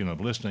 Speaking of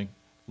listening,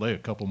 lay a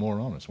couple more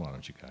on us, why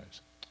don't you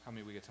guys? How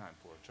many we get time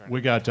for?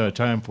 We got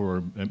time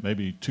for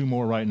maybe 2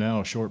 more right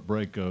now, a short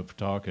break of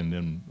talk, and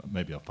then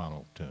maybe a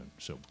final tune.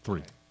 So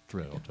 3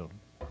 all total.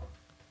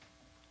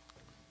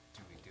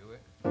 Do we do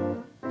it?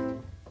 Go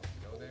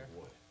there?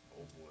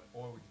 Oh, boy.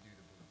 Or we can do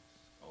the blues.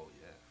 Oh,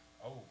 yeah.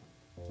 Oh.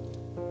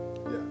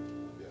 Yeah.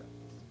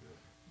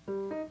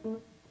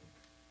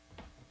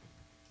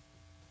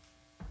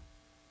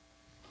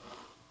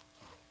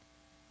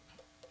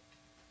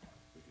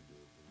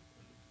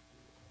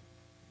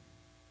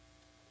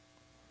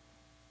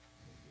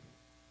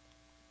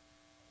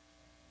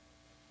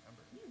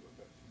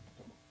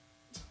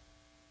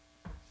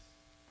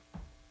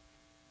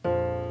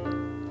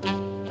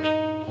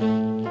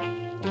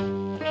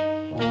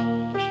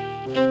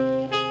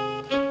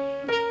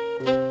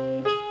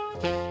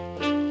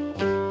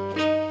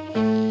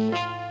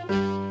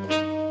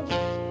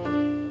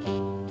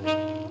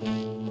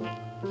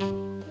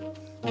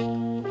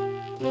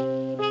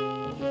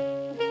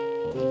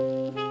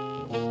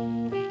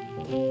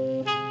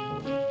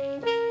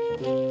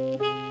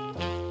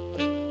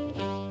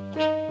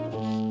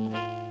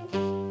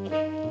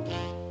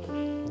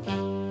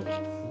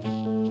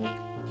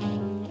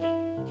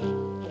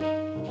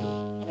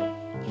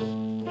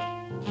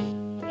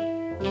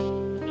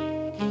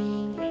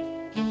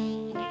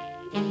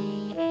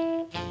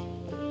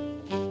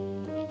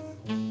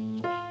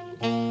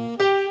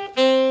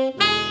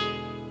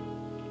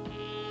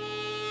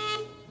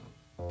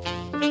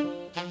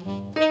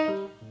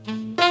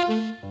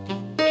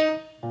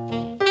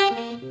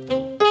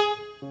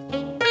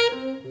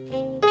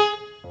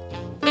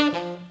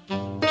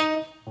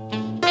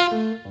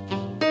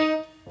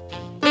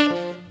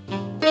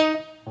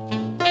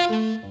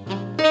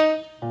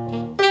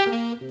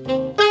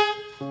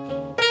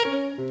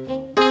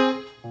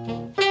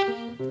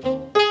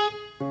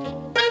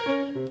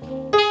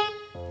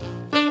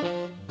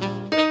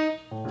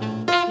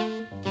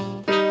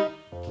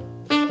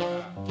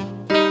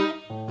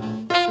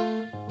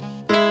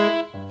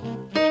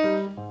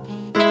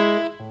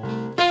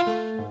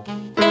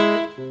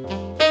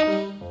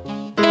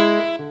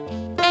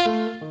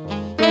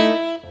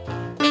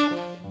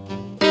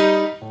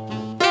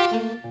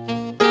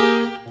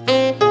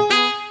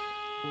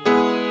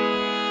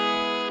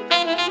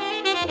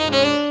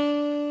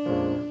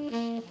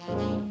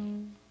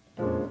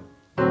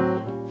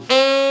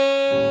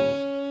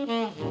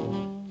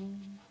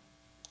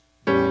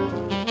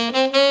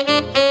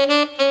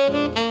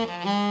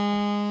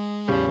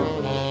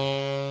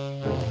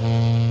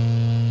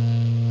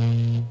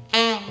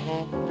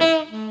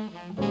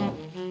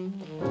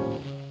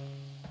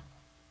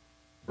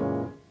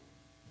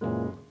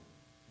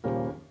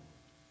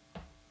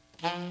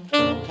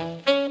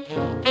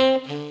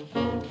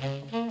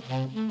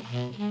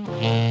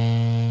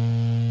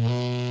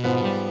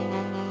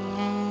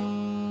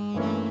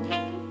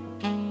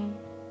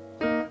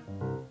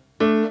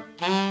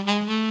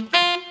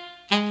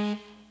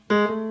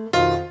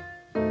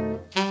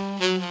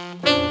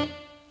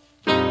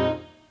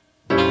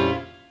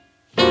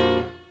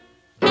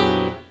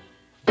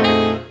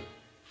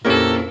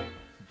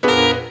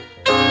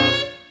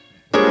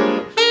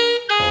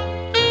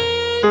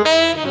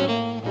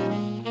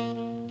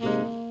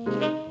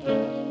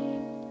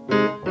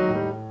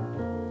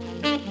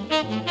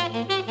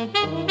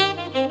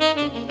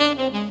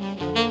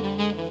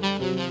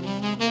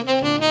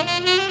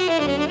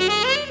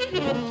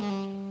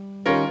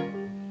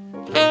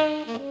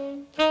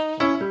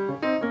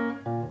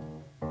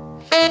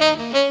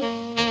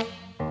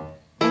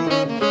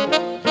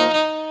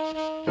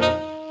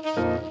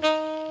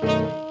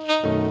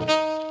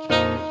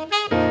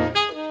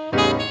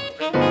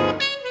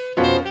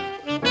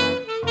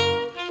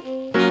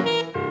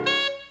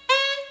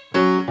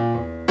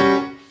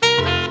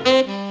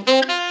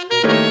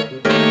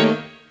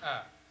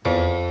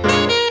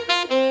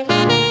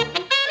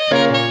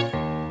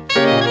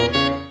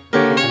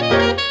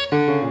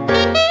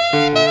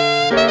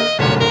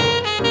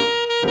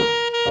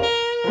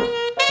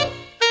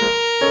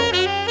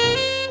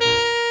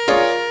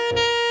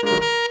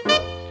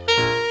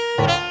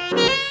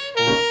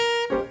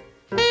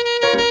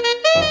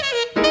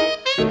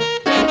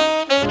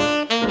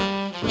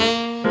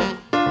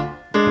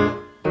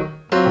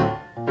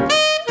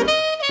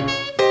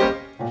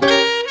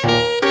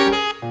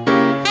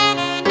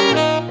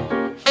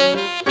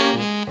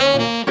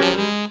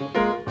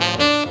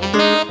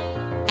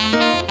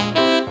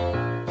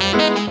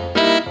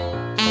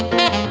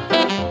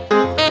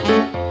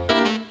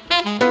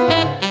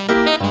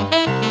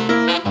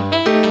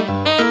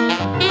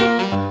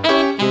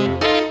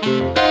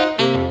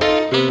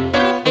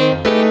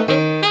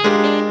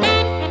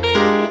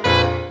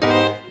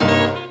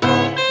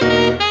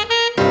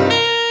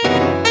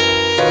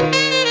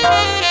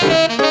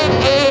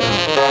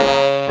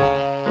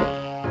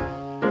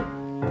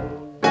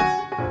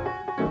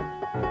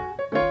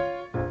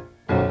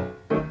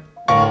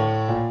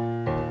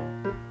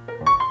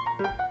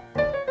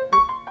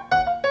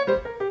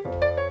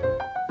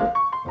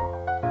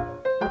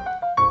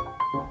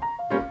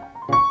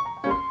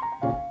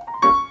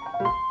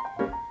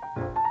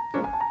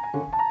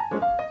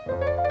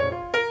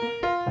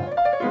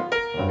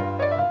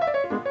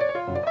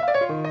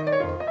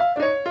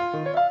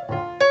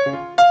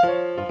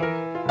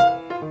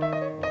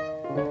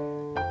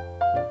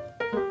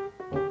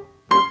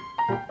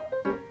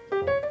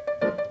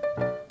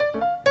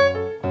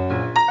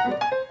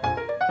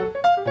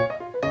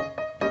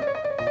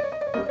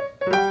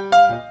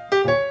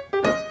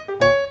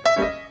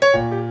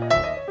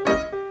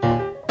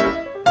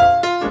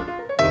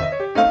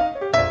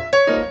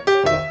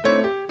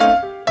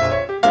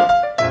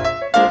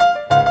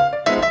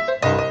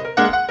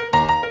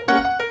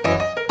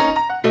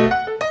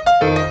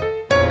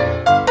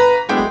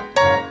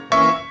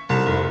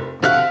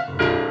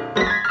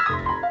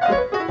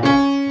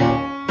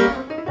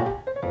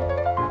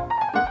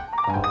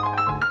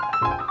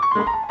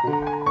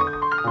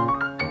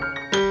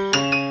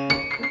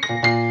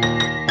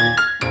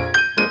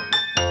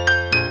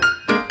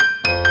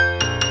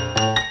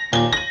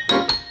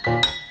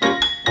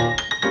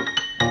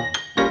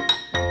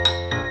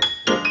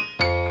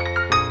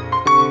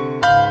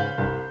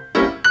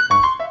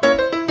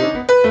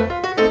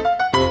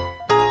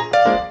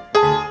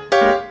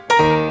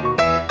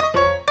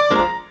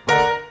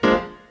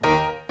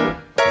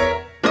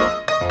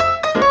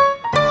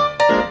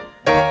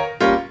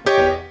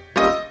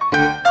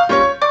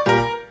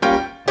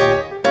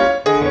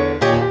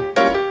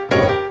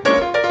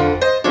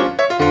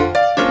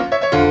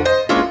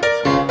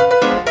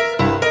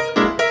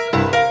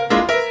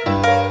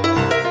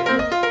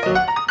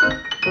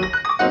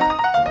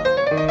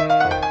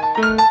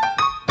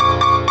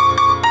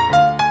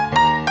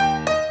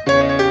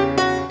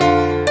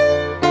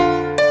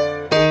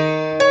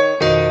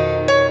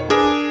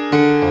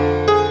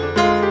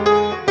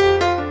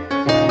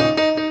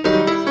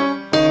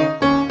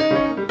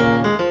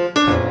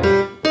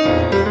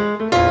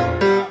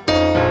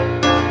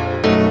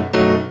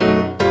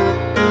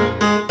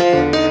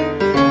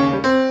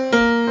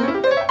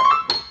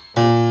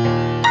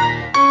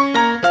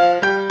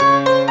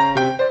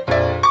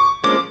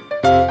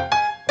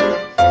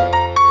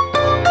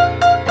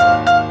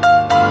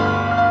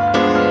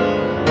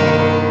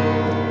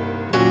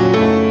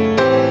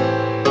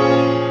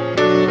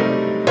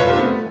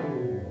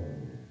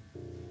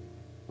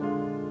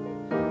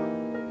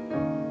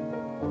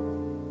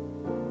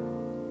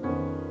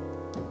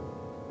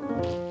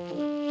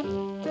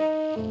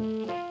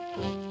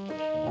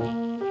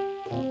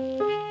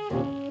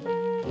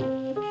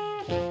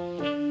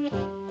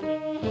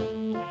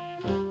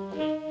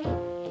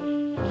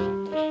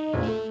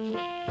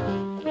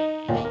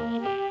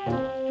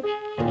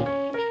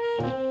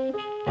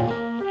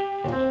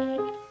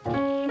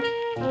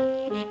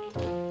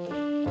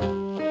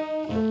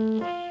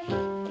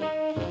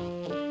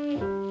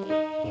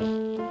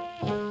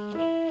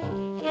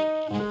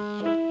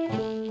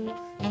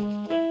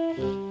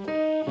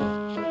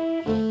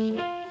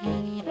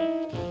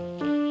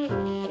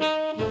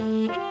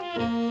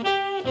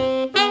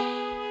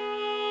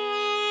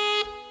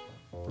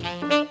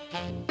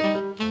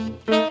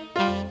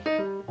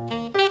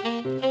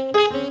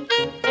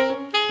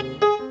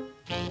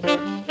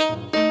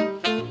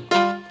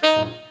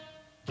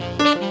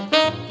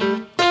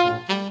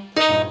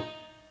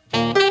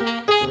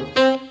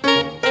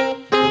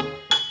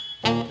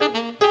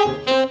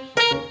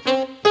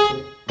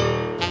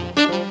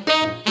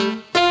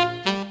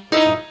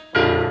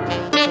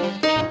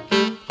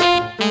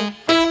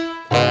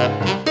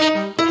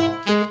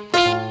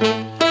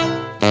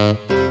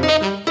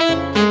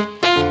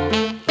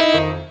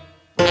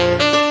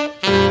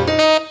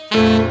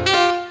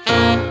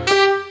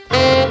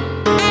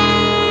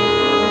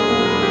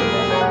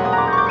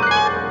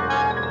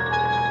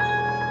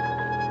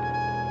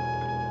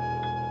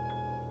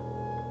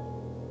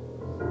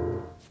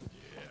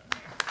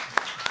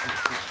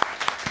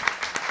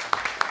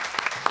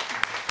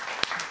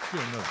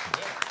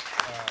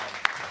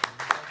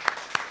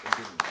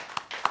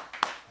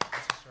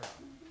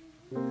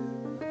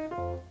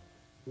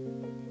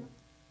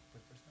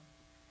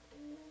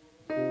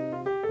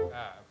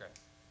 Okay.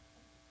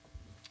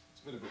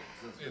 It's been a bit.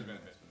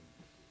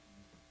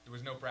 There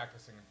was no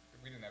practicing.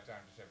 We didn't have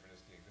time to shed for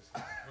this gig.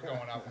 We're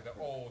going off of the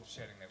old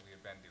shedding that we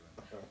have been doing.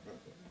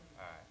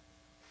 All right.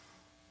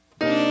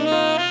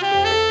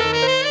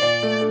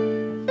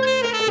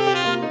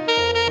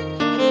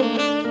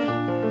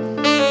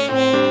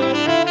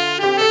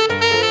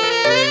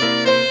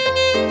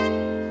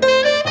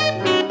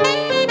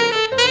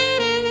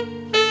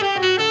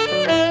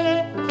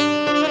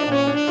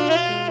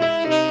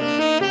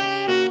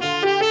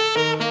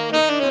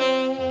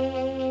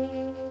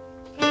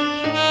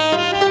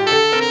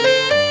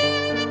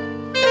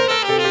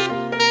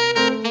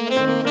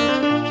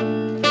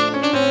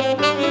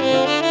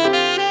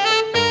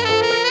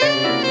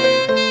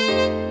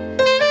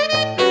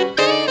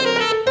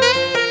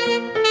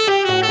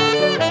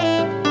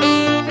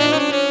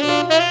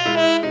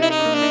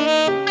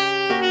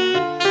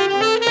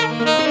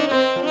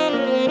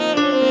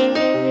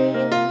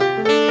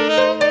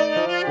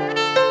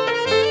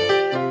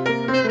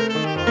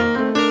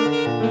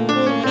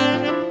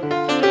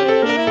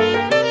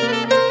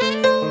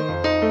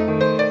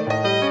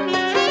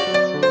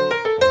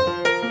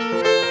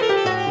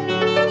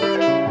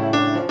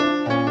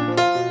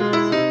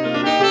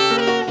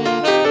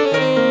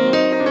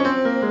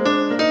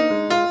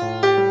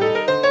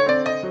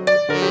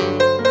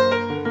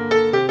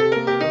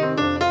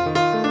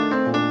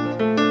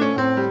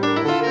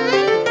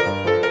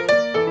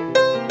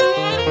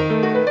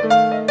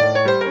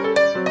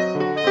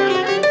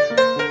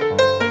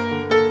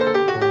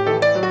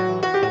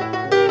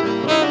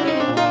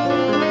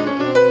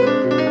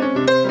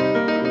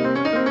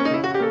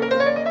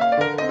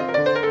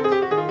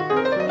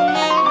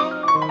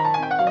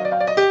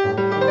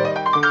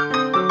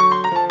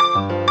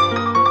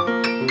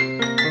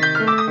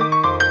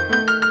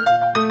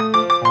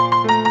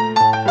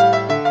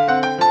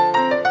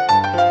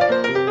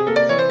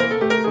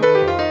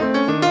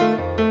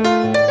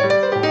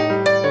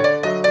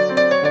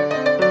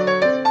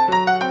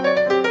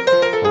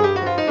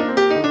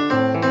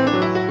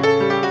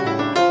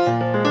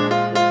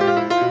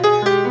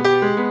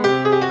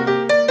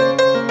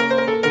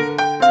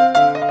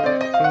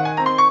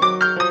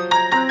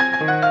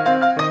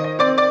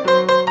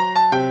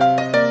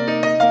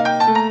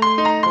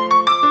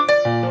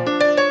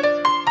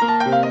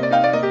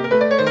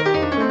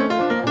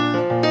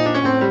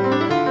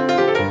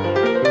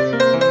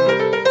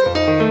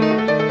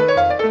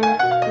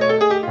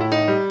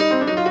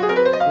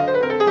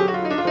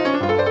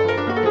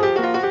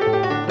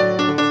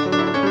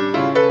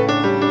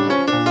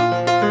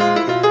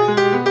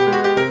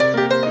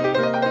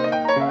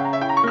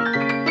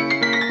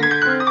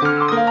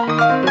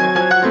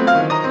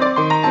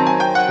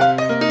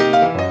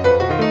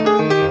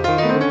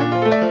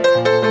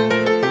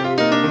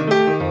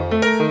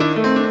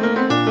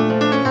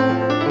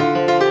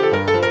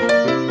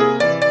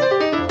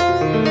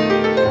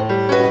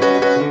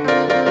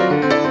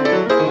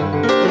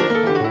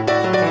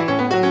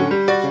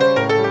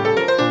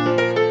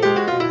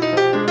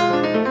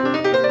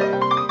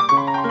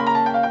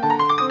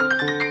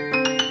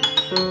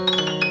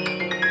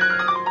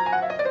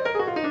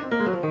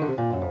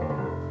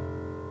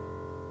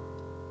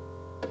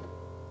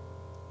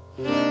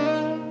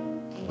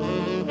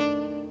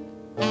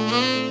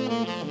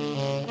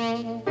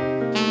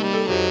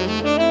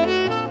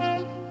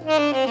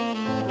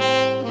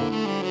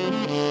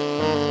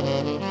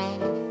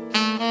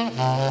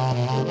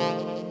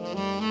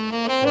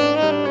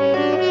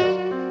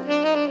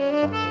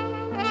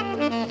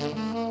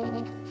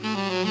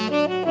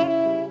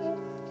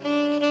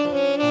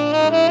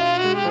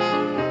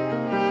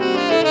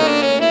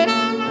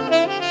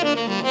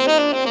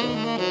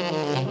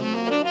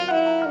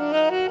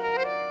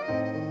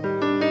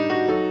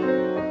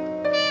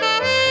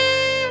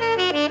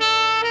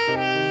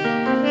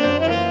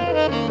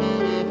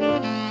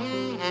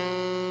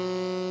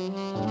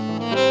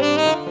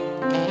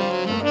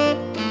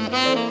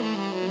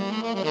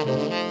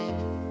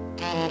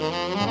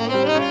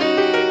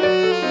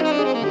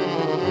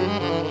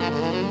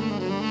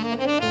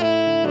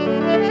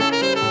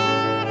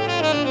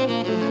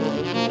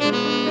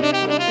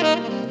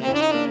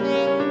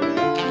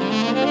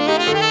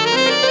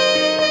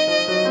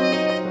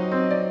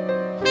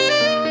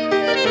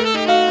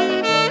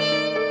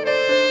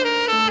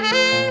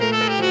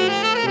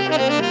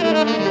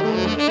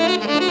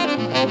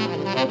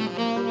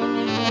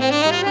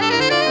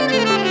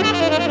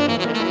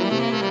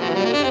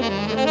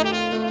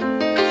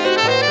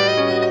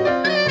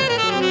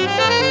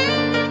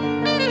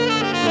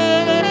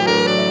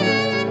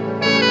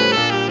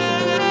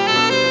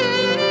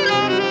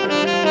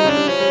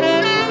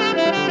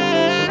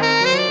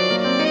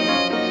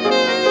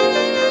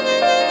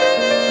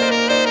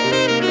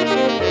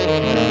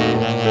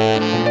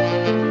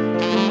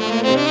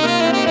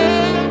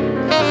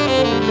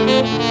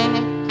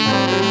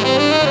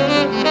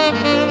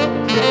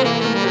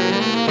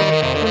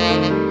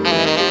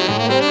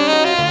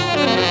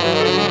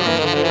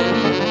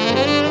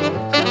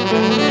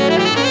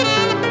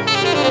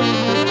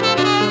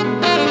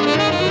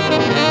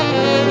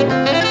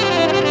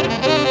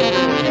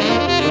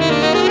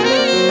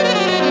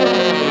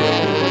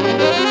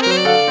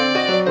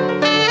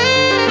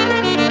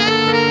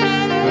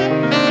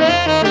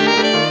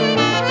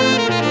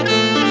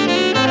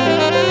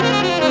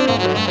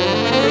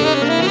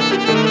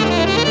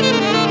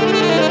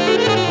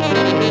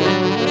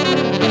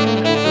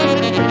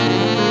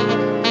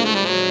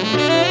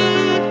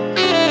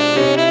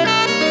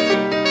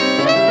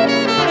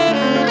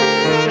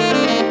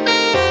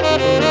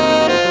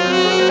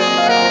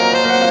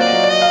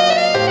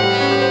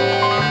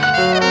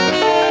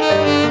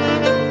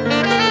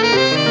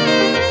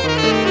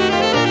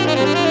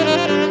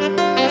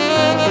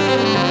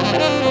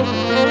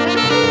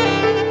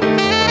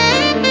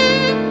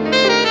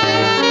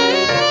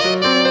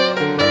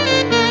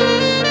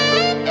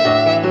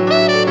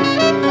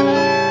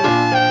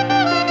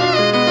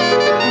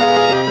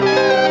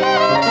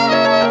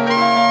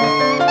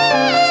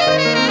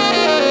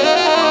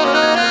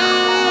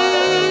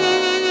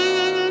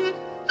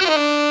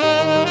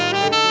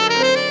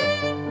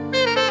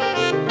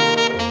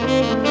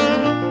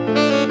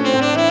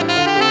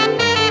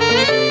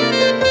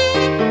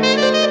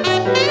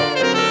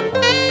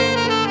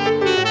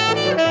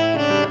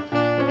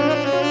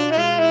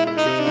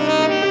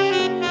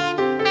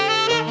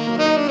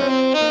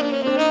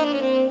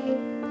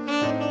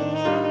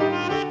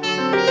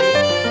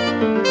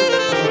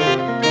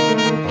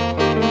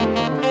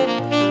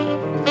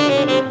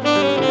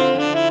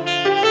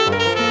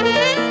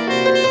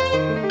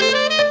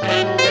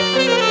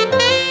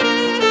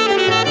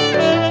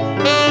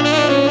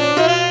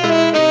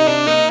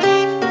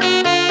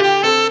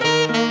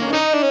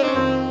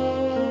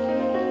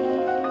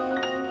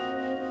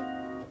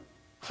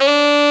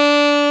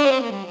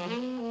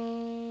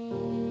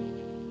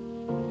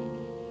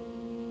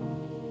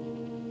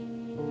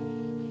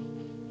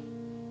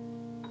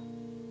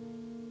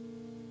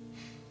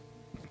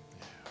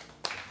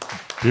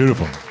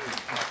 Beautiful.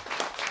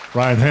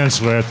 Ryan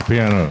Hensler at the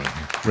piano.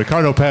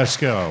 Ricardo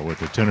Pascal with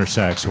the tenor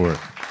sax work.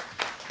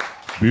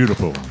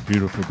 Beautiful,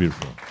 beautiful,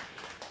 beautiful.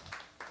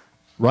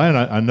 Ryan,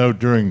 I know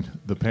during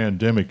the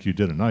pandemic you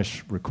did a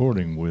nice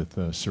recording with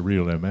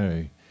Surreal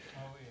M.A.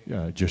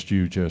 Just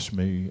You, Just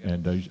Me,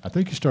 and I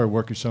think you started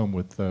working some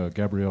with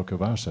Gabrielle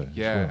Cavassa.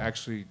 Yeah, well.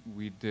 actually,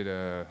 we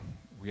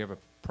have a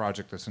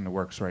project that's in the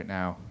works right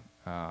now.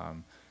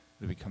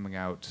 It'll be coming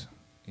out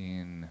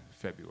in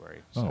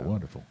February. Oh, So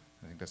wonderful.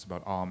 I think that's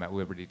about all I'm at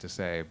liberty to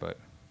say, but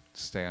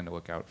stay on the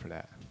lookout for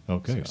that.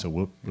 Okay, so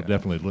we'll yeah.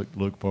 definitely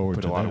look forward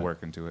Put to that. a lot of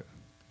work into it.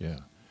 Yeah.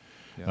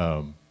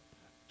 Yeah.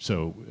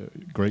 So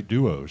great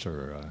duos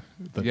are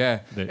Yeah.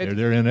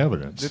 they're in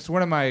evidence. It's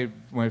one of my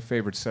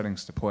favorite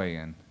settings to play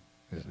in,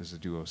 is a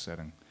duo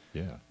setting.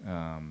 Yeah.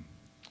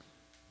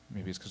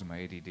 Maybe it's because of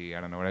my ADD. I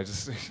don't know. It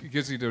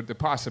gives you the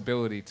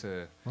possibility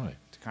to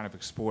kind of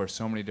explore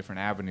so many different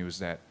avenues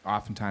that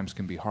oftentimes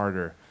can be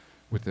harder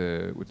with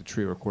the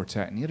trio or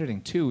quartet. And the other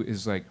thing too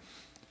is, like,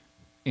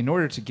 in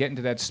order to get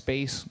into that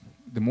space,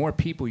 the more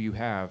people you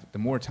have, the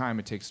more time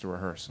it takes to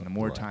rehearse, and the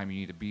more time you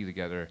need to be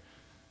together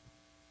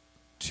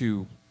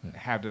to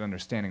have that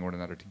understanding of one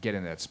another to get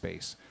into that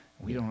space.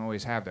 We don't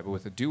always have that, but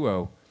with a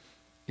duo,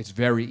 it's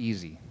very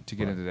easy to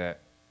get into that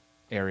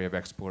area of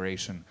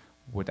exploration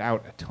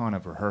without a ton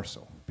of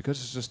rehearsal,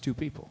 because it's just two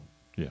people.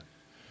 Yeah.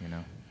 You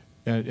know.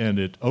 And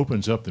it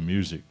opens up the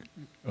music.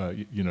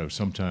 You know,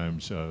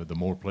 sometimes the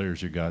more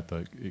players you got,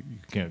 you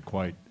can't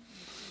quite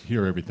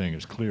hear everything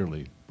as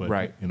clearly.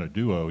 But in a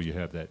duo, you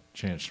have that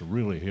chance to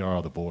really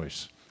hear the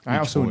voice.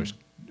 It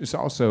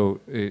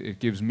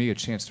gives me a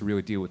chance to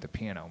really deal with the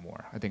piano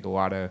more. I think a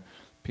lot of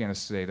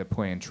pianists today that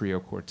play in trio,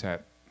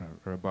 quartet,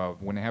 or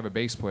above, when they have a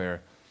bass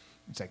player,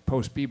 it's like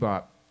post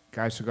bebop,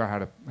 guys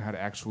forgot how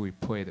to actually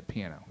play the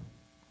piano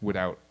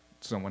without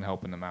someone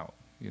helping them out.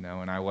 You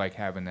know, and I like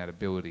having that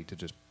ability to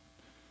just,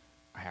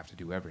 I have to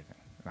do everything,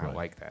 and I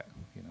like that.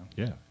 You know.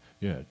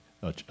 Yeah,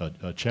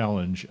 a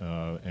challenge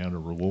and a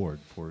reward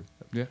for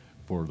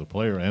the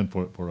player and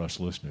for us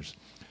listeners.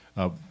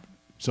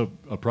 So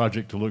a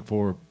project to look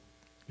for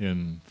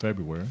in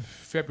February.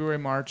 February,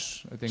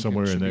 March, I think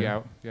somewhere it should in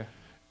there. Be out.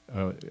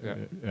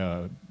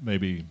 Yeah.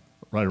 Maybe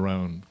right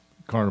around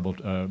Carnival,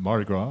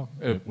 Mardi Gras,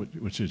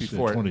 which is the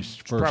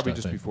 21st. Probably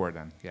just before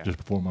then. Yeah. Just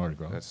before Mardi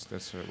Gras.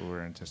 That's what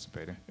we're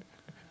anticipating.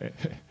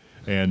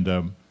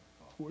 And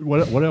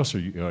what else are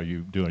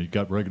you doing? You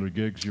got regular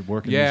gigs you're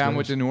working? Yeah, these I'm days?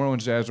 with the New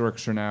Orleans Jazz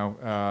Orchestra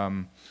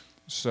now.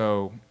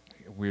 So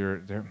we're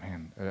there,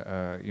 man.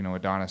 You know,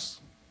 Adonis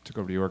took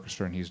over the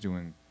orchestra, and he's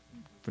doing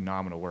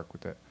phenomenal work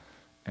with it.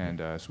 And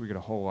so we got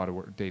a whole lot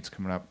of dates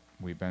coming up.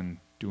 We've been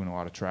doing a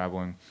lot of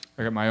traveling.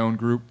 I got my own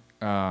group.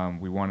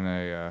 We won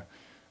a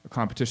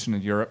competition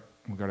in Europe.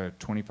 We got a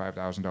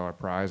 $25,000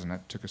 prize, and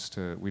that took us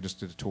to. We just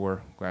did a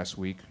tour last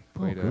week.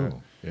 Played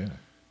cool.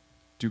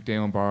 Duke de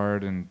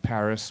Lombard in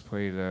Paris.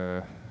 Played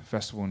a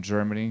festival in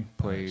Germany.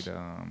 Played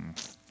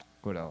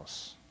what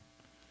else?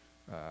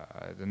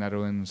 The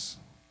Netherlands,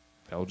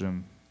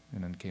 Belgium,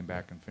 and then came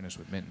back and finished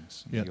with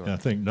Mittens. Yeah, and I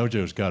think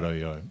Nojo's got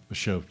a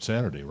show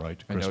Saturday, right?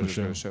 The Christmas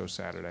show. Nojo's got a show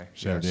Saturday.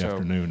 Saturday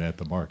afternoon at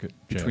the Market.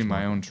 Between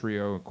my own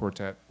trio, a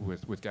quartet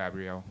with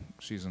Gabrielle,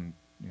 she's in.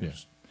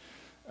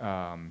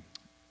 And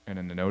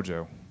then the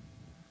Nojo.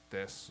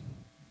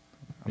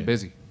 I'm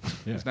busy.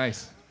 Yeah. It's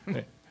nice.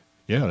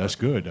 Yeah, that's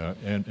good.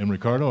 And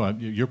Ricardo,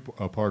 you're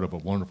a part of a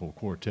wonderful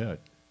quartet,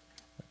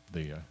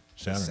 the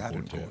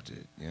Saturn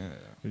Quartet. Yeah.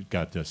 You've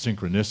got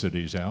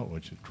Synchronicities out,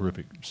 which is a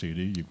terrific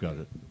CD. You've got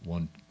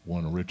one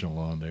original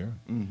on there.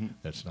 Mm-hmm.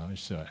 That's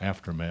nice.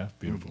 Aftermath,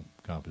 beautiful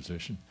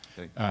composition.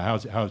 Thank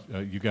How's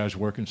you guys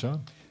working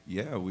some?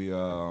 Yeah, we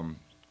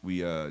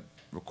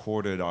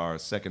recorded our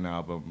second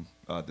album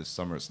this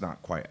summer. It's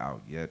not quite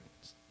out yet.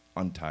 It's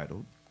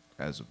untitled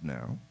as of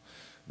now,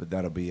 but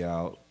that'll be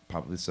out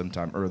probably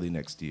sometime early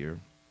next year.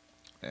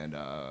 And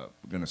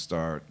we're going to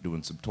start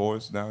doing some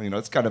tours now. You know,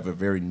 it's kind of a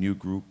very new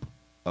group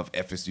of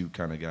FSU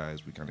kind of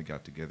guys. We kind of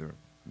got together,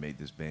 made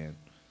this band.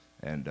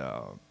 And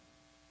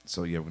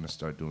so, yeah, we're going to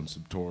start doing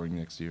some touring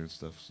next year and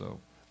stuff. So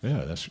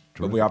Yeah, that's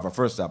true. But we have our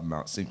first album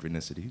out,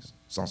 Synchronicities.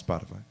 It's on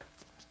Spotify.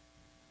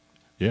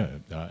 Yeah,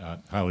 I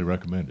highly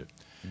recommend it.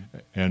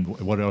 And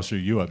what else are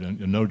you up? And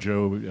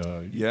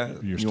Nojo, Yeah,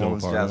 you're New still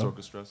Orleans a part Jazz of?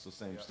 Orchestra, so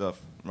same stuff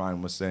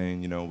Ryan was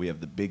saying. You know, we have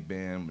the big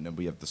band, and then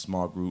we have the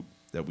small group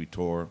that we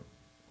tour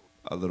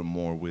a little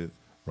more with.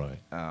 Right.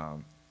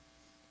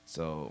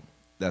 So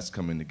that's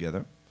coming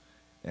together.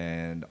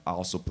 And I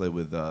also play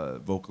with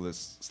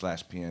vocalist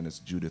 /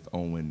 pianist Judith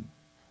Owen.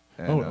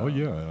 And,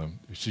 yeah.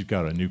 She's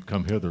got a new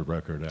Come Hither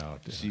record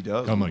out. She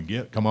does. Come on and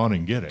get it. Come on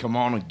and get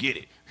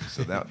it.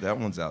 So that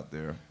one's out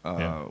there.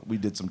 Yeah. We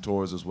did some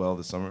tours as well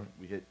this summer.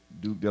 We hit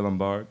Duke de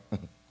Lombard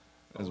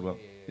as well.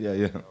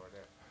 Yeah.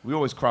 We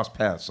always cross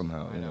paths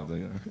somehow. You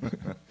know.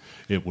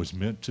 It was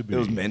meant to be. It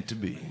was meant to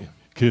be.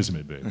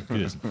 Kismet, baby.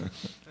 Kismet.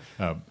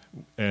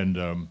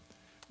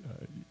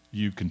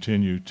 You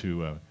continue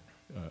to.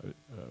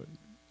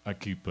 I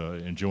keep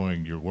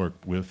enjoying your work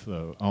with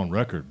on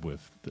record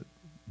with the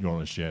New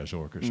Orleans Jazz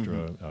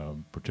Orchestra,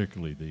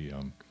 particularly the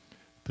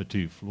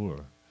Petit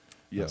Fleur.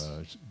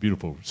 Yes.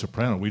 Beautiful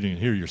soprano. We didn't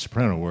hear your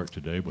soprano work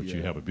today, but you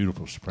Yeah. have a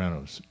beautiful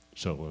soprano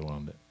solo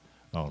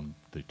on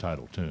the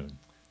title tune.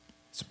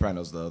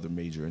 Soprano's the other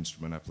major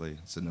instrument I play.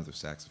 It's another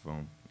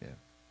saxophone. Yeah.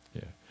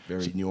 Yeah.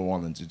 Very New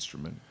Orleans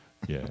instrument.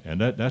 Yeah,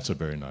 and that's a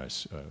very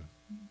nice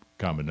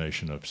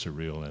combination of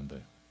surreal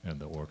and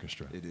the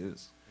orchestra. It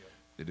is.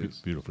 It is.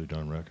 Beautifully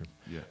done record.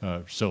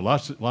 Yeah. So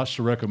lots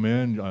to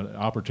recommend.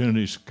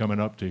 Opportunities coming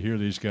up to hear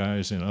these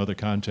guys in other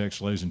contexts,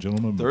 ladies and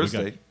gentlemen. But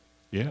Thursday,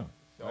 yeah.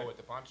 Oh, at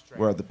the Pontchartrain.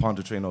 we're at the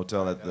Pontchartrain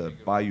Hotel at the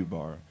Bayou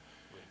Bar.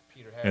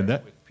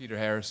 With Peter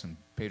Harris and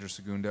Pedro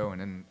Segundo,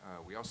 and then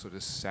we also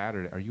this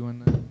Saturday. Are you on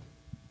the?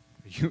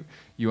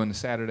 You on the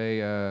Saturday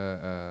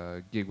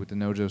gig with the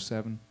Nojo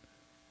 7?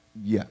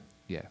 Yeah.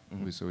 Yeah.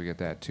 Mm-hmm. So we get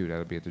that too.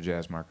 That'll be at the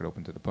Jazz Market,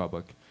 open to the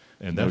public.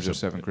 And Nojo that's a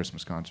 7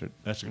 Christmas concert.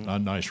 That's a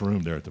nice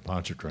room there at the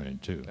Pontchartrain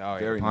too. Oh, yeah,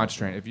 Very nice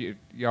Pontchartrain. If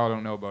y'all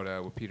don't know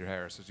about what Peter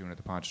Harris is doing at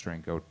the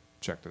Pontchartrain, go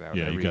check it out.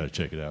 Yeah, you got to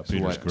check it out. So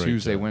Peter's what, great.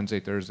 Tuesday, Wednesday,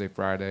 Thursday,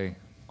 Friday.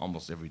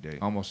 Almost every day.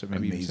 Almost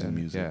maybe even Amazing Saturday.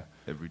 music.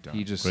 Yeah. Every time.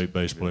 He just Great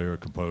bass player,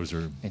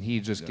 composer. and he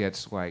just Yeah.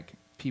 gets like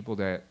people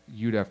that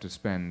you'd have to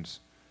spend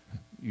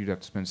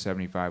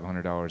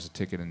 $7,500 a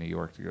ticket in New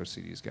York to go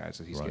see these guys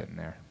that he's Right. getting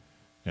there.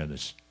 And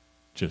it's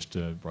just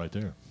right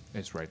there.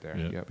 It's right there.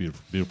 Yeah,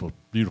 Yep.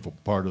 beautiful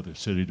part of the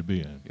city to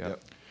be in.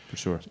 Yep. For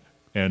sure.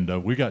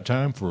 And we got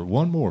time for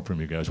one more from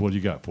you guys. What do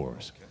you got for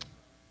us?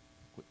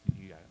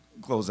 You got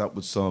it. Close out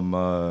with some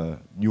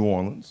New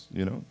Orleans,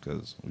 you know,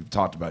 because we've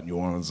talked about New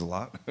Orleans a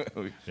lot.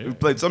 We've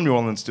played some New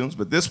Orleans tunes,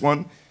 but this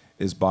one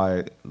is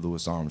by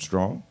Louis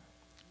Armstrong.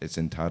 It's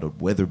entitled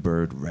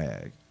Weatherbird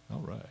Rag. All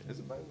right. Is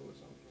it by Louis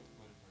Armstrong?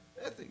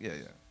 I think, yeah.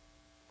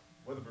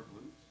 Weatherbird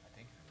Blues? I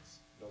think it is.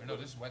 No,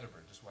 this is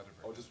Weatherbird. Just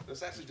Weatherbird. Oh,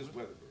 it's actually just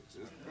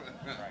Weatherbird.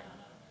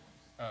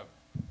 Right.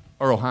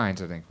 Earl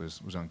Hines, I think,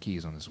 was on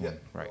keys on this one.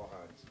 Right. Earl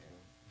Hines.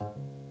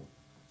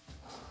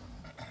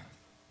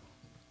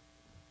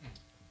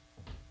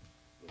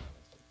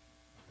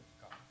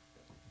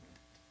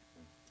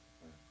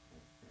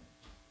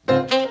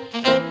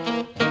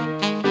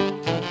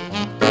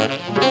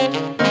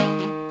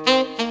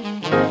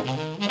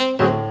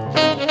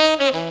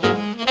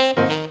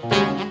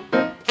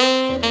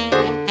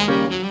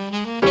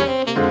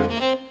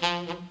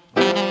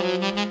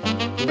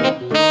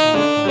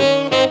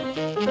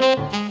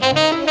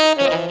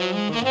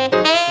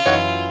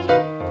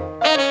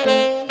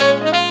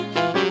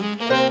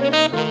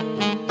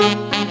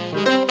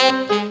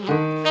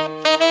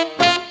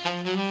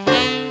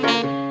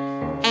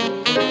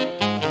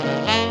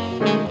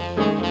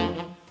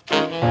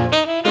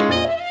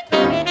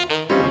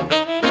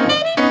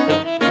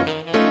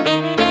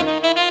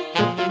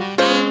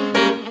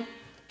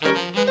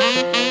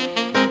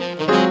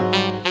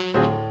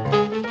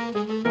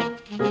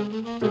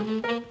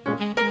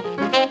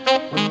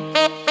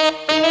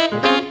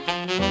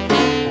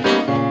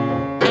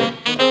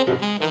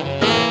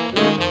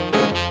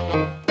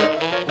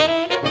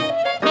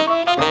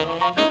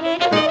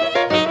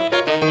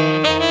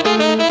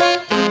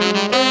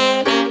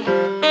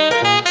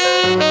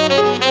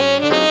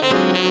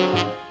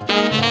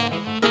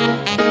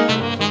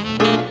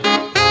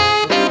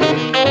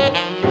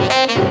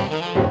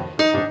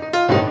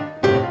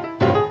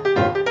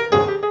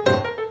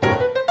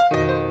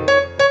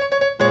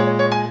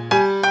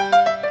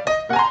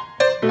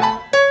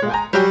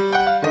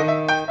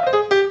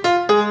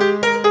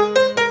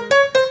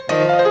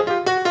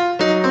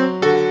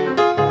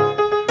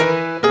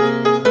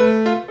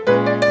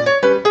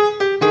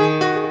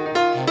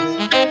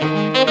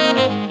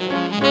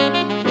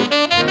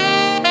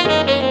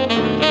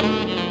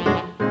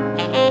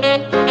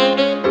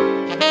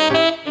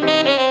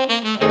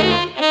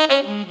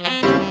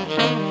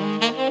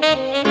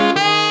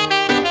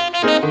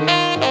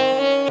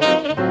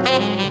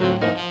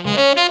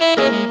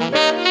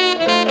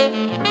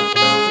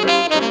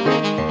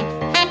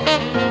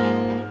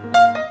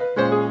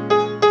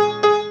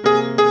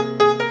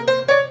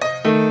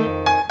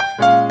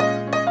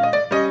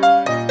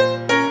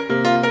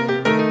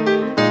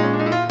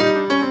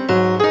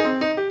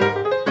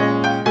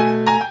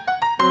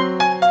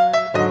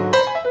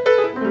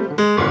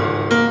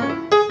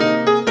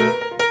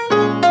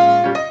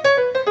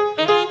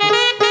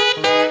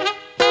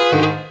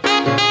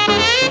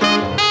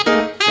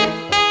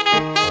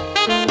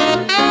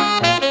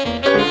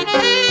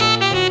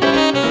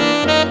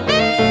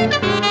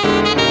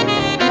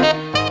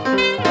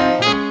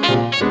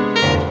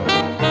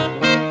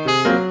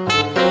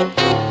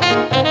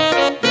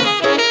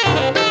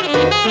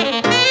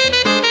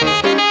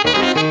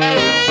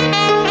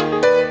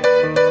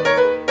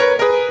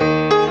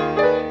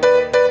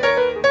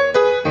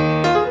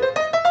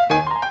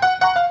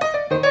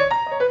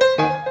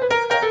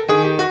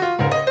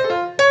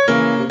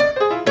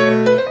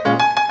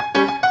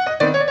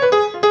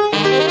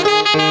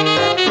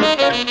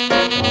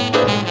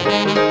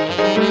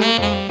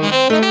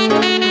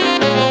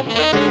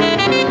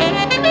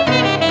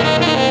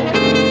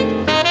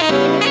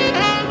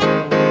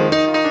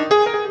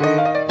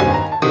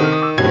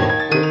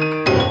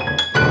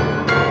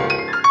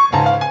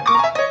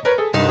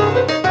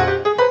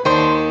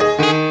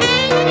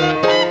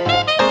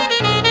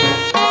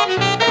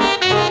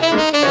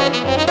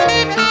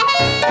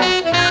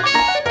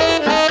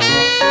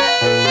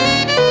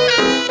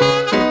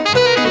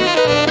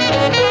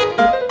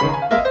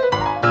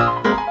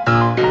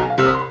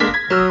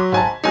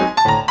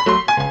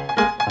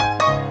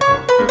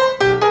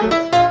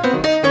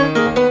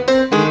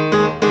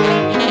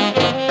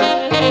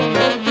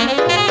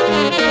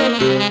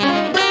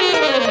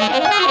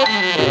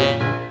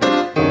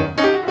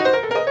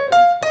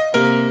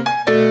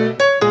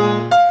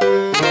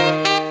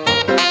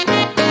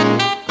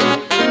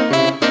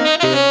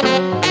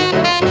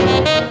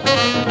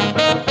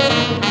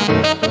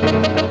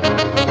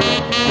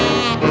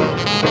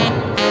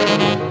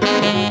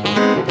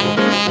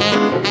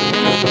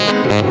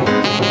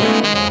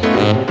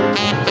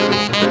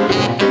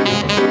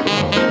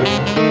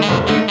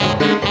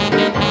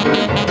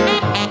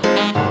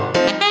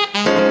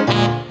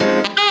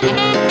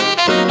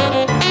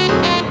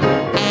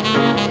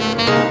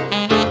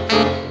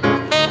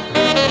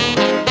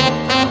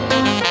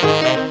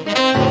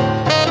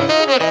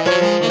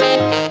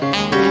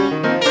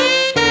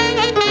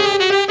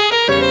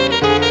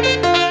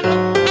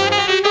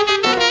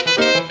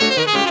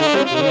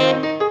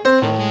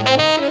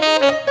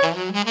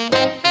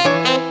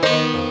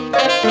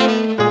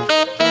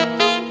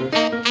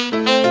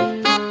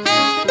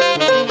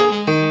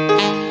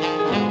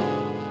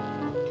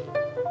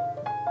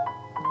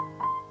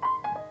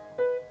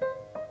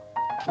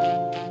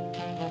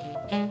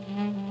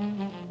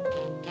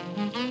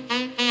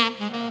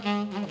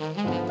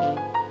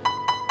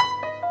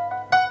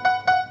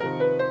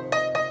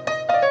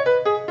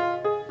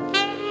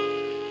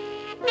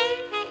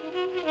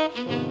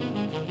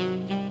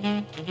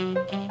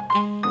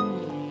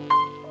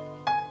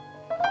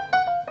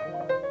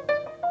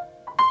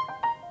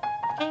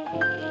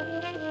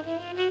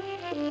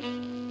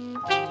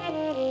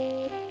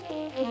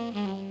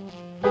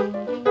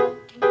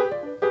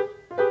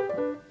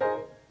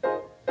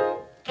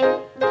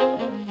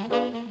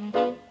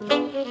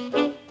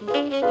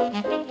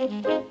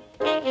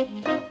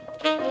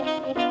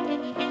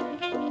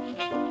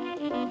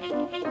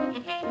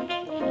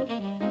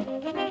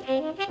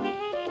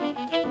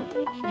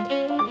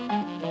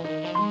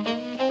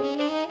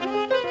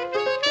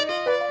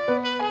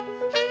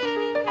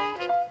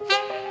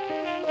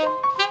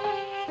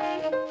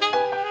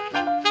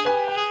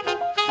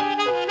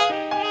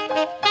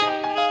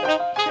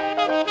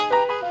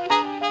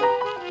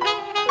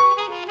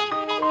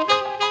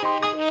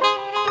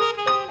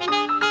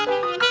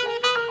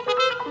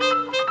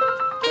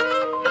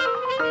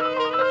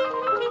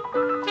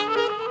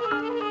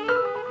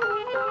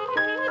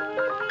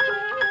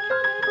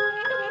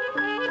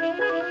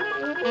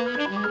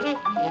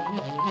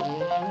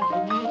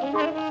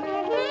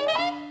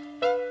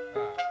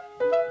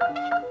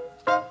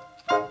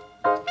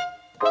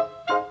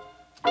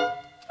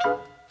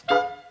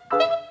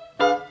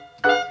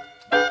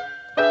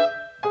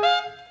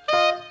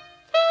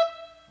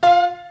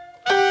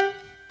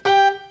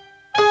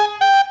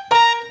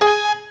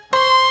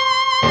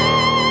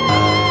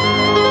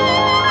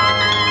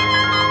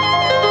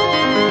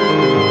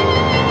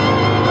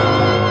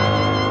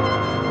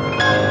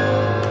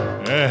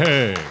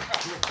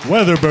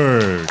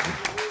 Weatherbird.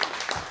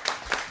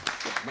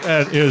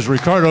 That is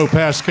Ricardo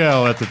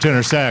Pascal at the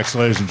tenor sax,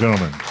 ladies and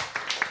gentlemen.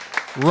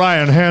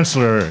 Ryan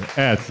Hansler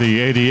at the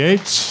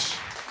 88s.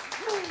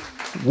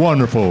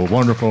 Wonderful,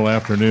 wonderful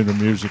afternoon of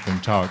music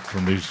and talk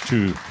from these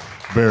two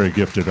very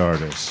gifted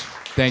artists.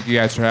 Thank you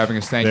guys for having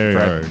us. Thank There you,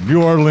 you Fred. are, New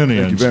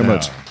Orleanians. Thank you very now,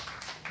 much.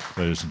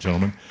 ladies and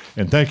gentlemen.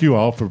 And thank you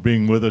all for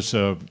being with us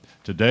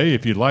today.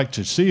 If you'd like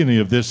to see any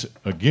of this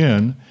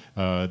again,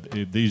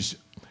 these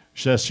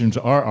sessions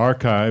are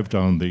archived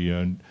on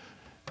the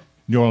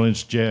New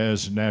Orleans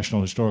Jazz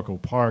National Historical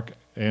Park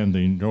and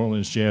the New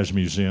Orleans Jazz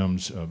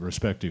Museum's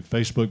respective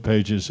Facebook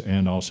pages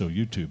and also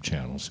YouTube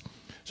channels.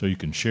 So you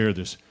can share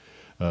this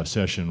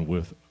session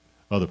with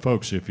other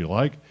folks if you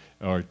like,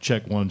 or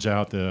check ones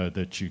out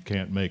that you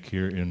can't make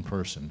here in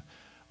person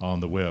on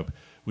the web.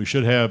 We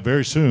should have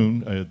very soon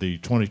the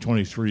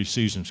 2023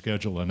 season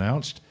schedule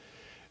announced,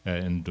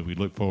 and we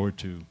look forward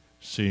to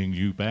seeing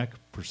you back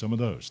for some of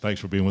those. Thanks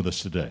for being with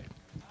us today.